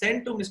will be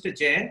sent to Mr.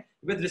 Jain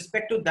with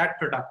respect to that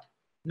product.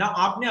 Now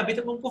आपने अभी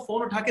तक उनको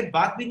फोन उठा के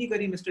बात भी नहीं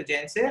करी मिस्टर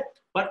जैन से,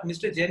 पर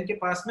मिस्टर जैन के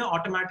पास में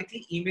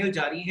ऑटोमेटिकली ईमेल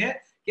जा रही है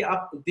कि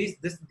आप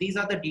these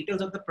are the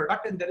details of the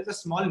product and there is a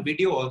small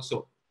video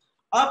also.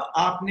 अब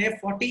आपने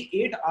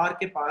 48 आवर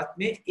के बाद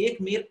में एक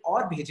मेल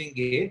और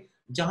भेजेंगे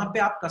जहां पे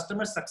आप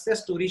कस्टमर सक्सेस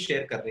स्टोरी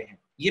शेयर कर रहे हैं.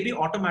 ये भी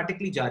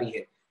ऑटोमेटिकली जारी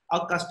है.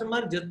 अब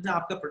कस्टमर जिसने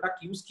आपका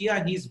प्रोडक्ट यूज किया,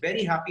 he is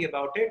very happy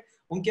about it,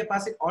 उनके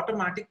पास एक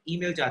ऑटोमेटिक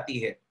ईमेल जाती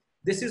है.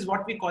 This is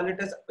what we call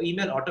it as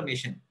email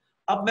automation.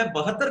 अब मैं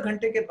 48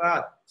 घंटे के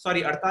बाद,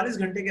 सॉरी 48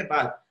 घंटे के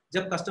बाद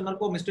जब कस्टमर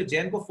को मिस्टर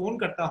जैन को फोन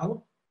करता हूं,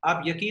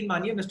 आप यकीन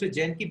मानिए मिस्टर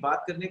जैन की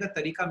बात करने का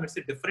तरीका मेरे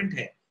से डिफरेंट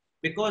है,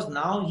 because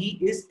now he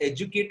is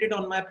educated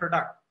on my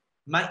product.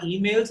 My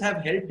emails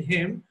have helped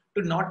him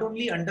to not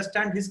only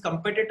understand his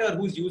competitor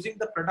who's using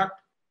the product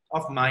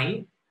of mine,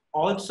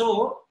 also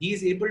he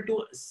is able to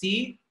see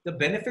the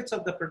benefits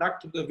of the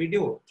product through the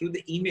video, through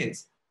the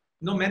emails.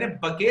 No, मैंने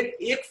बगैर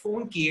एक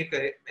phone किए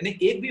करे, मैंने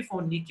एक भी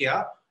phone नहीं किया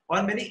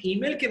और मैंने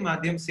ईमेल के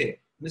माध्यम से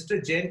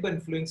मिस्टर जैन को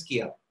इन्फ्लुएंस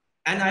किया.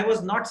 And I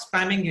was not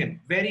spamming him.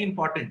 Very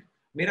important.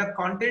 मेरा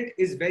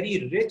content is very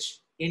rich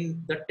in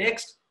the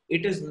text.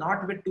 It is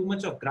not with too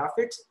much of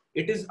graphics.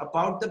 It is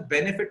about the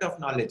benefit of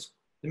knowledge.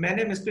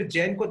 मैंने mister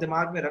Jain को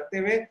दिमाग में रखते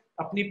हुए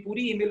अपनी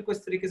पूरी email को इस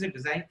तरीके से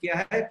डिजाइन किया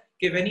है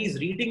कि when he is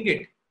reading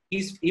it, he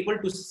is able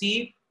to see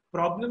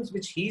problems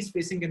which he is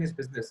facing in his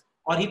business,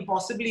 or he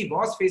possibly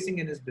was facing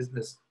in his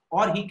business,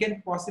 or he can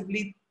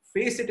possibly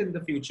face it in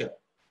the future.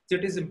 So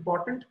it is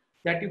important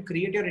that you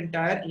create your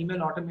entire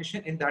email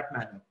automation in that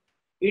manner.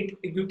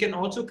 You can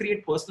also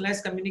create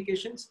personalized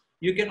communications.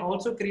 You can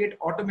also create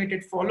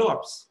automated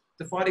follow-ups.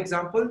 So for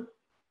example,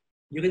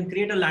 you can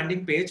create a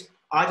landing page.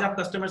 आज आप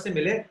customer से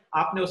मिले,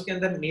 आपने उसके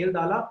अंदर mail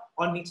डाला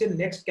और नीचे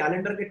नेक्स्ट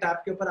कैलेंडर के टैब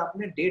के ऊपर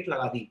आपने डेट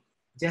लगा दी.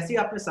 जैसे ही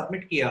आपने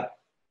सबमिट किया,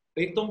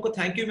 एक तो उनको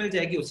थैंक यू मिल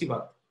जाएगी उसी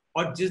वक्त,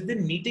 और जिस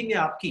दिन मीटिंग है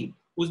आपकी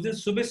उस दिन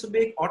सुबह सुबह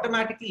एक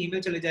ऑटोमेटिकली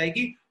ईमेल चले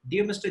जाएगी,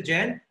 dear mister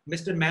Jain,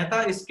 mister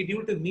Mehta is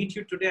scheduled to meet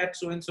you today at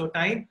so and so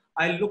time,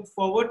 I look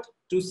forward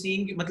to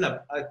seeing,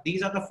 मतलब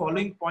these are the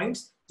following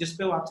points जिस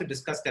पे वो आपसे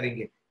डिस्कस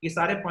करेंगे. ये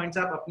सारे पॉइंट्स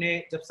आप अपने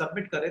जब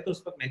सबमिट करें तो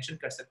उस पर मेंशन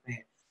कर सकते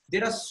हैं.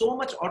 There are so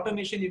much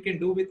automation you can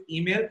do with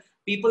email.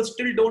 People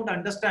still don't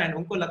understand.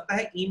 उनको लगता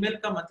है email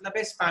का मतलब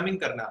है spamming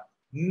करना.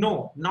 No,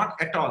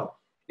 not at all.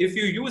 If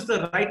you use the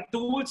right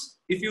tools,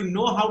 if you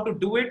know how to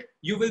do it,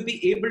 you will be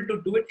able to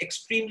do it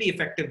extremely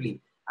effectively.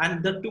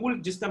 And the tool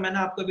जिसका मैंने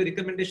आपको भी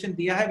recommendation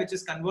दिया है, which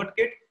is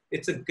ConvertKit,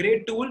 it's a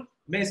great tool.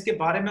 मैं इसके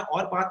बारे में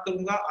और बात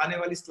करूंगा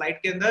आने वाली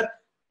स्लाइड के अंदर.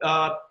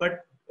 But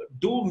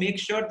do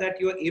make sure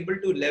that you are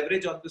able to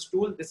leverage on this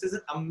tool. This is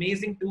an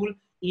amazing tool.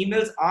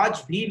 Emails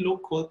आज भी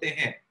लोग खोलते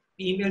हैं.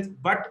 ईमेल,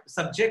 बट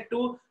सब्जेक्ट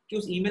टू कि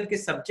उस ईमेल के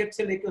सब्जेक्ट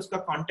से लेके उसका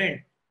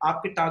कंटेंट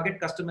आपके टारगेट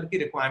कस्टमर की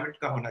रिक्वायरमेंट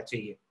का होना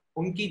चाहिए.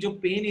 उनकी जो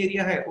पेन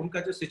एरिया है, उनका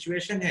जो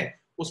सिचुएशन है,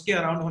 उसके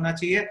अराउंड होना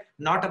चाहिए,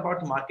 not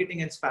about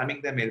marketing and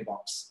spamming the mail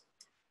box.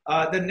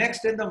 The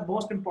next and the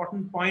most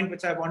important point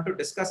which I want to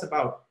discuss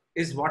about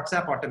is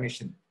WhatsApp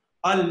automation.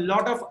 A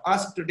lot of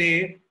us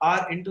today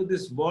are into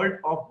this world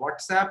of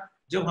WhatsApp.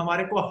 जब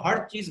हमारे को हर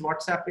चीज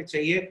WhatsApp पे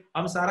चाहिए,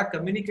 हम सारा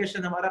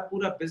communication, हमारा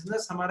पूरा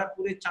बिजनेस, हमारा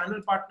पूरे चैनल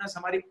पार्टनर्स,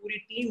 हमारी पूरी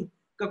टीम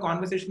का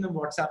कॉन्वर्सेशन हम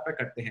WhatsApp पे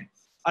करते हैं.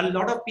 A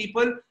lot of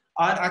people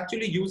are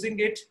actually using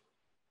it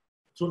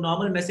through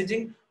normal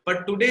messaging,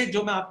 but today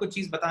जो मैं आपको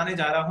चीज बताने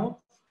जा रहा हूँ,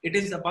 it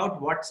is about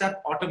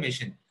WhatsApp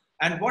automation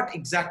and what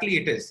exactly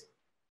it is.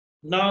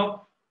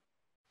 Now,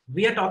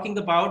 we are talking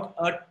about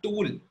a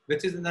tool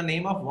which is in the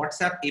name of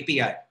WhatsApp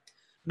API.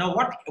 Now,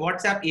 what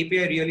WhatsApp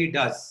API really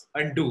does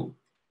and do,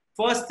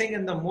 first thing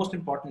and the most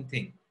important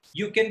thing,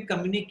 you can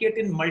communicate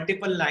in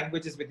multiple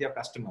languages with your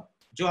customer.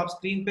 जो आप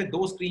screen पे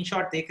दो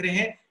screenshot देख रहे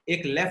हैं,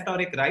 एक left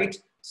और एक राइट,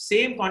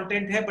 सेम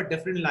कंटेंट है बट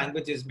डिफरेंट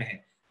लैंग्वेजेस में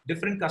है,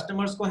 डिफरेंट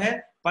कस्टमर्स को है,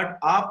 बट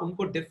आप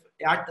उनको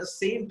एट द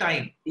सेम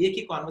टाइम एक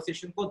ही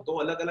कॉन्वर्सेशन को दो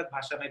अलग अलग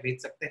भाषा में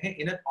भेज सकते हैं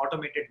in an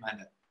automated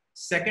manner.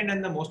 Second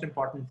and the most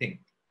important thing,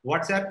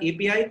 WhatsApp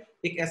API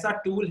एक ऐसा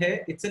टूल है,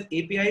 it's an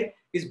API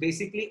is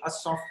basically a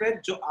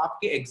software जो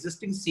आपके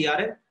एग्जिस्टिंग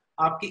CRM,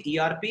 आपके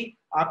ERP,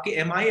 आपके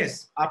MIS,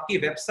 आपकी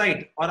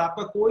वेबसाइट और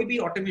आपका कोई भी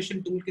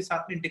ऑटोमेशन टूल के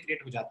साथ में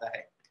इंटीग्रेट हो जाता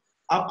है.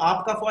 अब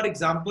आपका फॉर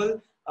एग्जांपल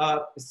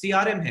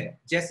CRM है,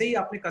 जैसे ही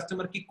आपने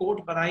कस्टमर की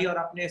कोड बनाई और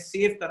आपने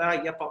सेव करा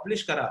या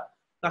पब्लिश करा,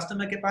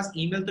 कस्टमर के पास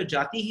ईमेल तो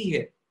जाती ही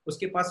है,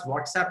 उसके पास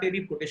WhatsApp पे भी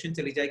कोटेशन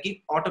चली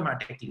जाएगी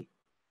ऑटोमेटिकली.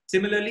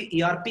 सिमिलरली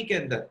ERP के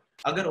अंदर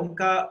अगर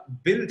उनका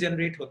बिल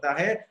जनरेट होता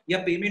है या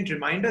पेमेंट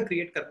रिमाइंडर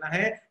क्रिएट करना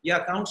है या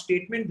अकाउंट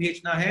स्टेटमेंट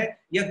भेजना है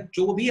या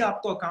जो भी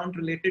आपको अकाउंट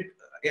रिलेटेड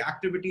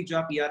एक्टिविटी जो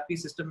आप ERP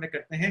सिस्टम में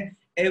करते हैं,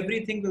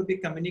 everything will be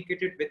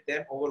communicated with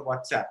them over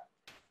WhatsApp.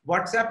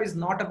 WhatsApp is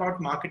not about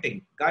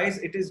marketing. Guys,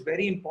 it is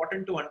very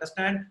important to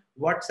understand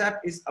WhatsApp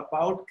is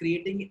about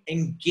creating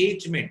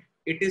engagement.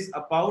 It is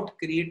about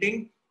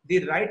creating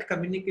the right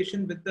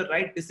communication with the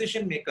right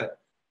decision maker.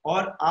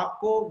 और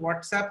आपको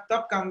WhatsApp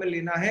तब काम में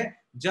लेना है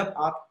जब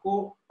आपको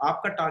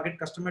आपका टारगेट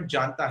कस्टमर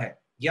जानता है,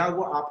 या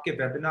वो आपके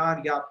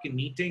वेबिनार या आपकी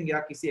मीटिंग या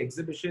किसी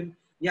एग्जीबिशन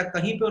या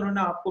कहीं पे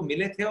उन्होंने आपको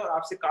मिले थे और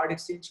आपसे कार्ड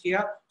एक्सचेंज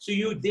किया, so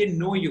you they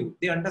know you,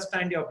 they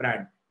understand your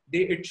brand.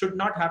 It should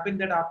not happen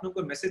that आपने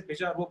कोई मैसेज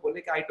भेजा और वो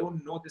बोले कि I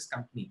don't know this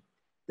company.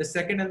 The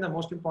second and the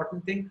most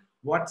important thing,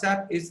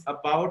 WhatsApp is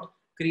about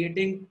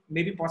creating,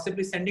 maybe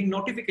possibly sending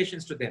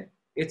notifications to them.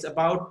 It's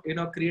about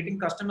creating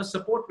customer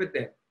support with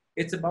them.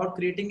 It's about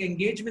creating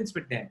engagements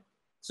with them.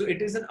 So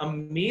it is an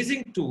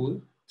amazing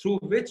tool through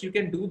which you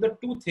can do the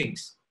two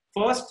things.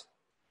 First,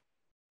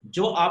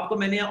 जो आपको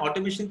मैंने यहाँ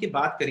automation की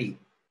बात करी,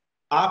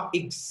 आप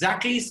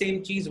exactly same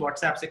चीज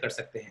WhatsApp से कर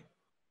सकते हैं.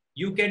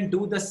 You can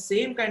do the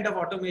same kind of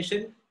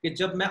automation कि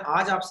जब मैं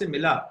आज आपसे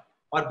मिला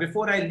और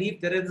before I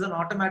leave there is an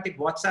automatic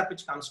WhatsApp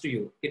which comes to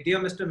you. Dear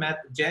Mr.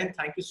 Jain,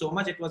 thank you so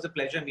much. It was a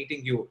pleasure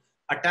meeting you.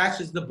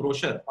 Attached is the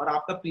brochure और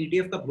आपका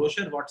PDF का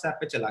brochure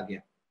WhatsApp पे चला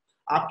गया.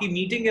 आपकी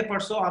meeting है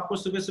परसों, आपको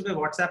सुबह सुबह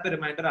WhatsApp पे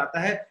रिमाइंडर आता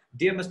है,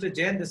 Dear Mr.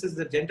 Jain, this is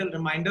the gentle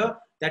reminder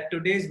that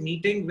today's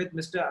meeting with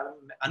Mr.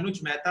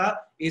 Anujj Mehta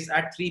is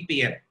at 3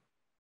 PM.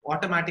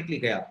 Automatically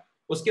गया.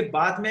 उसके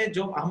बाद में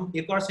जो हम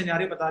एक और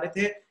सिनेरियो बता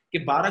रहे थे कि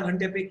 12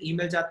 घंटे पे एक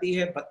ईमेल जाती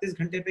है, 32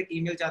 घंटे पे एक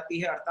ईमेल जाती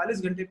है,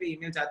 48 घंटे पे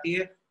ईमेल जाती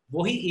है,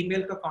 वही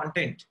ईमेल का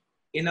content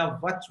in a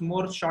much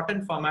more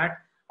shorten format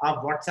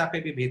आप WhatsApp पे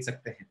भी भेज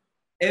सकते हैं.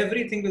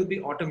 Everything will be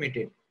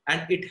automated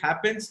and it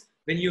happens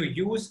when you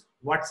use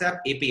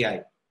WhatsApp API.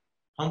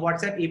 हम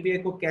WhatsApp API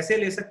को कैसे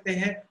ले सकते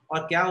हैं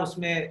और क्या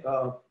उसमें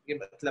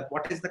मतलब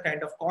what is the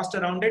kind of cost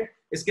around it,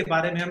 इसके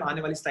बारे में हम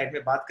आने वाली स्लाइड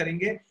में बात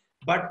करेंगे.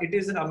 But it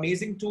is an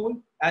amazing tool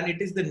and it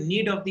is the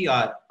need of the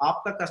hour.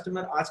 आपका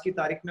कस्टमर आज की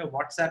तारीख में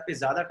WhatsApp पे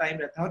ज्यादा टाइम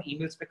रहता है और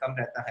ईमेल्स पे कम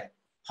रहता है.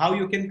 How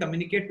you can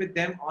communicate with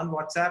them on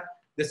WhatsApp,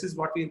 this is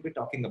what we will be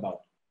talking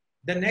about.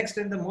 The next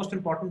and the most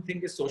important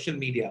thing is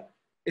social media.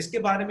 इसके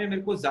बारे में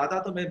मेरे को ज्यादा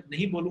तो मैं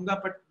नहीं बोलूंगा,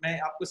 बट मैं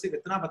आपको सिर्फ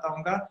इतना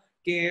बताऊंगा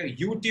कि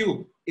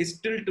YouTube is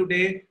still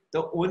today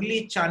the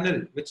only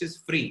channel which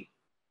is free.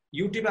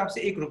 YouTube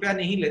आपसे ₹1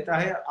 नहीं लेता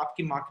है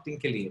आपकी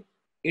मार्केटिंग के लिए.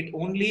 It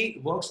only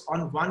works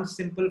on one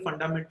simple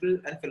fundamental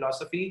and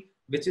philosophy,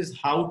 which is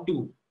how to.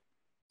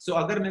 So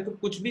अगर मेरे को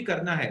कुछ भी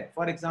करना है,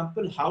 for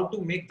example, how to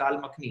make दाल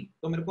मखनी,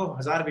 तो मेरे को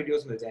 1000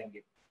 वीडियोस मिल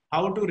जाएंगे.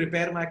 How to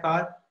repair my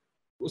car,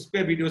 उस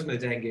पे वीडियोस मिल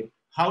जाएंगे.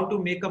 How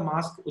to make a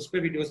mask, उस पे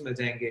वीडियोस मिल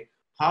जाएंगे.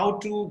 How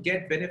to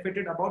get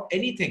benefited about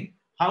anything.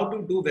 How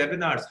to do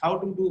webinars, how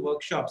to do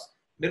workshops.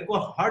 मेरे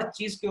को हर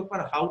चीज के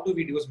ऊपर how to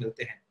वीडियोस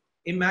मिलते हैं.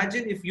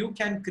 Imagine if you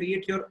can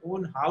create your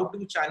own how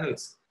to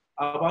channels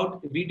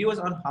about videos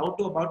on how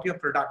to about your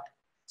product,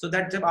 so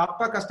that जब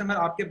आपका customer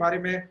आपके बारे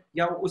में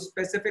या उस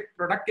स्पेसिफिक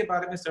प्रोडक्ट के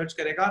बारे में सर्च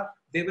करेगा,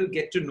 they will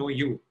get to know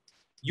you.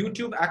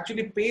 YouTube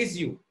actually pays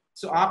you.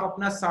 So आप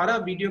अपना सारा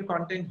वीडियो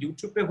कंटेंट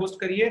YouTube पे होस्ट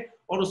करिए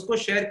और उसको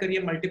शेयर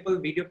करिए मल्टीपल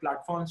वीडियो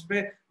प्लेटफॉर्म्स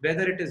पे,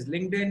 whether it is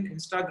LinkedIn,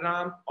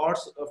 Instagram or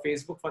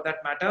Facebook for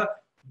that matter,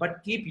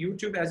 but keep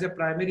YouTube as your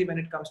primary when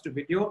it comes to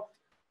video.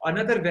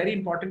 Another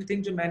very important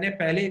thing जो मैंने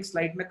पहले एक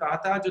स्लाइड में कहा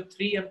था, जो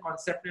 3M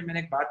कॉन्सेप्ट में मैंने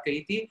एक बात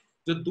कही थी,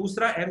 जो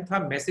दूसरा M था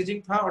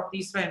मैसेजिंग था और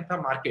तीसरा M था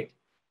मार्केट.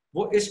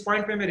 वो इस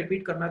पॉइंट पे मैं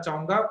रिपीट करना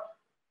चाहूंगा.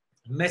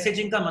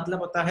 मैसेजिंग का मतलब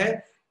होता है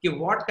कि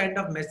what kind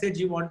of message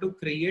you want to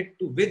create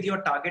to with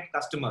your target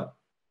customer.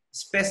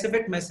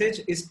 Specific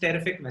message is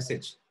terrific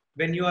message.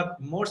 When you are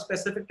more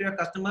specific to your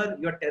customer,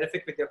 you are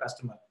terrific with your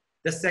customer.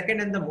 The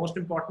second and the most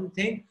important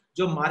thing,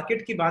 जो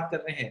market की बात कर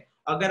रहे हैं,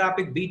 अगर आप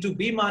एक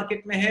B2B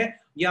market में है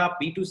या आप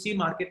B2C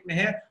market में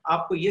है,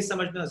 आपको ये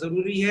समझना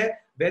जरूरी है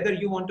whether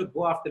you want to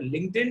go after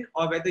LinkedIn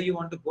or whether you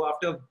want to go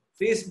after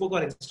Facebook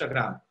or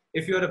Instagram.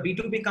 If you are a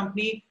B2B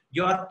company,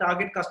 your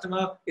target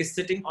customer is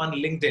sitting on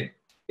LinkedIn.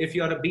 If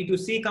you are a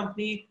B2C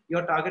company,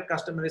 your target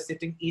customer is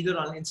sitting either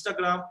on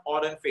Instagram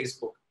or on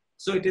Facebook.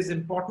 So it is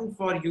important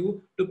for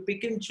you to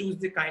pick and choose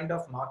the kind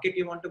of market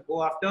you want to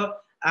go after.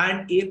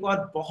 And एक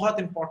और बहुत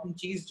important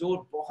चीज जो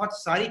बहुत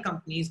सारी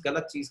companies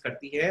गलत चीज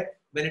करती है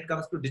when it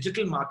comes to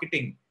digital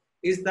marketing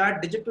is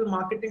that digital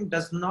marketing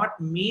does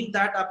not mean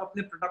that आप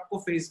अपने product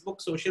को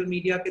Facebook, social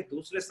media के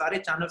दूसरे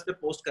सारे channels पे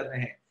post कर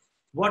रहे हैं.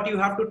 What you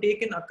have to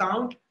take in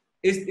account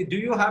is, do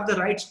you have the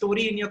right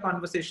story in your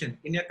conversation,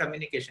 in your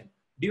communication?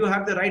 Do you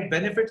have the right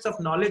benefits of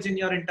knowledge in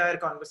your entire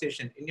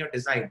conversation, in your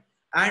design?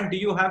 And do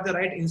you have the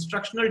right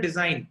instructional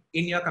design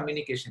in your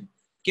communication?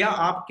 क्या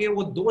आपके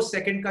वो 2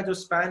 second का जो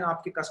span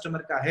आपके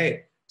customer का है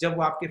जब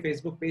वो आपके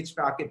फेसबुक पेज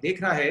पे आके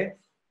देख रहा है,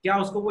 क्या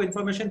उसको वो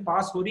इंफॉर्मेशन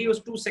पास हो रही है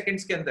उस 2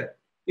 सेकंड्स के अंदर?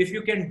 If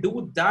you can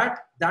do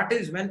that, that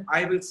is when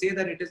I will say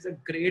that it is a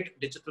great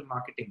digital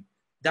marketing.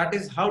 That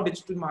is how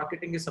digital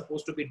marketing is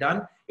supposed to be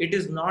done. It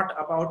is not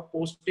about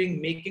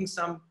posting, making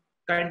some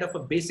kind of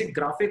a basic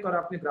graphic और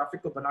आपने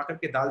graphic को बना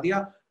करके डाल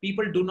दिया.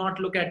 People do not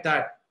look at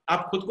that.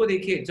 आप खुद को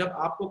देखिए, जब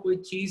आपको कोई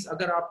चीज,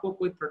 अगर आपको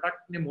कोई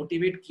प्रोडक्ट ने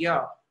मोटिवेट किया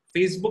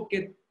फेसबुक के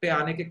पे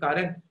आने के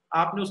कारण,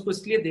 आपने उसको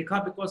इसलिए देखा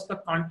बिकॉज उसका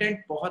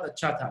कंटेंट बहुत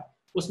अच्छा था,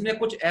 उसमें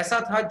कुछ ऐसा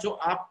था जो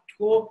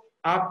आपको,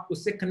 आप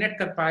उससे कनेक्ट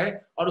कर पाए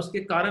और उसके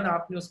कारण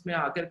आपने उसमें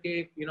आकर के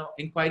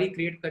इंक्वायरी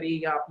क्रिएट करी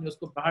या आपने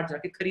उसको बाहर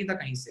जाके खरीदा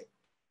कहीं से.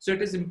 So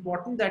it is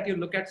important that you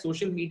look at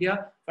social media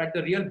at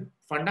the real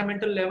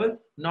fundamental level,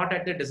 not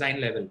at the design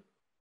level.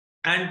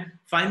 And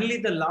finally,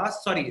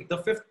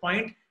 the 5th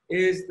point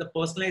is the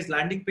personalized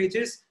landing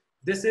pages.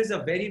 This is a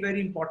very,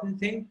 very important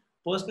thing.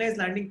 Personalized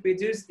landing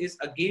pages is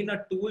again a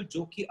tool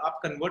जो कि आप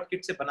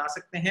ConvertKit से बना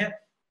सकते हैं.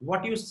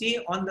 What you see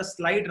on the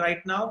slide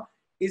right now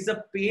is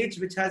a page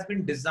which has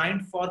been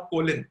designed for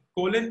Colin.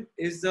 Colin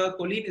is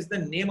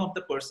the name of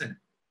the person.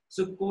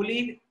 So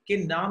Colin के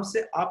नाम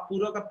से आप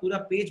पूरा का पूरा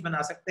पेज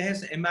बना सकते हैं.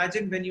 So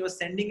imagine when you are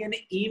sending an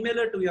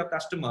emailer to your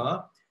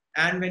customer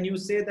and when you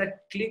say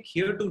that click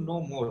here to know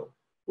more,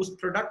 उस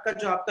प्रोडक्ट का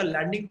जो आपका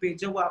लैंडिंग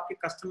पेज है वो आपके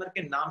कस्टमर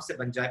के नाम से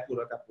बन जाए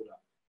पूरा का पूरा.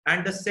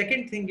 And the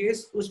second thing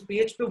is उस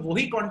पेज पे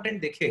वही कंटेंट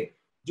दिखे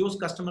जो उस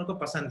कस्टमर को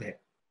पसंद है.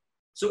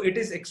 So it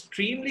is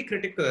extremely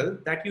critical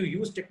that you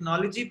use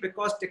technology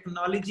because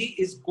technology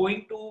is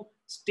going to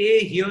stay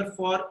here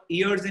for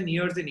years and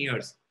years and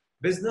years.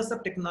 Business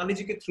अब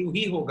टेक्नोलॉजी के थ्रू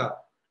ही होगा.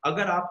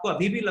 अगर आपको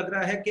अभी भी लग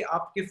रहा है कि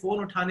आपके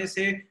फोन उठाने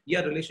से या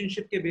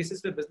रिलेशनशिप के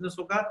बेसिस पे बिजनेस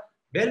होगा,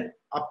 वेल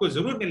आपको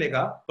जरूर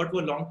मिलेगा बट वो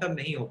लॉन्ग टर्म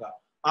नहीं होगा.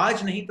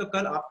 आज नहीं तो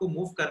कल आपको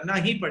मूव करना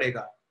ही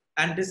पड़ेगा.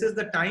 And this is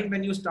the time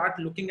when you start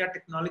looking at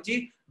technology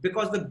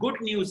because the good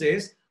news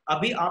is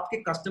अभी आपके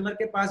कस्टमर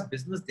के पास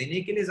बिजनेस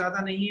देने के लिए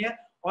ज्यादा नहीं है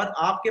और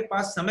आपके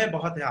पास समय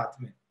बहुत है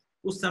हाथ में.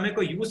 उस समय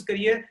को यूज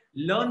करिए.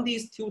 Learn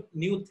these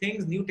new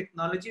things, new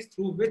technologies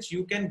through which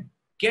you can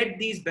get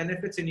these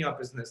benefits in your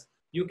business.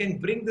 You can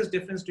bring this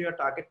difference to your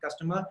target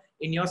customer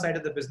in your side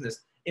of the business.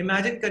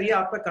 Imagine करिए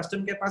आपका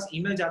customer के पास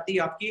email जाती है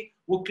आपकी,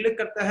 वो click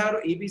करता है और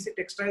ABC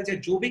टेक्सटाइल्स या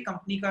जो भी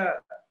कंपनी का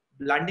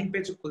लैंडिंग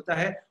पेज खुलता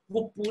है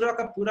वो पूरा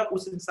का पूरा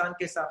उस इंसान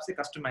के हिसाब से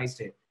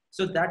कस्टमाइज्ड है.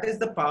 So that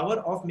is the power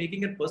of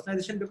making it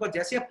personalization because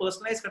जैसे आप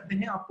पर्सनलाइज करते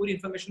हैं आप पूरी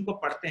इंफॉर्मेशन को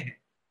पढ़ते हैं,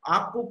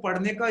 आपको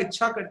पढ़ने का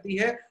इच्छा करती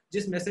है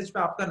जिस मैसेज पे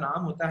आपका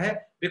नाम होता है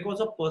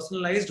बिकॉज ऑफ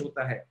पर्सनलाइज्ड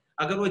होता है.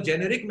 अगर वो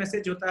जेनेरिक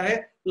मैसेज होता है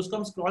तो उसको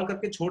हम स्क्रॉल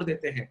करके छोड़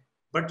देते हैं,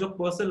 बट जो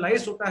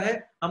पर्सनलाइज्ड होता है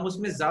हम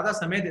उसमें ज्यादा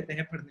समय देते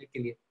हैं पढ़ने के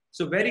लिए.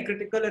 So very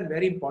critical and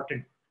very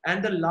important.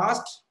 And the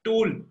last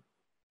tool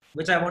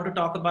which I want to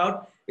talk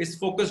about is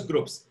focus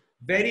groups.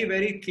 Very,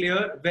 very clear,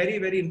 very,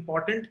 very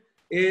important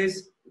is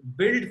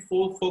build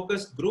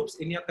focus groups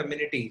in your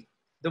community.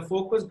 The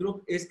focus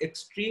group is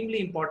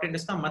extremely important.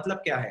 इसका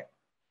मतलब क्या है?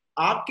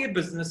 आपके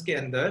business के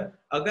अंदर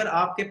अगर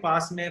आपके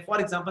पास में,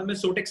 फॉर एग्जांपल मैं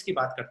सोटेक्स की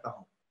बात करता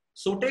हूं.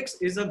 Sowtex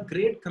is a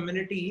great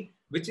community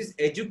which is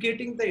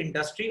educating the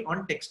industry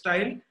on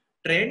textile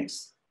trends,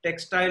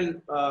 textile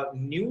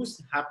news,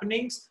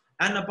 happenings,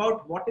 and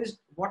about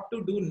what to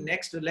do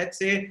next.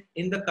 Let's say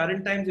in the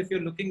current times, if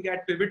you're looking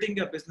at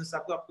pivoting your business,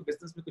 आपको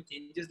business में कुछ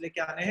changes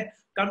लेके आने हैं,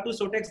 come to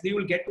Sowtex. You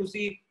will get to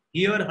see,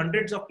 hear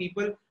hundreds of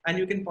people,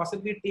 and you can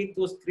possibly take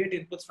those great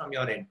inputs from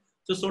your end.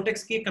 So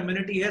Sowtex की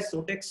community है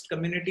Sowtex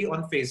community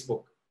on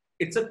Facebook.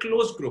 It's a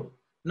closed group.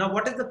 Now,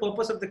 what is the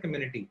purpose of the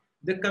community?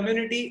 The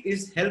community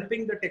is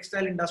helping the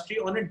textile industry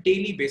on a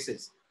daily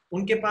basis.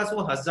 उनके पास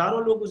वो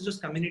हजारों लोग उस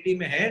community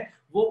में हैं,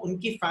 वो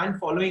उनकी फैन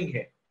फॉलोइंग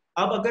है.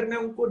 अब अगर मैं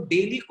उनको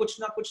डेली कुछ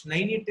ना कुछ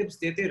नई नई टिप्स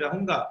देते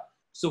रहूंगा,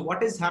 so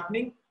what is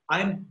happening? I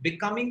am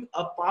becoming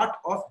a part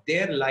of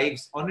their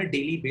lives on a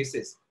daily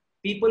basis.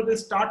 People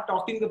will start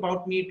talking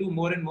about me to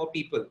more and more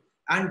people.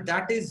 And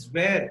that is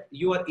where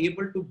you are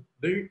able to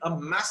build a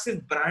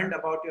massive brand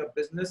about your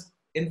business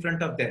in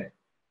front of them.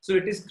 So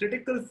it is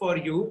critical for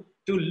you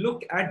to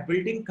look at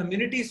building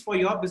communities for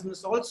your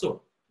business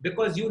also,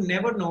 because you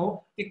never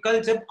know कि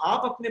कल जब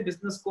आप अपने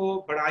business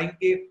को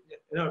बढ़ाएंगे,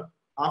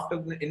 after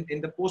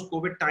in the post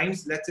COVID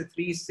times, let's say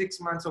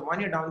 3-6 months or 1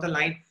 year down the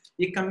line,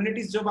 ये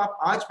communities जब आप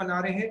आज बना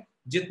रहे हैं,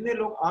 जितने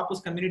लोग आप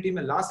उस community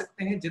में ला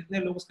सकते हैं, जितने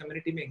लोग उस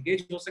community में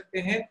engage हो सकते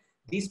हैं,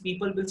 these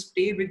people will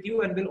stay with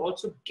you and will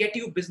also get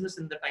you business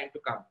in the time to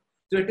come.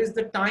 So it is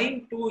the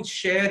time to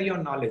share your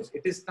knowledge.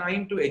 It is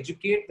time to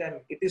educate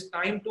them. It is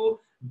time to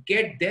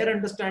get their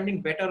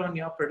understanding better on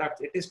your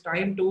product. It is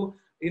time to,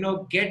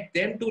 get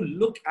them to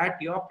look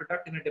at your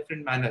product in a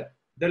different manner.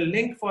 The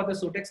link for the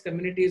Sowtex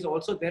community is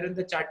also there in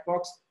the chat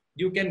box.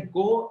 You can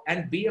go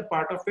and be a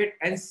part of it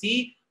and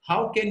see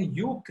how can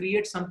you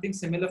create something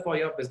similar for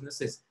your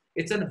businesses.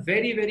 It's a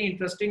very, very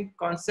interesting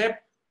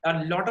concept.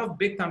 A lot of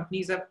big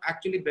companies have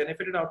actually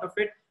benefited out of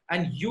it,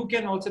 and you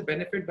can also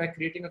benefit by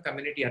creating a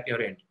community at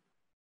your end.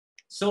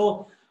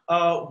 So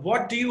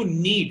what do you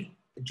need?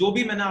 जो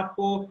भी मैंने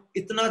आपको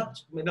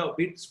इतना,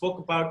 we spoke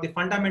about the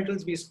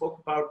fundamentals, we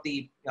spoke about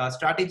the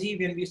strategy,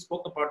 when we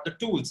spoke about the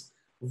tools.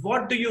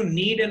 What do you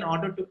need in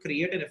order to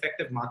create an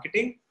effective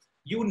marketing?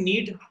 You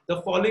need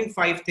the following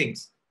 5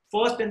 things.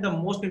 First and the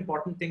most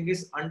important thing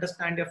is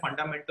understand your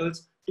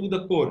fundamentals to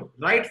the core.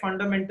 Right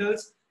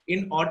fundamentals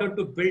in order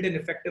to build an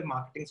effective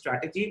marketing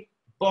strategy.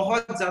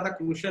 बहुत ज़्यादा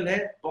crucial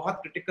है,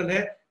 बहुत critical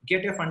है.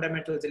 Get your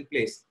fundamentals in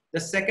place. The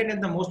second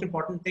and the most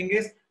important thing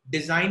is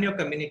design your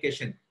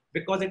communication,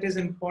 because it is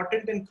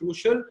important and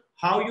crucial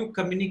how you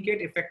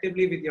communicate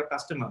effectively with your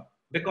customer.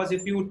 Because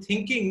if you're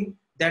thinking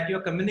that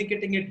you're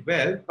communicating it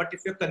well, but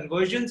if your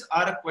conversions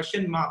are a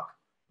question mark,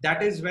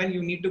 that is when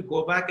you need to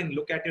go back and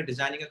look at your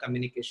designing a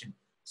communication.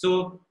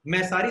 So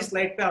मैं सारी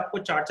slide पे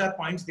आपको 4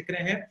 points दिख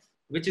रहे हैं,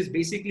 which is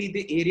basically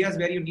the areas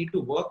where you need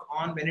to work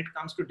on when it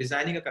comes to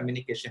designing a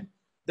communication.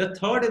 The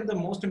third and the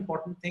most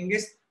important thing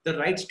is the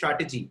right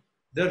strategy.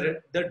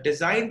 The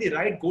design the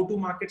right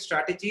go-to-market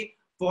strategy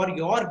for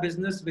your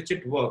business, which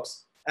it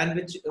works, and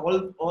which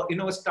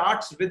all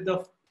starts with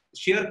the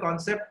sheer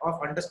concept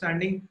of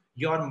understanding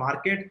your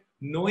market,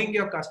 knowing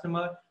your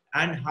customer,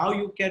 and how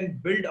you can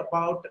build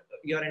about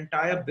your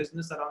entire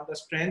business around the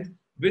strength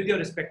with your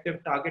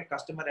respective target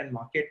customer and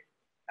market.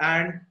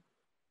 And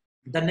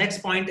the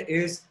next point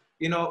is,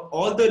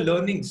 all the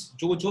learnings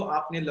जो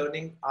आपने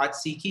learning आज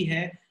सीखी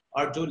हैं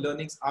और जो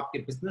learnings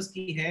आपके business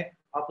की हैं,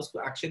 आप उसको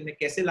action में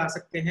कैसे ला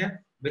सकते हैं,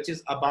 which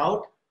is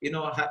about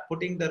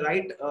putting the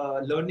right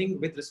learning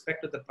with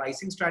respect to the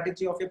pricing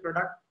strategy of your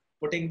product,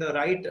 putting the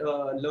right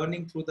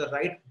learning through the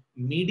right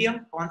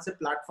medium, कौन से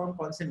platform,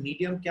 कौन से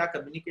medium, क्या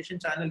communication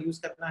channel use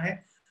करना है,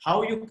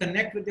 how you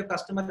connect with your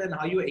customer and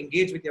how you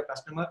engage with your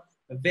customer.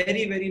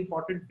 Very, very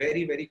important,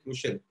 very, very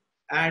crucial.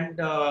 And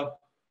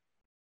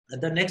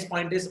the next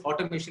point is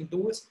automation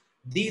tools.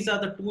 These are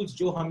the tools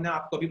जो हमने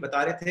आपको अभी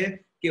बता रहे थे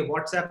कि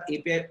WhatsApp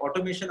API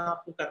automation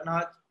आपको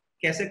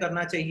कैसे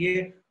करना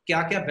चाहिए,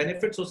 क्या-क्या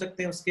benefits हो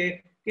सकते हैं उसके,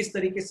 किस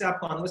तरीके से आप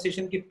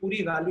conversation की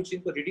पूरी value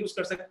chain को reduce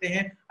कर सकते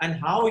हैं, and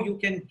how you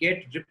can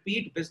get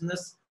repeat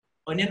business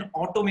in an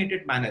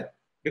automated manner.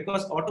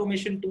 Because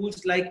automation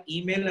tools like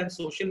email and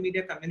social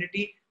media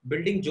community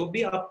building जो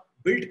भी आप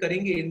build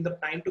करेंगे in the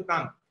time to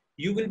come,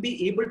 you will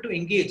be able to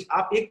engage.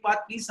 आप एक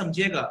बात please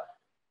समझिएगा,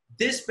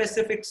 this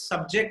specific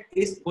subject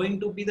is going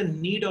to be the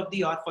need of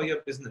the hour for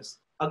your business.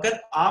 अगर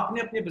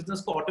आपने अपने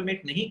business को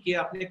automate नहीं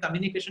किया, अपने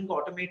communication को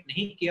automate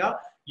नहीं किया,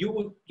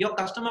 your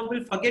customer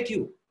will forget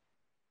you.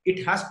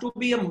 It has to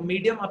be a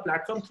medium, a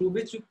platform through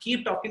which you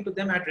keep talking to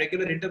them at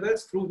regular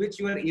intervals, through which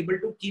you are able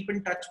to keep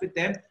in touch with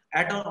them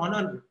on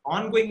an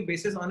ongoing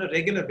basis, on a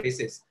regular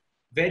basis.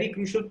 Very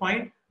crucial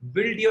point.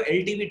 Build your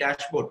LTV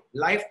dashboard,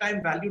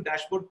 lifetime value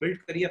dashboard build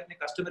करिए अपने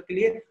customer के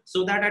लिए,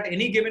 so that at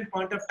any given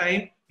point of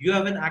time you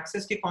have an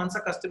access कि कौन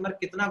सा customer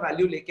कितना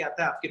value लेके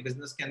आता है आपके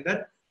business के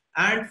अंदर.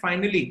 And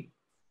finally,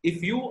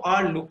 if you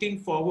are looking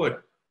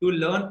forward to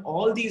learn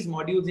all these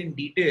modules in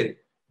detail,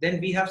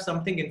 then we have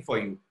something in for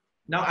you.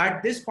 Now,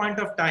 at this point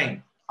of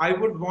time, I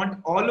would want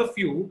all of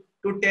you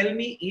to tell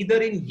me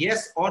either in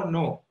yes or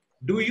no.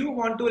 Do you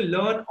want to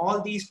learn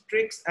all these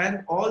tricks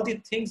and all the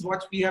things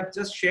what we have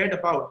just shared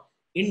about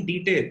in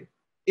detail?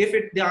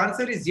 If the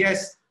answer is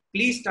yes,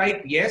 please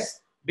type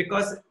yes,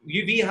 because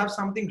we have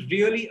something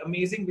really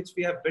amazing which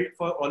we have built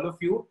for all of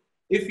you.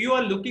 If you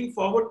are looking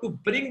forward to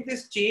bring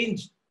this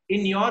change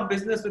in your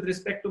business with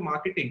respect to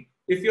marketing,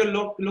 if you're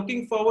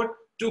looking forward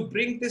to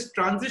bring this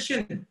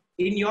transition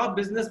in your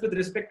business with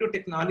respect to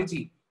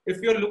technology,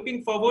 if you're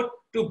looking forward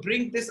to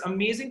bring this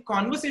amazing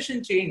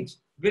conversation change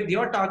with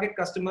your target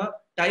customer,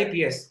 type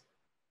yes.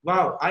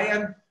 Wow,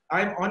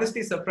 I'm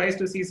honestly surprised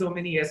to see so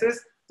many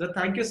yeses. So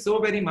thank you so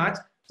very much.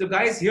 So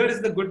guys, here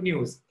is the good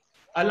news.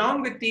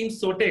 Along with Team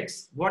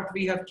Sowtex, what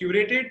we have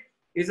curated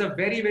is a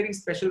very, very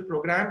special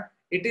program.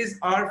 It is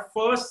our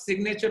first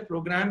signature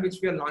program which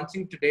we are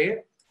launching today.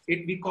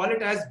 We call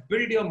it as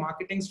Build Your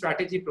Marketing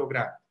Strategy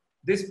Program.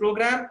 This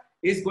program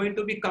is going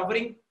to be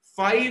covering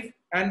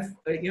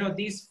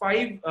these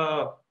five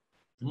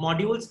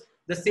modules,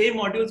 the same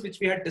modules which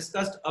we had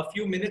discussed a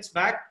few minutes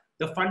back,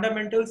 the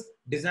fundamentals,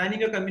 designing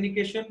your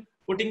communication,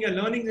 putting your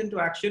learnings into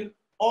action,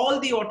 all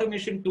the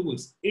automation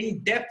tools,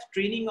 in-depth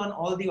training on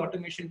all the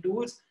automation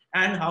tools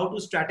and how to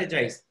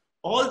strategize.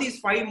 All these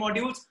 5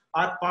 modules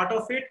are part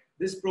of it,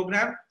 this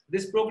program.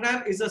 This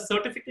program is a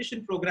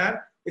certification program.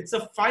 It's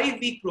a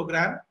 5-week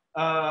program.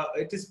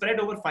 It is spread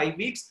over 5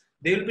 weeks.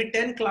 There will be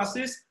 10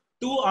 classes,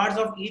 2 hours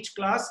of each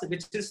class,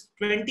 which is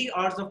 20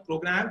 hours of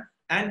program.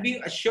 And we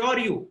assure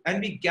you and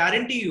we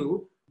guarantee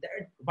you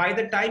that by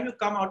the time you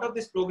come out of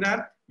this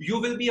program, you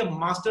will be a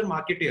master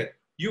marketer.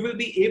 You will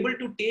be able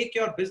to take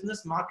your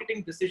business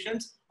marketing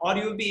decisions, or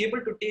you will be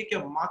able to take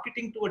your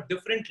marketing to a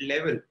different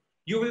level.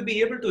 You will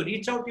be able to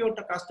reach out to your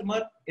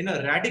customer in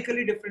a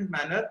radically different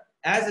manner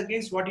as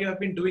against what you have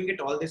been doing it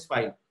all this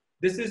while.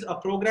 This is a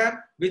program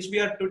which we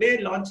are today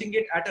launching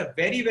it at a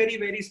very, very,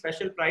 very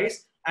special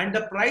price. And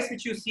the price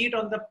which you see it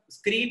on the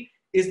screen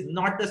is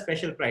not the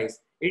special price.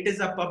 It is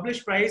a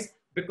published price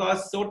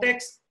because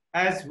Sowtex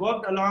has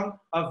worked along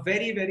a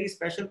very, very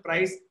special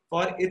price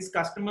for its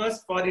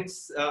customers, for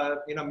its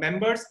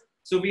members.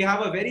 So we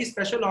have a very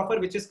special offer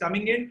which is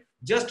coming in.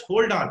 Just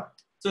hold on.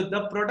 So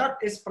the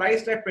product is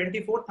priced at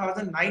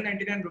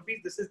 24,999 rupees.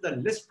 This is the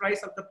list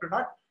price of the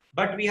product,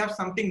 but we have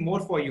something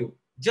more for you.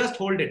 Just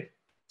hold it.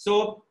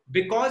 So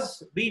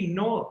because we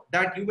know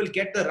that you will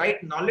get the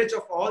right knowledge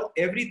of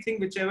everything,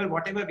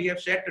 whatever we have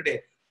shared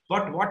today,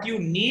 but what you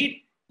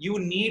need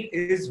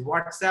is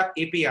WhatsApp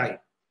API.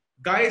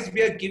 Guys,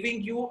 we are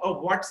giving you a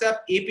WhatsApp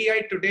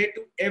API today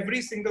to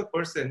every single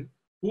person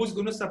who's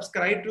going to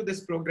subscribe to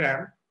this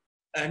program.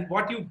 And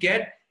what you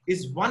get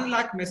is 1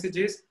 lakh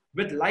messages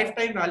with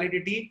lifetime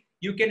validity.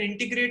 You can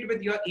integrate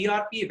with your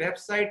ERP,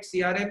 website,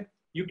 CRM.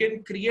 You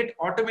can create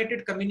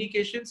automated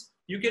communications.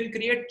 You can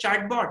create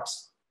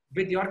chatbots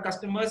with your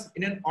customers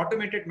in an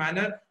automated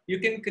manner. You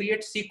can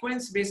create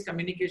sequence-based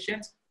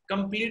communications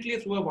completely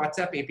through a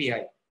WhatsApp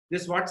API.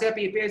 This WhatsApp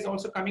API is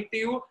also coming to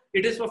you.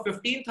 It is for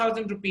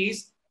 15,000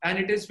 rupees and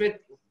it is with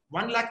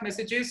 1 lakh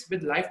messages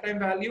with lifetime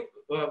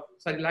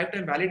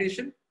lifetime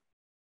validation.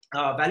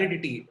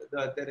 Validity.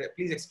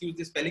 Please excuse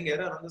the spelling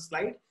error on the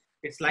slide.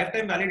 It's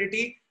lifetime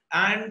validity,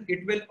 and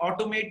it will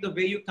automate the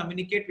way you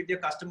communicate with your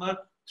customer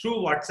through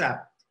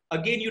WhatsApp.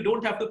 Again, you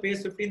don't have to pay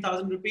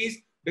 15,000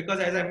 rupees because,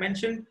 as I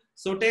mentioned,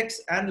 Sowtex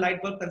and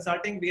Lightbulb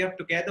Consulting, we have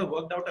together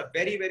worked out a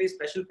very, very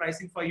special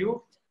pricing for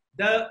you.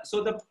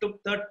 So the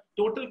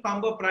total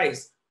combo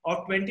price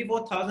of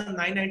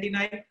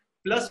 24,999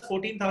 plus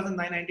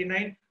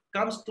 14,999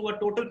 comes to a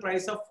total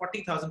price of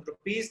 40,000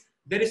 rupees.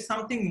 There is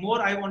something more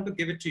I want to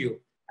give it to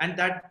you. And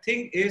that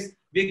thing is,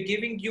 we're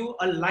giving you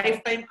a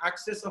lifetime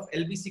access of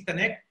LBC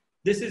Connect.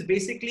 This is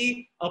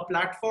basically a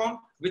platform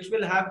which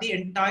will have the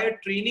entire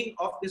training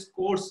of this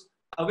course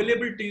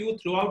available to you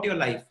throughout your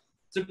life.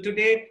 So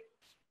today,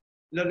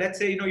 let's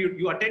say,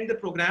 you attend the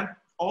program,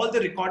 all the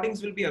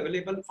recordings will be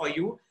available for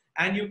you,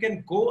 and you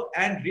can go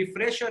and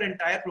refresh your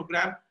entire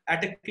program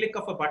at a click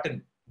of a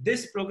button.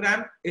 This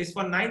program is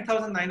for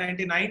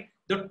 9,999.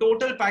 The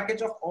total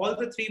package of all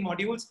the 3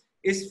 modules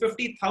is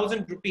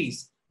 50,000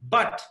 rupees.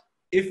 But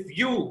if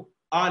you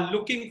are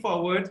looking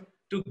forward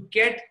to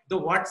get the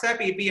WhatsApp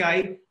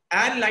API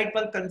and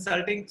Lightbulb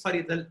Consulting,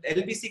 the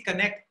LBC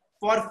Connect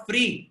for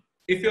free,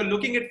 if you're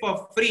looking it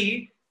for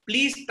free,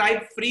 please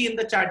type free in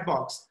the chat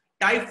box.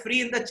 Type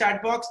free in the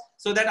chat box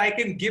so that I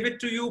can give it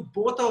to you,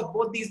 both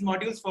these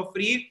modules for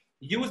free.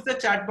 Use the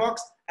chat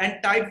box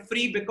and type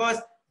free, because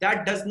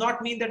that does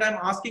not mean that I'm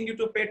asking you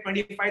to pay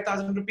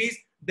 25,000 rupees.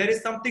 There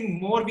is something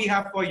more we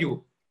have for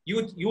you.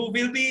 You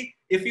will be,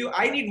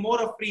 I need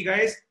more of free,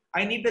 guys.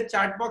 I need the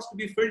chat box to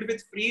be filled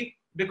with free,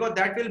 because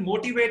that will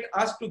motivate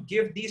us to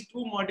give these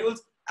 2 modules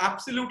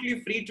absolutely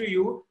free to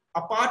you,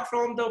 apart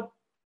from the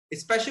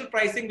special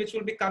pricing which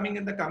will be coming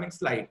in the coming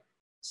slide.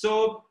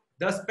 So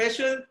the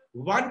special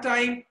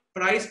one-time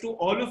price to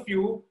all of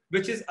you,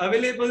 which is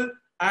available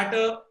at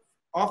a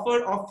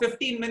offer of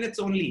 15 minutes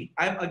only.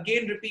 I'm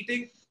again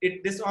repeating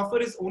it. This offer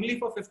is only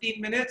for 15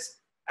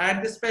 minutes,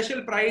 and the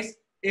special price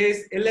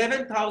is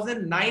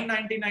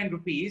 11,999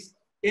 rupees,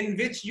 in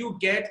which you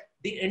get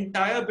the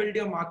entire Build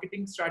Your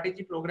Marketing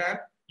Strategy program.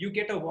 You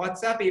get a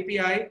WhatsApp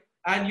API,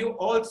 and you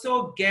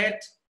also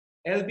get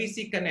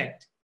LBC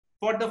Connect.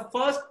 For the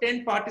first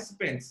 10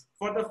 participants,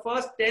 for the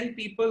first 10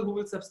 people who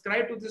will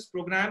subscribe to this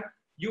program,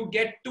 you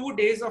get 2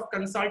 days of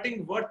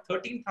consulting worth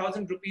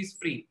 13,000 rupees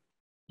free.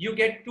 You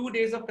get 2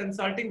 days of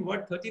consulting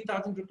worth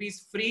 13,000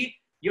 rupees free.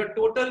 Your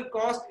total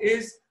cost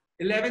is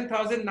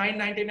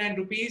 11,999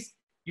 rupees.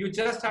 You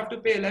just have to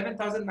pay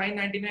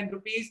 11,999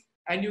 rupees,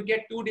 and you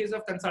get 2 days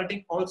of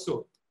consulting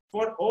also.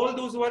 For all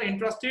those who are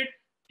interested,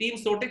 Team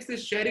Sowtex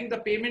is sharing the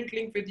payment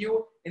link with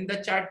you in the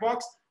chat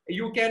box.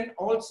 You can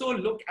also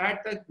look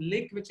at the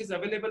link which is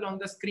available on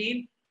the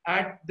screen.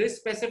 At this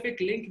specific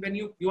link, when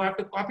you have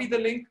to copy the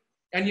link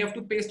and you have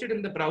to paste it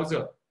in the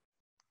browser.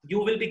 You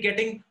will be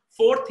getting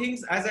 4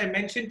 things, as I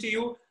mentioned to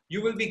you.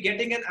 You will be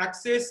getting an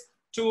access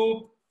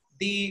to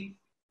the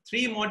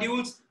 3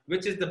 modules,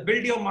 which is the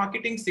Build Your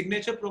Marketing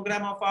signature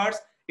program of ours.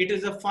 It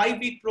is a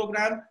 5-week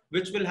program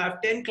which will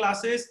have 10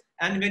 classes.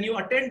 And when you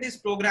attend this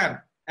program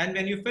and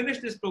when you finish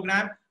this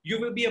program, you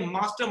will be a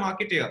master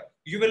marketer.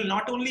 You will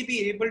not only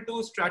be able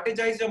to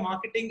strategize your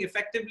marketing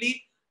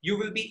effectively, you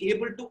will be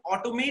able to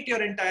automate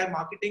your entire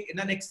marketing in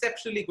an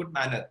exceptionally good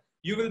manner.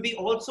 You will be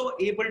also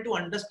able to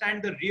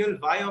understand the real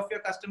why of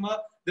your customer,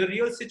 the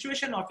real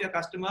situation of your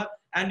customer,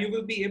 and you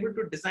will be able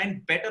to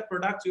design better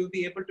products. You will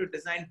be able to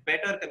design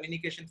better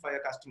communication for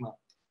your customer.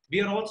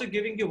 We are also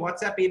giving you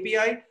WhatsApp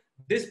API.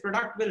 This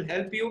product will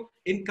help you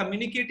in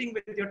communicating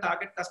with your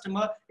target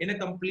customer in a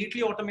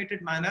completely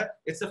automated manner.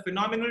 It's a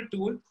phenomenal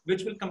tool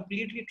which will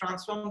completely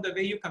transform the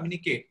way you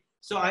communicate.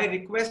 So I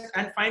request,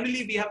 and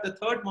finally, we have the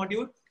third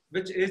module,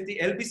 which is the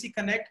LBC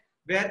Connect,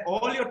 where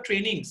all your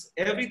trainings,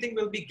 everything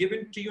will be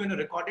given to you in a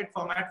recorded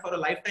format for a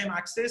lifetime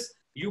access.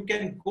 You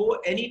can go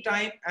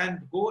anytime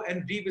and go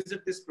and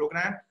revisit this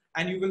program,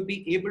 and you will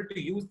be able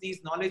to use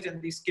these knowledge and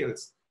these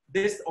skills.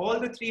 All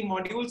the 3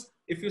 modules,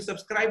 if you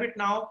subscribe it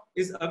now,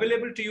 is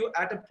available to you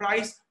at a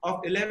price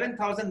of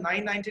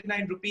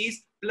 11,999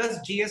 rupees plus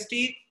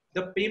GST.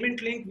 The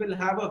payment link will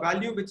have a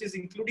value which is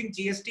including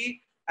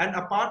GST. And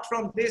apart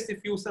from this,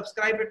 if you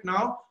subscribe it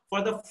now,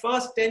 for the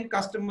first 10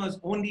 customers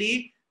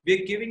only,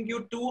 we're giving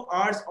you 2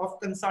 hours of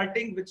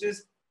consulting, which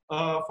is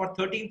for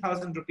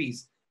 13,000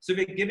 rupees. So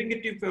we're giving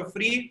it to you for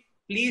free.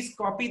 Please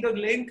copy the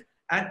link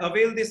and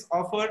avail this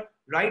offer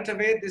right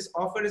away. This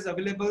offer is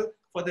available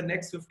for the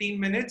next 15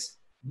 minutes.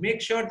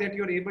 Make sure that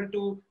you're able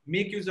to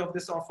make use of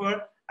this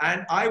offer.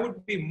 And I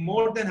would be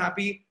more than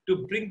happy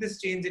to bring this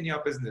change in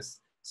your business.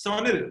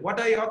 Sonil, what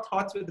are your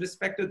thoughts with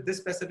respect to this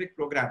specific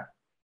program?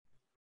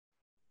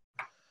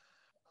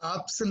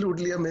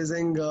 Absolutely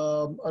amazing,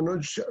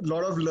 Anuj. A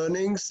lot of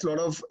learnings, a lot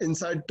of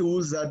inside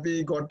tools that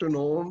we got to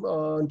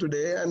know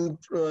today, and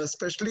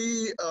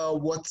especially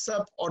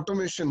WhatsApp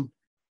automation.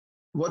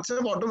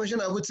 WhatsApp automation,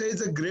 I would say,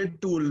 is a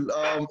great tool.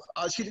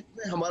 आज की date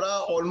में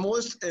हमारा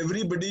almost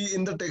everybody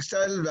in the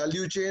textile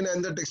value chain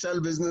and the textile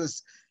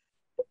business,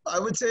 I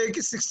would say कि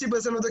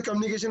 60% of the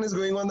communication is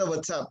going on the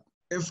WhatsApp.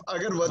 If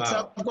अगर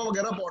WhatsApp को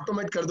अगर आप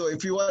automate कर दो,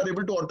 if you are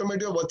able to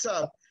automate your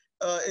WhatsApp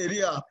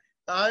area,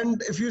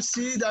 and if you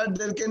see that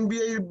there can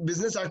be a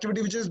business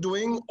activity which is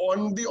doing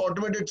on the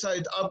automated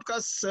side, आपका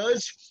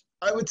search,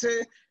 I would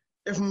say,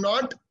 if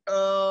not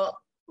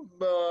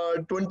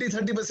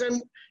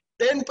 20-30%,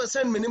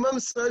 10% minimum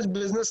search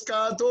business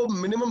का तो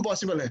minimum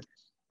possible है.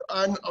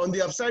 And on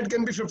the upside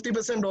can be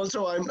 50%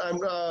 also.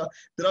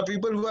 There are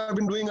people who have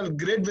been doing a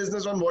great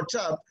business on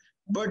WhatsApp,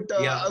 but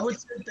I would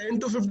say 10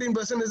 to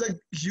 15% is a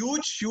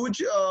huge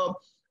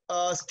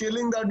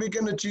scaling that we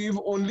can achieve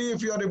only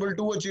if you are able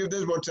to achieve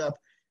this WhatsApp.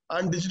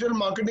 And digital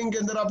marketing के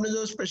अंदर आपने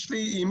जो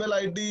especially email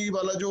ID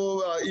वाला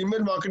जो email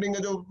marketing का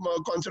जो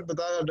concept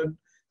बताया,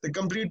 the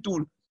complete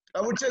tool,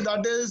 I would say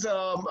that is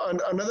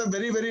another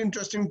very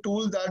interesting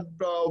tool that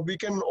we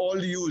can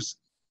all use.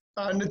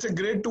 And it's a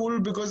great tool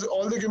because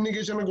all the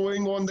communication are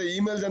going on the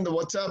emails and the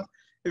WhatsApp.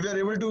 If we are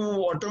able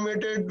to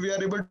automate it, we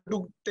are able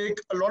to take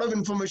a lot of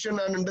information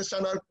and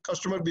understand our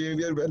customer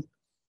behavior well.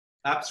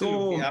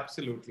 Absolutely, so,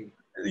 absolutely.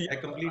 Yeah, I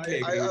completely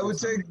agree. I would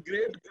say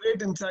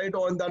great insight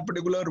on that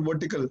particular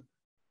vertical.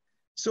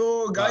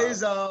 So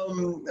guys, I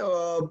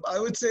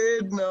would say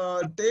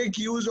take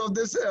use of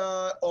this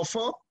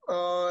offer,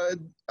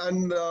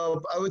 and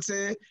I would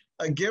say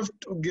a gift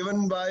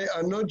given by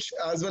Anuj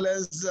as well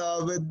as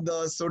with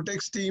the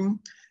Sowtex team.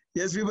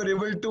 Yes, we were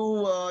able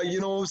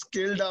to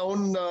scale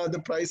down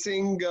the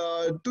pricing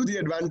to the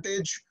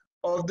advantage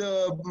of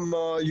the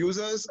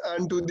users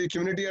and to the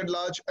community at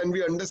large, and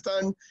we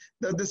understand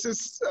that this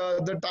is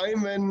the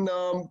time when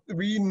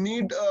we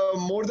need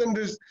more than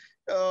this.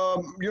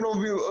 Though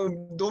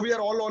we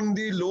are all on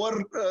the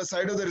lower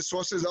side of the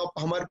resources,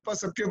 हमारे पास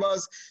सबके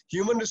पास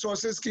human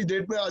resources की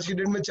date में आज की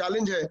date में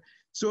challenge है.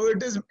 So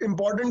it is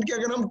important कि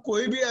अगर हम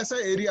कोई भी ऐसा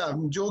area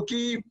जो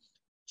कि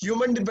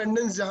human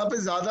dependence जहाँ पे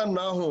ज़्यादा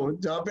ना हो,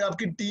 जहाँ पे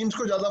आपकी teams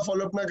को ज़्यादा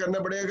follow up ना करना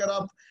पड़े,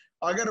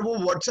 अगर वो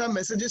WhatsApp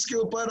messages के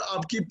ऊपर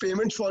आपकी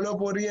payments follow up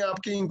हो रही हैं,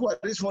 आपकी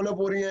inquiries follow up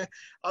हो रही हैं,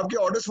 आपके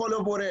orders follow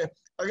up हो रहे हैं,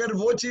 अगर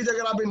वो चीज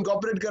अगर आप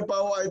incorporate कर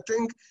पाओ, I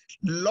think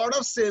lot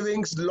of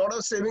savings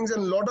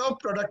and lot of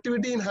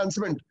productivity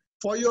enhancement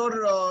for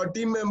your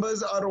team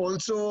members are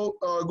also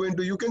going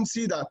to, you can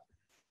see that.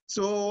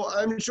 So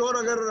I'm sure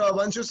agar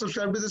once you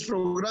subscribe to this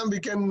program, we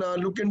can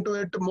look into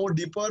it more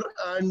deeper,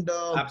 and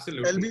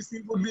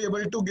LBC would be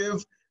able to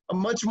give a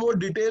much more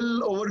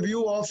detailed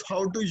overview of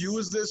how to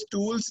use these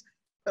tools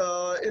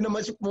in a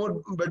much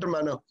more better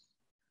manner.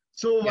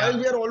 So while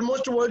we are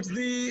almost towards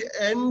the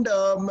end,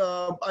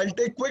 I'll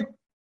take quick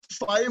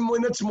 5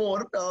 minutes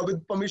more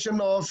with permission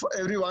of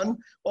everyone,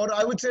 or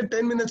I would say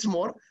 10 minutes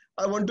more.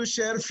 I want to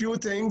share a few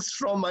things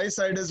from my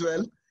side as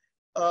well.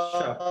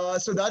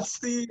 So that's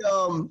the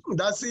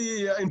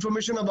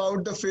information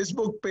about the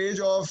Facebook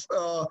page of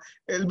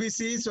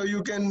LBC. So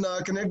you can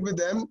connect with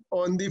them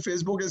on the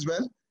Facebook as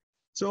well.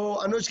 So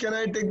Anuj, can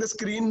I take the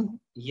screen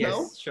now?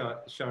 Yes,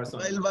 sure.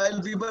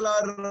 While people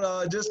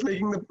are just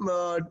making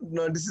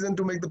the decision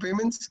to make the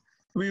payments,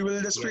 we will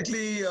just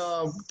quickly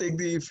take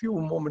the few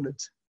more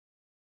minutes.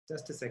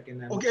 Just a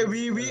second. Okay,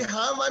 we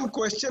have one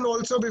question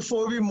also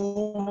before we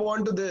move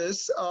on to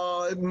this.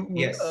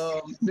 Yes.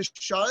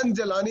 Nishant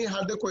Jalani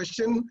had the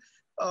question.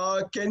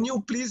 Can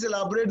you please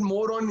elaborate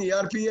more on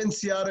ERP and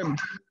CRM?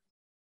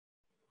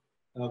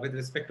 With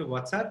respect to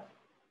WhatsApp?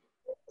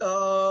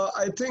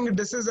 I think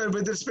this is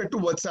with respect to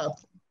WhatsApp.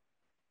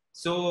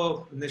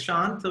 So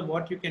Nishant,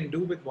 what you can do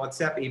with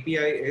WhatsApp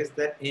API is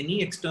that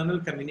any external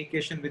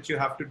communication which you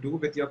have to do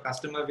with your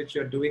customer, which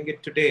you're doing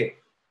it today,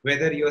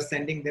 whether you're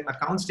sending them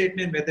account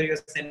statement, whether you're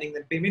sending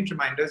them payment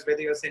reminders, whether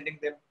you're sending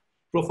them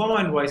pro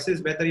forma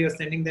invoices, whether you're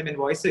sending them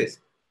invoices,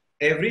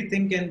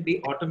 everything can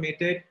be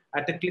automated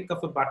at a click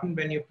of a button.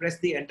 When you press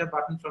the enter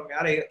button from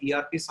your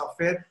ERP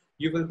software,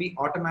 you will be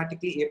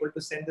automatically able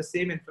to send the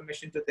same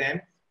information to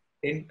them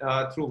in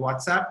through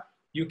WhatsApp.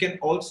 You can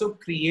also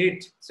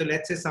create, so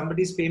let's say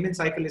somebody's payment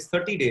cycle is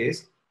 30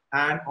 days,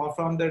 and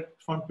from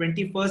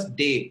 21st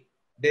day,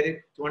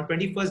 on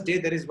 21st day,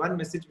 there is one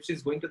message which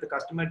is going to the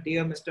customer: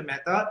 dear Mr.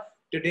 Mehta,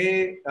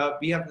 today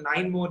we have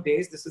 9 more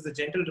days. This is a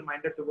gentle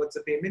reminder towards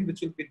the payment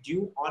which will be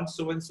due on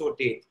so and so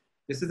date.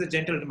 This is a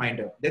gentle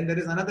reminder. Then there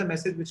is another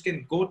message which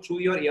can go through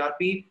your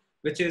ERP,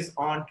 which is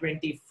on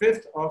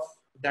 25th of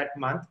that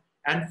month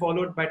and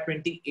followed by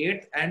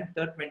 28th and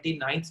the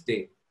 29th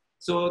day.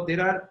 So there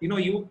are,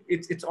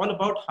 it's all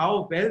about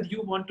how well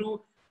you want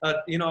to,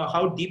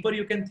 how deeper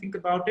you can think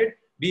about it.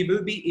 We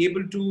will be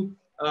able to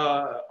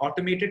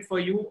automate it for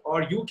you,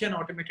 or you can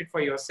automate it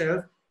for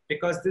yourself,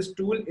 because this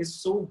tool is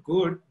so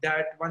good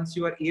that once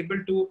you are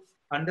able to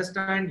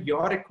understand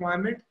your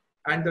requirement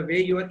and the way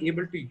you are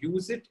able to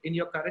use it in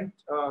your current,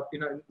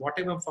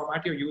 whatever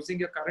format you're using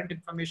your current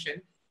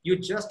information, you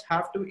just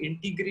have to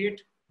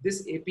integrate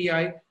this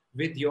API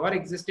with your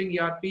existing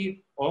ERP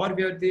or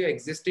with the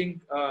existing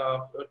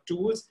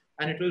tools,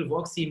 and it will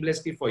work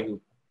seamlessly for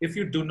you. If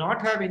you do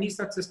not have any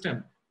such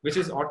system which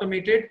is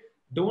automated,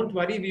 don't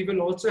worry, we will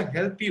also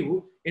help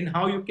you in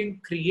how you can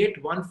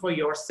create one for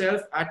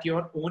yourself at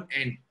your own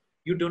end.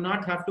 You do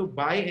not have to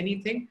buy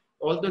anything,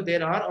 although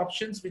there are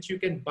options which you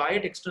can buy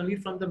it externally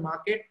from the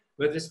market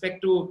with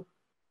respect to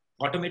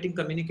automating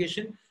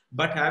communication.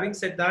 But having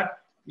said that,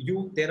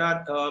 there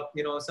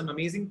are some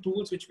amazing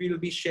tools which we will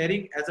be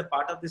sharing as a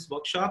part of this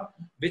workshop,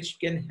 which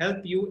can help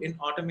you in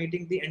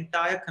automating the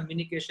entire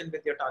communication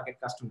with your target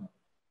customer.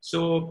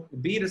 So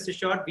be rest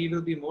assured, we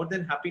will be more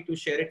than happy to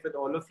share it with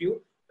all of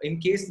you. In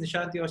case,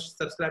 Nishant, you're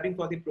subscribing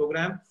for the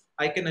program,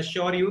 I can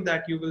assure you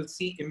that you will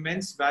see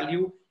immense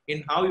value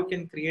in how you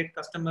can create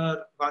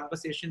customer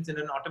conversations in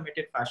an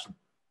automated fashion.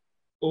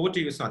 Over to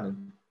you, Sonil.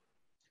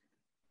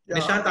 Yeah,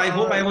 Nishant, I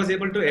hope I was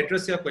able to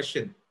address your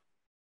question.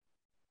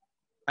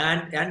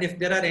 And if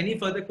there are any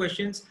further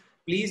questions,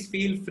 please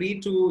feel free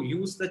to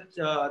use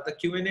the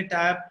Q&A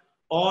tab,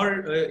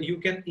 or you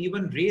can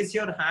even raise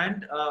your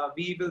hand.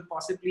 We will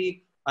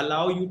possibly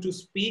allow you to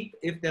speak.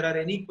 If there are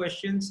any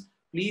questions,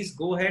 please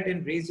go ahead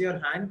and raise your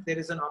hand. There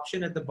is an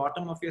option at the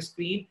bottom of your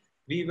screen.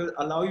 We will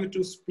allow you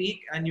to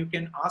speak and you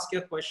can ask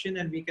your question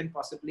and we can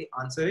possibly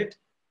answer it.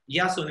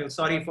 Yeah, Sonil,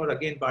 sorry for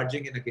again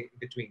barging in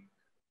between.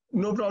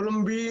 No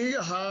problem. We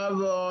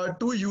have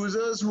 2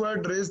 users who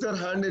had raised their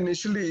hand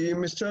initially,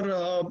 Mr.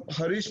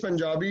 Harish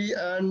Punjabi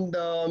and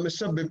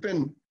Mr.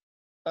 Bipin.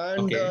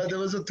 And okay. There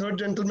was a third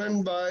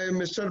gentleman by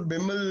Mr.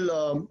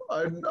 Bimal.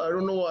 I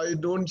don't know, I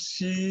don't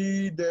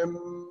see them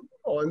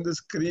on the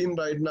screen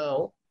right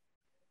now.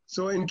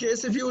 So in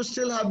case if you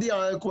still have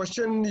the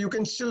question, you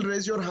can still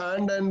raise your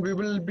hand and we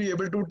will be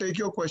able to take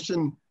your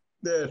question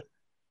there.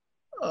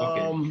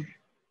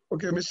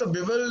 Okay, Mr.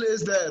 Bimal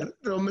is there.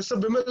 So Mr.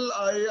 Bimal,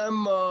 I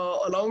am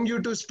allowing you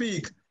to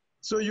speak.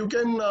 So you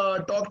can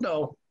talk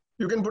now.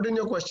 You can put in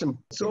your question.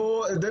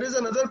 So there is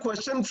another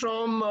question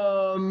from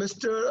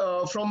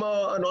from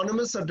an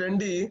anonymous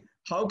attendee.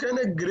 How can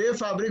a gray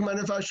fabric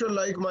manufacturer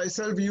like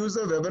myself use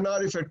a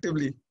webinar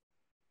effectively?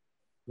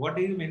 What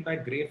do you mean by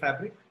gray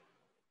fabric?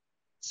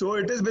 So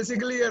it is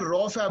basically a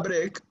raw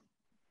fabric.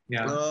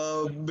 Yeah.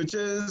 Which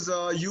is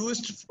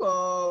used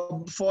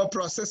for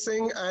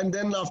processing, and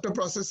then after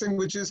processing,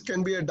 which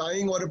can be a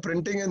dyeing or a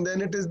printing, and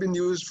then it has been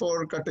used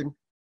for cutting.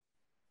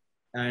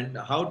 And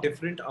how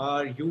different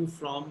are you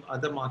from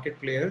other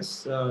market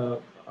players?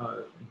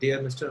 Dear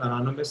Mr.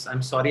 Anonymous,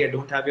 I'm sorry I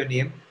don't have your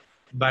name,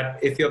 but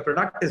if your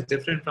product is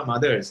different from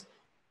others,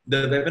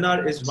 the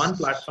webinar is one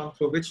platform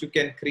through which you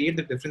can create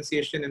the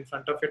differentiation in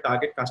front of your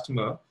target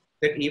customer,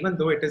 that even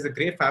though it is a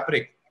gray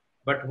fabric,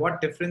 but what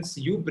difference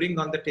you bring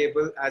on the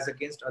table as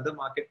against other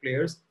market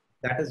players,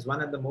 that is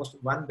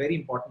one very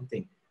important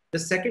thing. The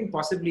second,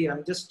 possibly,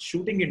 I'm just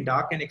shooting in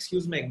dark and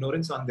excuse my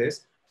ignorance on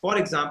this. For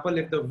example,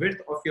 if the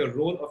width of your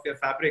roll of your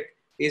fabric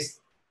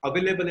is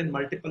available in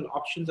multiple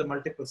options or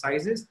multiple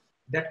sizes,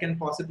 that can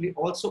possibly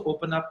also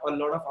open up a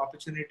lot of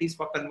opportunities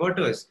for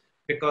converters,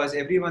 because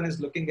everyone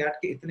is looking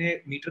at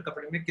kitne meter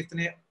kapde mein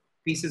kitne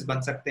pieces ban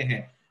sakte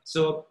hain.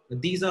 So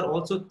these are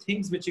also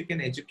things which you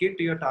can educate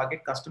to your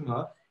target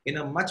customer in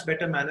a much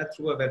better manner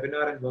through a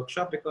webinar and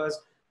workshop,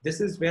 because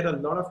this is where a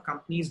lot of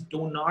companies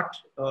do not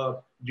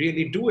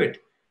really do it.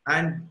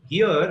 And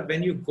here,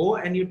 when you go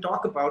and you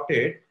talk about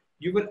it,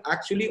 you will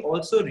actually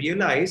also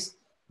realize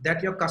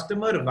that your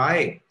customer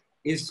Y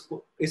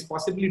is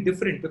possibly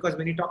different, because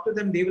when you talk to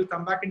them, they will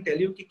come back and tell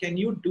you, can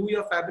you do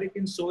your fabric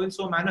in so and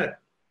so manner,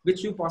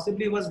 which you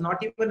possibly was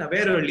not even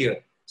aware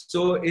earlier.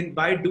 So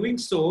by doing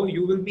so,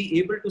 you will be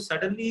able to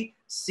suddenly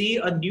see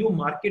a new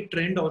market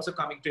trend also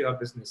coming to your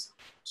business.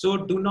 So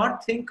do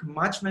not think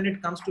much when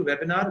it comes to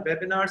webinar.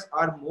 Webinars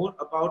are more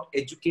about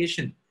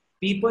education.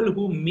 People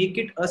who make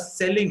it a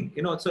selling,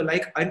 so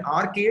like in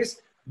our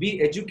case, we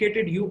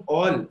educated you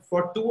all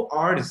for 2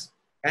 hours.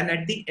 And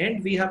at the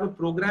end, we have a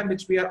program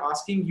which we are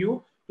asking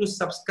you to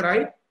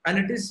subscribe, and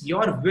it is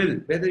your will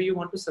whether you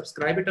want to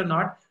subscribe it or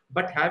not.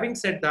 But having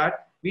said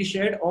that, we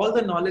shared all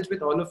the knowledge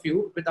with all of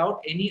you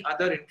without any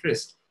other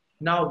interest.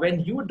 Now,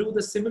 when you do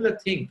the similar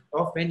thing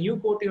of when you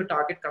go to your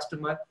target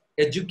customer,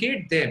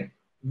 educate them,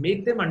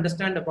 make them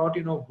understand about,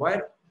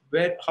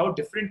 how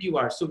different you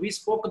are. So we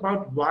spoke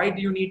about why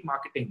do you need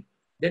marketing?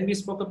 Then we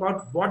spoke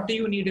about what do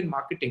you need in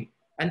marketing?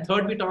 And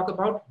third, we talk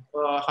about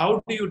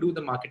how do you do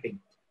the marketing?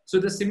 So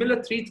the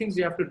similar 3 things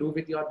you have to do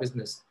with your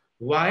business: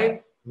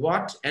 why,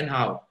 what, and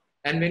how.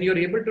 And when you're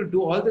able to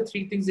do all the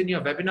 3 things in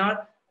your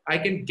webinar, I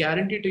can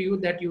guarantee to you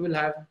that you will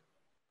have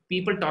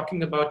people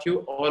talking about you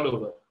all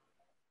over.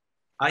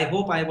 I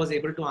hope I was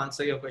able to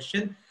answer your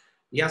question.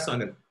 Yes,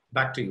 Sonil,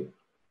 back to you.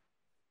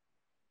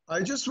 I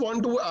just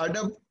want to add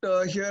up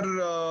here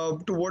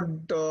to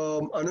what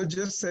Anuj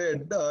just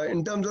said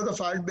in terms of the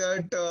fact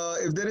that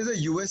if there is a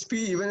USP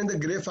even in the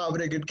gray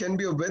fabric, it can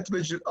be a width,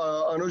 which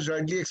Anuj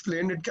rightly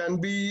explained. It can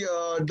be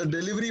the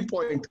delivery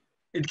point.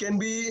 It can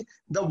be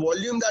the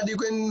volume that you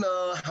can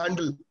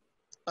handle.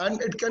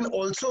 And it can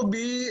also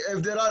be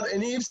if there are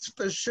any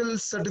special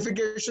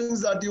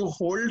certifications that you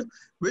hold,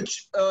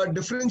 which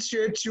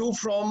differentiates you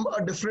from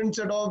a different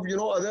set of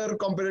other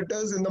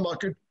competitors in the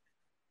market.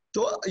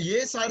 तो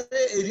ये सारे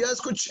areas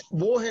कुछ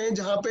वो हैं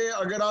जहाँ पे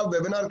अगर आप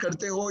वेबिनार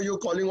करते हो, you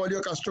calling all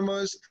your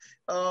customers,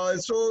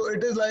 so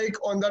it is like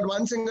on that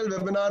one single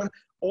webinar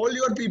all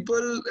your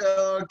people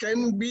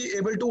can be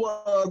able to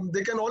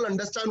they can all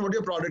understand what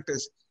your product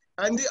is.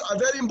 And the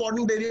other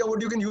important area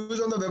what you can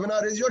use on the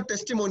webinar is your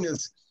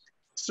testimonials.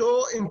 So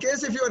in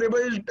case if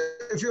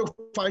you're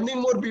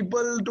finding more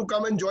people to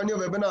come and join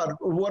your webinar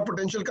who are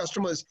potential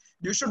customers,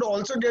 you should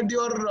also get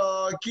your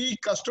key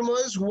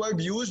customers who have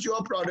used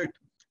your product.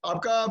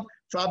 आपका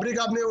fabric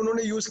आपने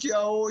उन्होंने use किया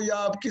हो या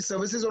आपकी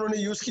services उन्होंने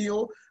use की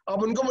हो,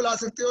 आप उनको बुला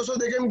सकते हो, सो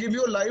they can give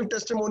you live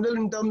testimonial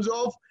in terms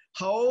of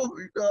how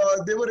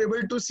they were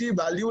able to C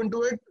value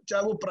into it,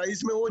 चाहे वो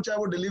प्राइस में हो, चाहे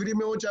वो डिलीवरी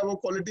में हो, चाहे वो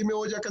क्वालिटी में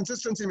हो, चाहे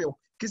कंसिस्टेंसी में हो.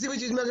 किसी भी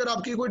चीज में अगर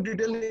आपकी कोई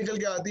डिटेल निकल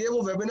के आती है,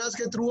 वो वेबिनार्स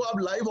के थ्रू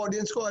आप लाइव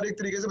ऑडियंस को हर एक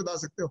तरीके से बता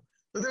सकते हो.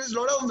 So there is a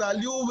lot of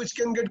value which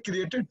can get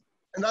created,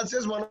 and that's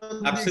just one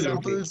of the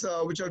examples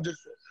which I've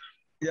just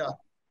yeah.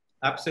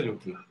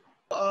 Absolutely.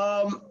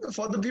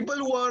 For the people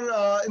who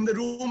are in the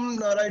room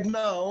right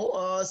now,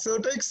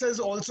 Sowtex has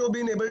also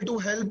been able to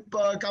help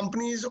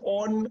companies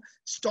on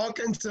stock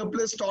and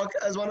surplus stock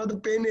as one of the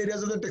pain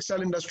areas of the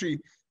textile industry.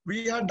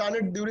 We had done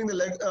it during the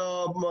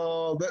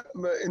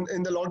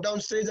in the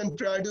lockdown stage and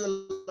prior to the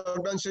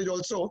lockdown stage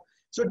also.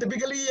 So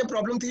typically ये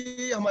problem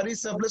थी हमारी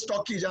surplus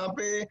stock की, जहाँ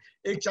पे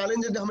एक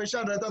challenge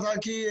हमेशा रहता था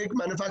कि एक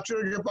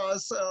मैन्युफैक्चरर के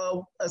पास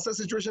ऐसा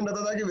सिचुएशन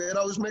रहता था कि वेयर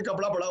हाउस में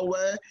कपड़ा पड़ा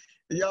हुआ है,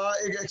 या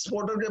एक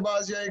एक्सपोर्टर के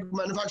पास या एक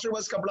मैन्युफैक्चरर के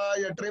पास कपड़ा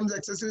या ट्रिम्स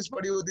एक्सेसरीज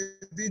पड़ी होती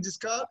थी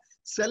जिसका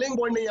सेलिंग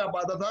पॉइंट नहीं आ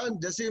पाता था.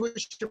 जैसे ही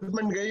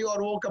शिपमेंट गई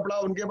और वो कपड़ा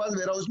उनके पास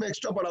वेयर हाउस में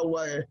एक्स्ट्रा पड़ा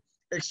हुआ है,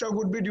 extra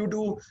could be due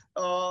to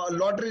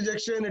lot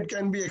rejection, it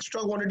can be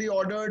extra quantity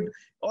ordered,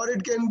 or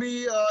it can be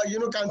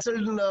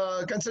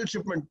cancelled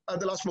shipment at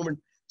the last moment.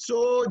 So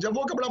जब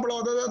वो कपड़ा पड़ा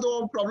होता था तो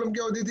प्रॉब्लम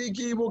क्या होती थी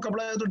कि वो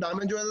कपड़ा या तो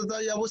डैमेज हो जाता था,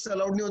 या वो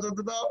सेल आउट नहीं होता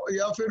था,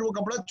 या फिर वो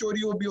कपड़ा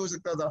चोरी भी हो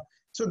सकता था.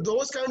 So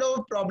those kind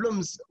of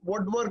problems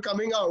what were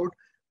coming out,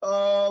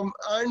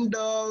 and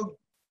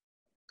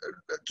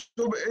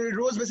so it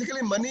was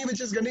basically money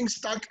which is getting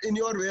stuck in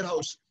your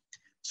warehouse.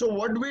 So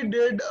what we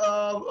did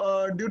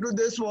due to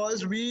this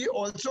was we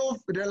also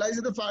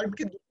realized the fact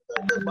कि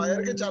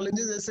buyer के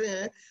challenges ऐसे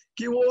हैं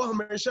कि वो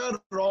हमेशा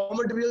raw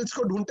materials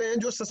को ढूंढते हैं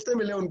जो सस्ते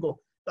मिले उनको,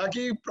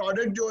 ताकि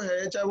product जो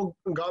है, चाहे वो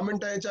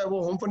garment है, चाहे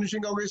वो home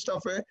furnishing का कोई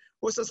stuff है,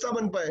 वो सस्ता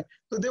बन पाए.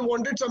 So they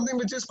wanted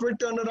something which is quick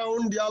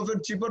turnaround, या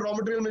फिर cheaper raw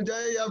material मिल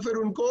जाए, या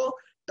फिर उनको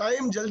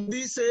टाइम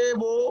जल्दी से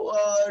वो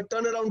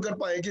टर्न अराउंड कर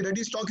पाए कि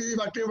रेडी स्टॉक किसी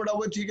फैक्ट्री में पड़ा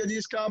हुआ, ठीक है जी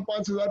इसका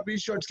 5000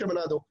 पीस शर्ट्स के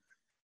बना दो.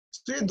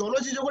 तो ये दोनों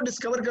चीजों को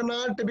डिस्कवर करना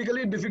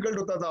टिपिकली डिफिकल्ट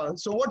होता था.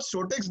 So what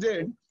Sowtex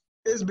did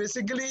is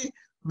basically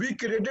we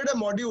created a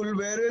module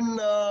wherein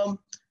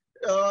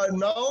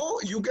now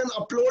you can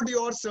upload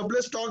your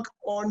surplus stock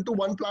onto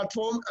one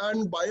platform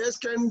and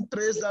buyers can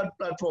trace that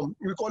platform.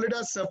 We call it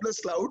as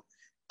surplus cloud.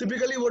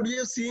 Typically what we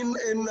have seen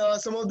in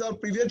some of the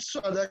previous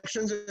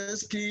transactions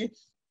is कि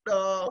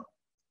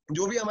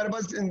जो भी हमारे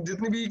पास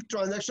जितनी भी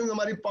transaction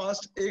हमारी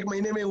past 1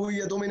 महीने में हुई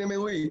या 2 महीने में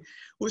हुई,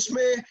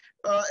 उसमें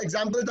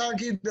एग्जांपल था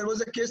कि there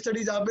was a case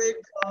study जहाँ पे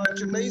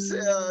चेन्नई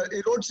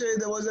रोड से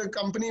there was a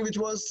company which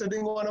was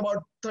sitting on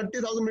about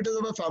 30,000 metres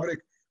of fabric,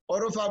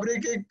 और वो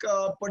फैब्रिक एक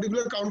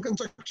पर्टिकुलर काउंट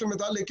कंस्ट्रक्शन में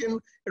था, लेकिन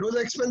इट वाज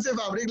एक्सपेंसिव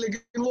फैब्रिक,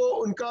 लेकिन वो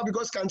उनका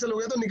बिकॉज कैंसिल हो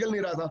गया तो निकल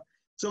नहीं रहा था.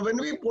 So when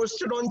we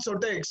posted on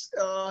Sowtex,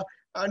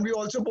 and we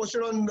also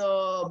posted on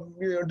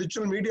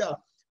digital media,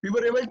 we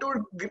were able to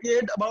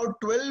create about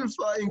 12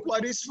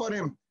 inquiries for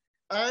him.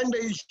 And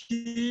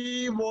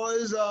he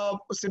was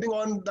sitting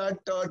on that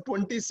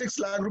 26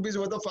 lakh rupees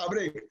worth of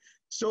fabric.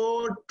 So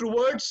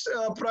towards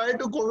prior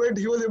to COVID,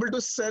 he was able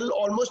to sell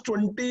almost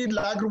 20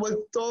 lakh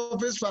worth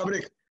of his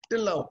fabric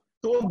till now.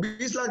 तो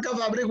 20 लाख का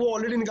fabric वो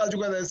already निकाल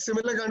चुका था.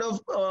 Similar kind of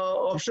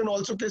option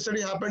also case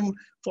study happened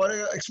for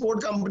an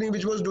export company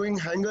which was doing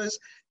hangers.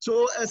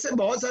 So ऐसे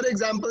बहुत सारे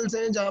examples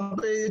हैं जहाँ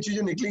पे ये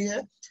चीजें निकली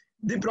हैं.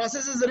 The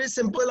process is very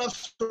simple. आप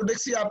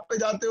Sowtex की ऐप पे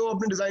जाते हो,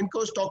 अपने डिजाइन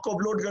को स्टॉक को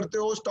अपलोड करते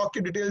हो, स्टॉक की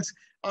डिटेल्स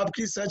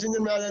आपकी सर्च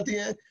इंजन में आ जाती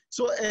हैं.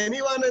 So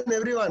anyone and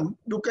everyone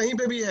जो कहीं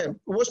पे भी है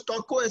वो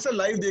स्टॉक को ऐसा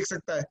लाइव देख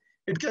सकता है.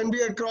 It can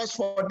be across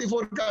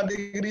 44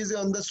 categories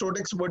on the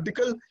Sowtex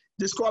vertical,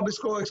 जिसको आप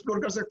इसको एक्सप्लोर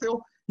कर सकते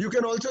हो. You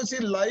can also see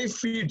live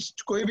feeds.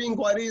 कोई भी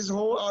inquiries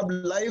हो आप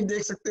live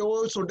देख सकते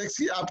हो Sowtex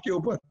की ऐप के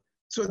ऊपर.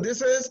 So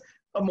this is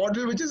a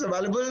model which is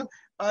available,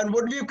 and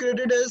what we've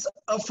created is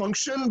a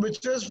function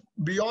which is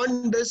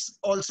beyond this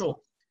also,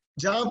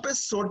 जहाँ पे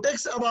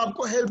Sowtex अब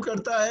आपको help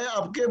करता है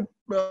आपके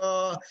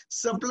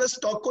surplus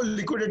stock को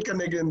liquidate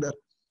करने के अंदर.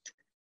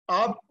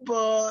 आप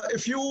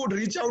if you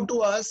reach out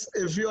to us,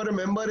 if you are a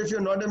member, if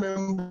you're not a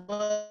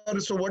member,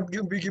 so what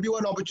we give you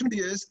an opportunity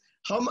is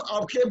हम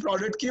आपके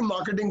प्रोडक्ट की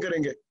मार्केटिंग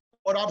करेंगे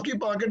और आपकी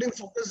मार्केटिंग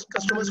फोकस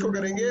कस्टमर्स को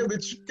करेंगे,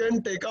 which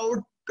can take out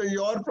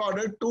your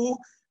product to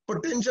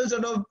potential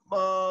set of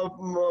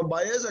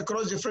buyers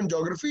across different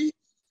geography.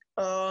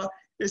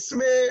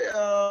 इसमें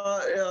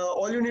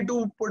all you need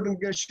to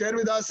share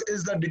with us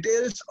is the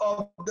details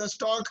of the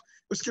stock,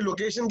 उसकी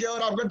location क्या है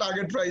और आपका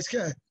target price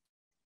क्या है.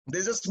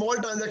 There's a small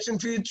transaction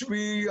fee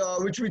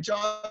which we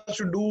charge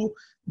to do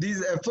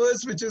these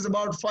efforts, which is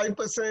about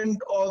 5%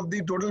 of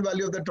the total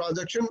value of the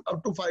transaction,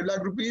 up to 5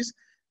 lakh rupees,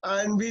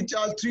 and we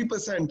charge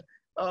 3%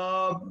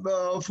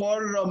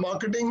 for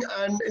marketing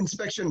and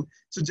inspection.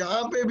 So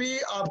जहाँ पे भी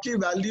आपकी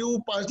value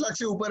 5 lakh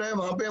से ऊपर है,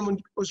 वहाँ पे हम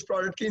उस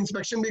product की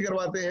inspection भी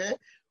करवाते हैं,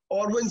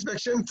 और वो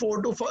inspection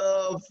 4 to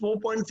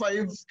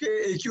 4.5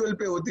 के AQL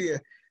पे होती है.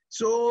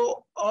 So,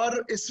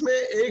 और इसमें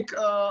एक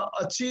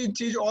अच्छी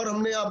चीज और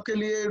हमने आपके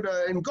लिए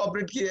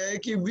incorporate किया है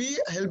कि we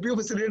help you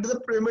facilitate the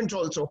payments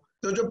also.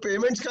 तो जो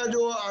payments का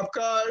जो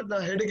आपका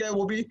headache है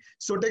वो भी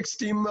Sowtex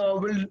team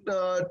will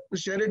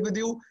share it with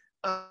you,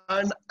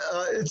 and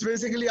it's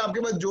basically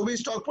आपके पास जो भी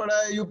stock पड़ा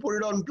है, you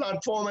put it on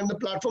platform and the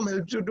platform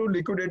helps you to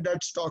liquidate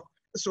that stock.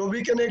 So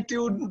we connect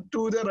you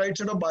to the right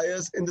set of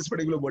buyers in this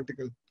particular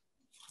vertical.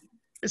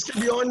 इसके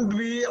beyond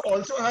we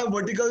also have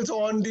verticals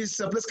on the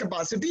surplus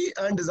capacity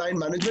and design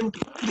management,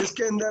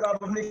 जिसके अंदर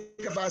आप अपनी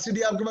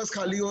capacity आपके पास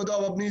खाली हो तो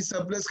आप अपनी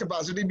surplus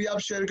capacity भी आप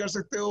share कर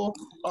सकते हो,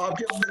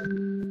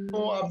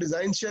 आप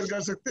design share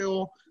कर सकते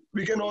हो.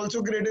 We can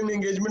also create an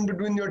engagement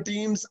between your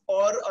teams,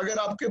 और अगर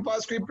आपके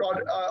पास कोई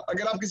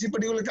अगर आप किसी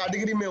particular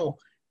category में हो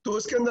तो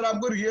उसके अंदर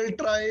आपको real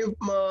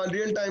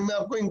time में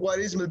आपको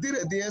inquiries मिलती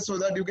रहती हैं, so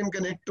that you can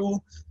connect to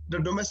the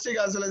domestic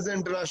as well as the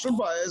international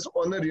buyers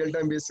on a real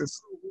time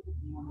basis.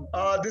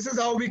 This is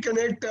how we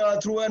connect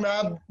through an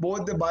app,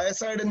 both the buyer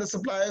side and the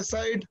supplier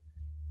side.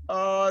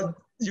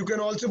 You can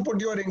also put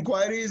your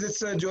inquiries.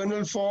 It's a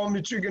journal form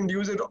which you can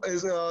use it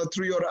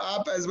through your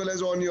app as well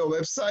as on your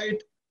website.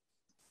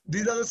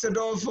 These are the set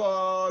of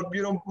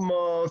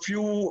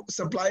few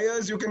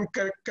suppliers you can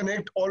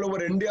connect all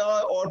over India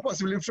or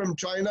possibly from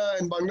China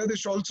and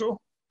Bangladesh also.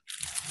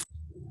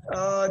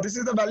 This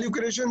is the value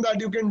creation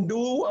that you can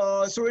do.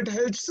 So it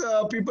helps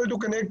people to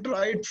connect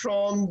right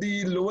from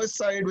the lowest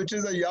side, which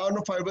is a yarn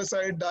or fiber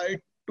side,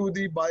 direct to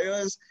the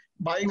buyers,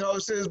 buying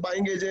houses,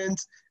 buying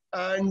agents,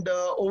 and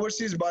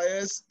overseas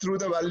buyers through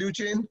the value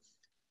chain.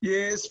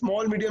 ये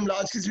small, medium,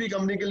 large किसी भी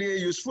company के लिए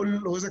useful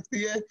हो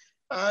सकती है.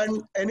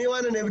 And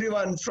anyone and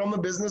everyone from a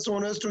business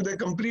owners to the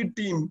complete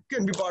team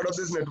can be part of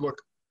this network.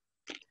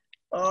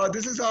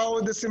 This is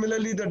how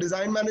similarly the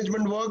design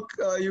management work.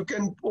 You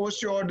can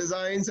post your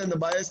designs and the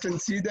buyers can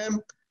see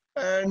them,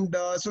 and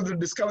so the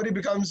discovery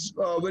becomes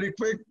very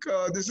quick.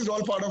 This is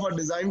all part of our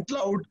design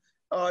cloud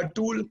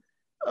tool.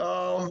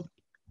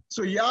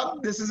 So yeah,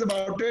 this is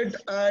about it.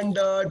 And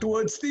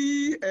towards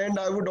the end,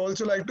 I would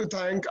also like to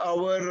thank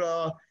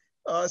our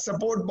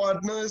support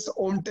partners,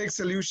 Omtech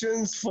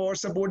Solutions, for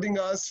supporting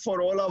us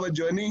for all our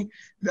journey.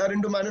 They are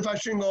into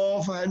manufacturing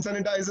of hand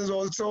sanitizers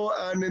also,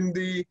 and in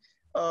the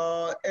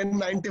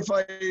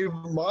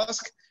N95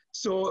 mask.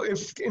 So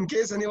if in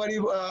case anybody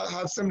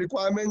have some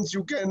requirements,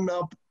 you can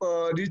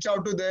reach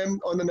out to them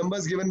on the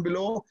numbers given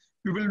below.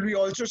 We will be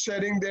also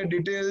sharing their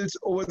details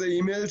over the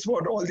emails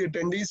for all the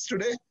attendees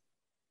today.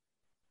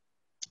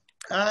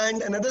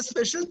 And another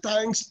special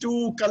thanks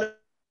to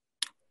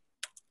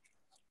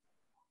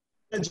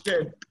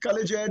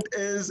ColorJet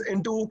is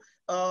into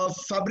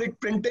fabric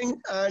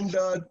printing, and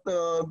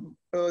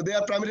they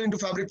are primarily into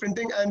fabric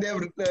printing, and they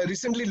have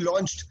recently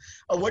launched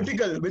a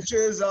vertical, which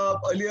is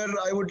earlier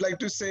I would like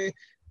to say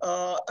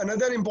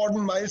another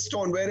important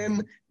milestone,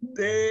 wherein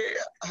they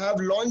have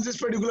launched this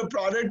particular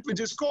product, which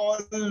is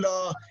called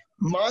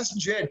Mass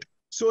Jet.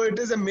 So it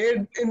is a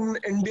made in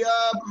India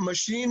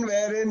machine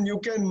wherein you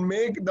can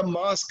make the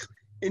mask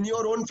in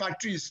your own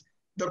factories.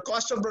 The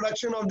cost of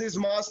production of this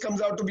mask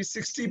comes out to be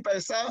 60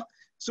 paisa.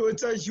 So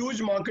it's a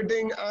huge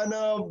marketing and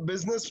a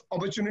business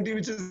opportunity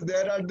which is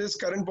there at this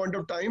current point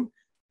of time.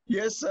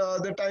 Yes,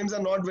 the times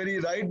are not very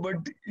right, but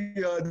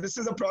this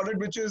is a product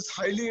which is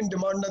highly in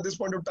demand at this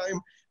point of time,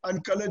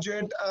 and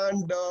ColorJet,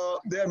 and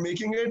they are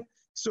making it.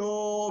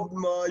 So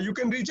you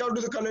can reach out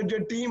to the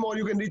ColorJet team, or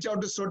you can reach out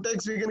to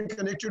Sowtex. We can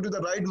connect you to the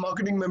right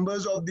marketing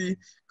members of the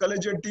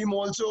ColorJet team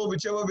also,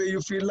 whichever way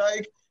you feel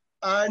like.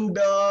 And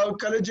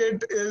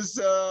ColorJet is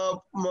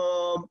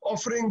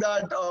offering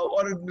that,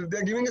 or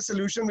they're giving a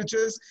solution which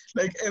is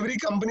like every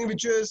company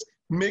which is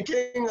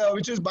making,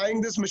 which is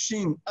buying this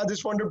machine at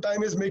this point of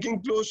time is making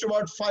close to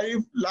about 5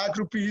 lakh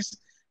rupees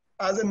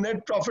as a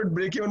net profit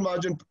break-even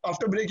margin.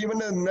 After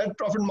break-even, a net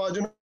profit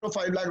margin of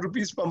 5 lakh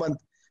rupees per month.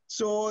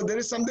 So there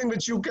is something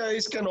which you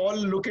guys can all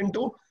look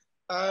into.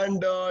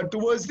 And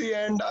towards the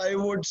end, I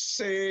would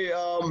say,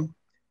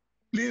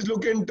 please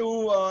look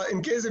into,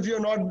 in case if you're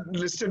not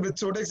listed with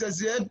Sowtex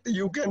as yet,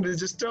 you can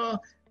register,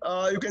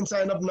 you can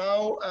sign up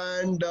now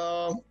and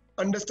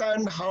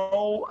understand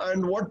how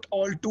and what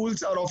all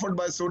tools are offered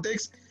by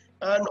Sowtex.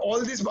 And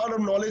all these part of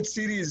knowledge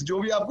series,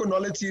 जो भी आपको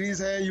knowledge series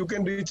है, you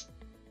can reach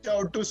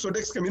out to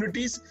Sowtex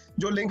communities,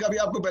 जो link अभी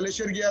आपको पहले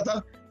share किया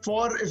था,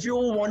 for if you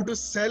want to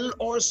sell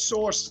or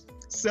source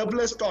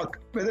surplus stock,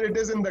 whether it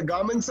is in the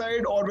garment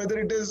side or whether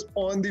it is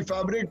on the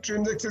fabric,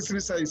 trims,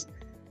 accessory size.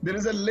 There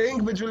is a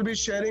link which we'll be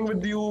sharing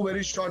with you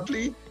very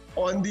shortly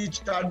on the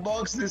chat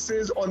box. This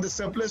is on the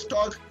surplus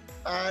stock,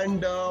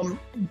 and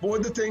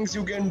both the things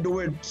you can do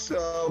it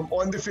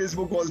on the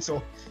Facebook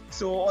also.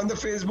 So on the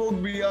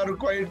Facebook, we are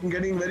quite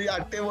getting very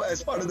active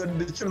as part of the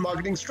digital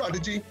marketing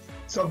strategy.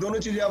 So आप दोनों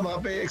चीजें आप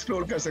वहाँ पे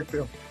explore कर सकते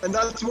हो. And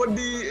that's what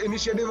the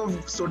initiative of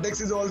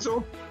Sowtex is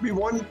also. We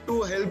want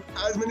to help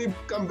as many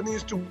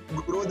companies to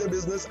grow their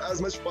business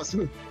as much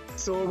possible.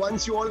 So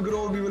once you all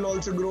grow, we will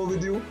also grow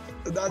with you.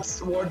 So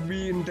that's what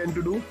we intend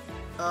to do.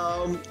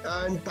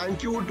 And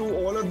thank you to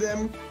all of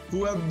them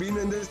who have been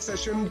in this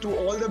session, to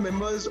all the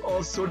members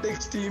of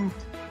Sowtex team.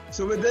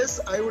 So with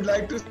this, I would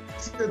like to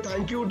say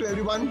thank you to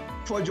everyone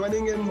for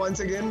joining in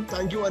once again.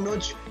 Thank you,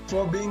 Anuj,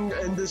 for being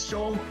in this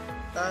show.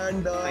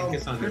 And thank you,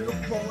 Sonil. We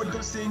look forward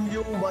to seeing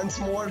you once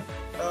more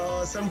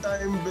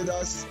sometime with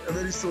us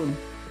very soon.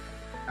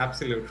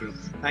 Absolutely.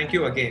 Thank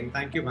you again.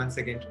 Thank you once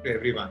again to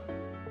everyone.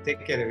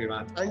 Take care,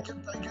 everyone. Thank you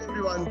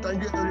everyone.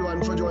 Thank you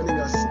everyone for joining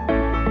us.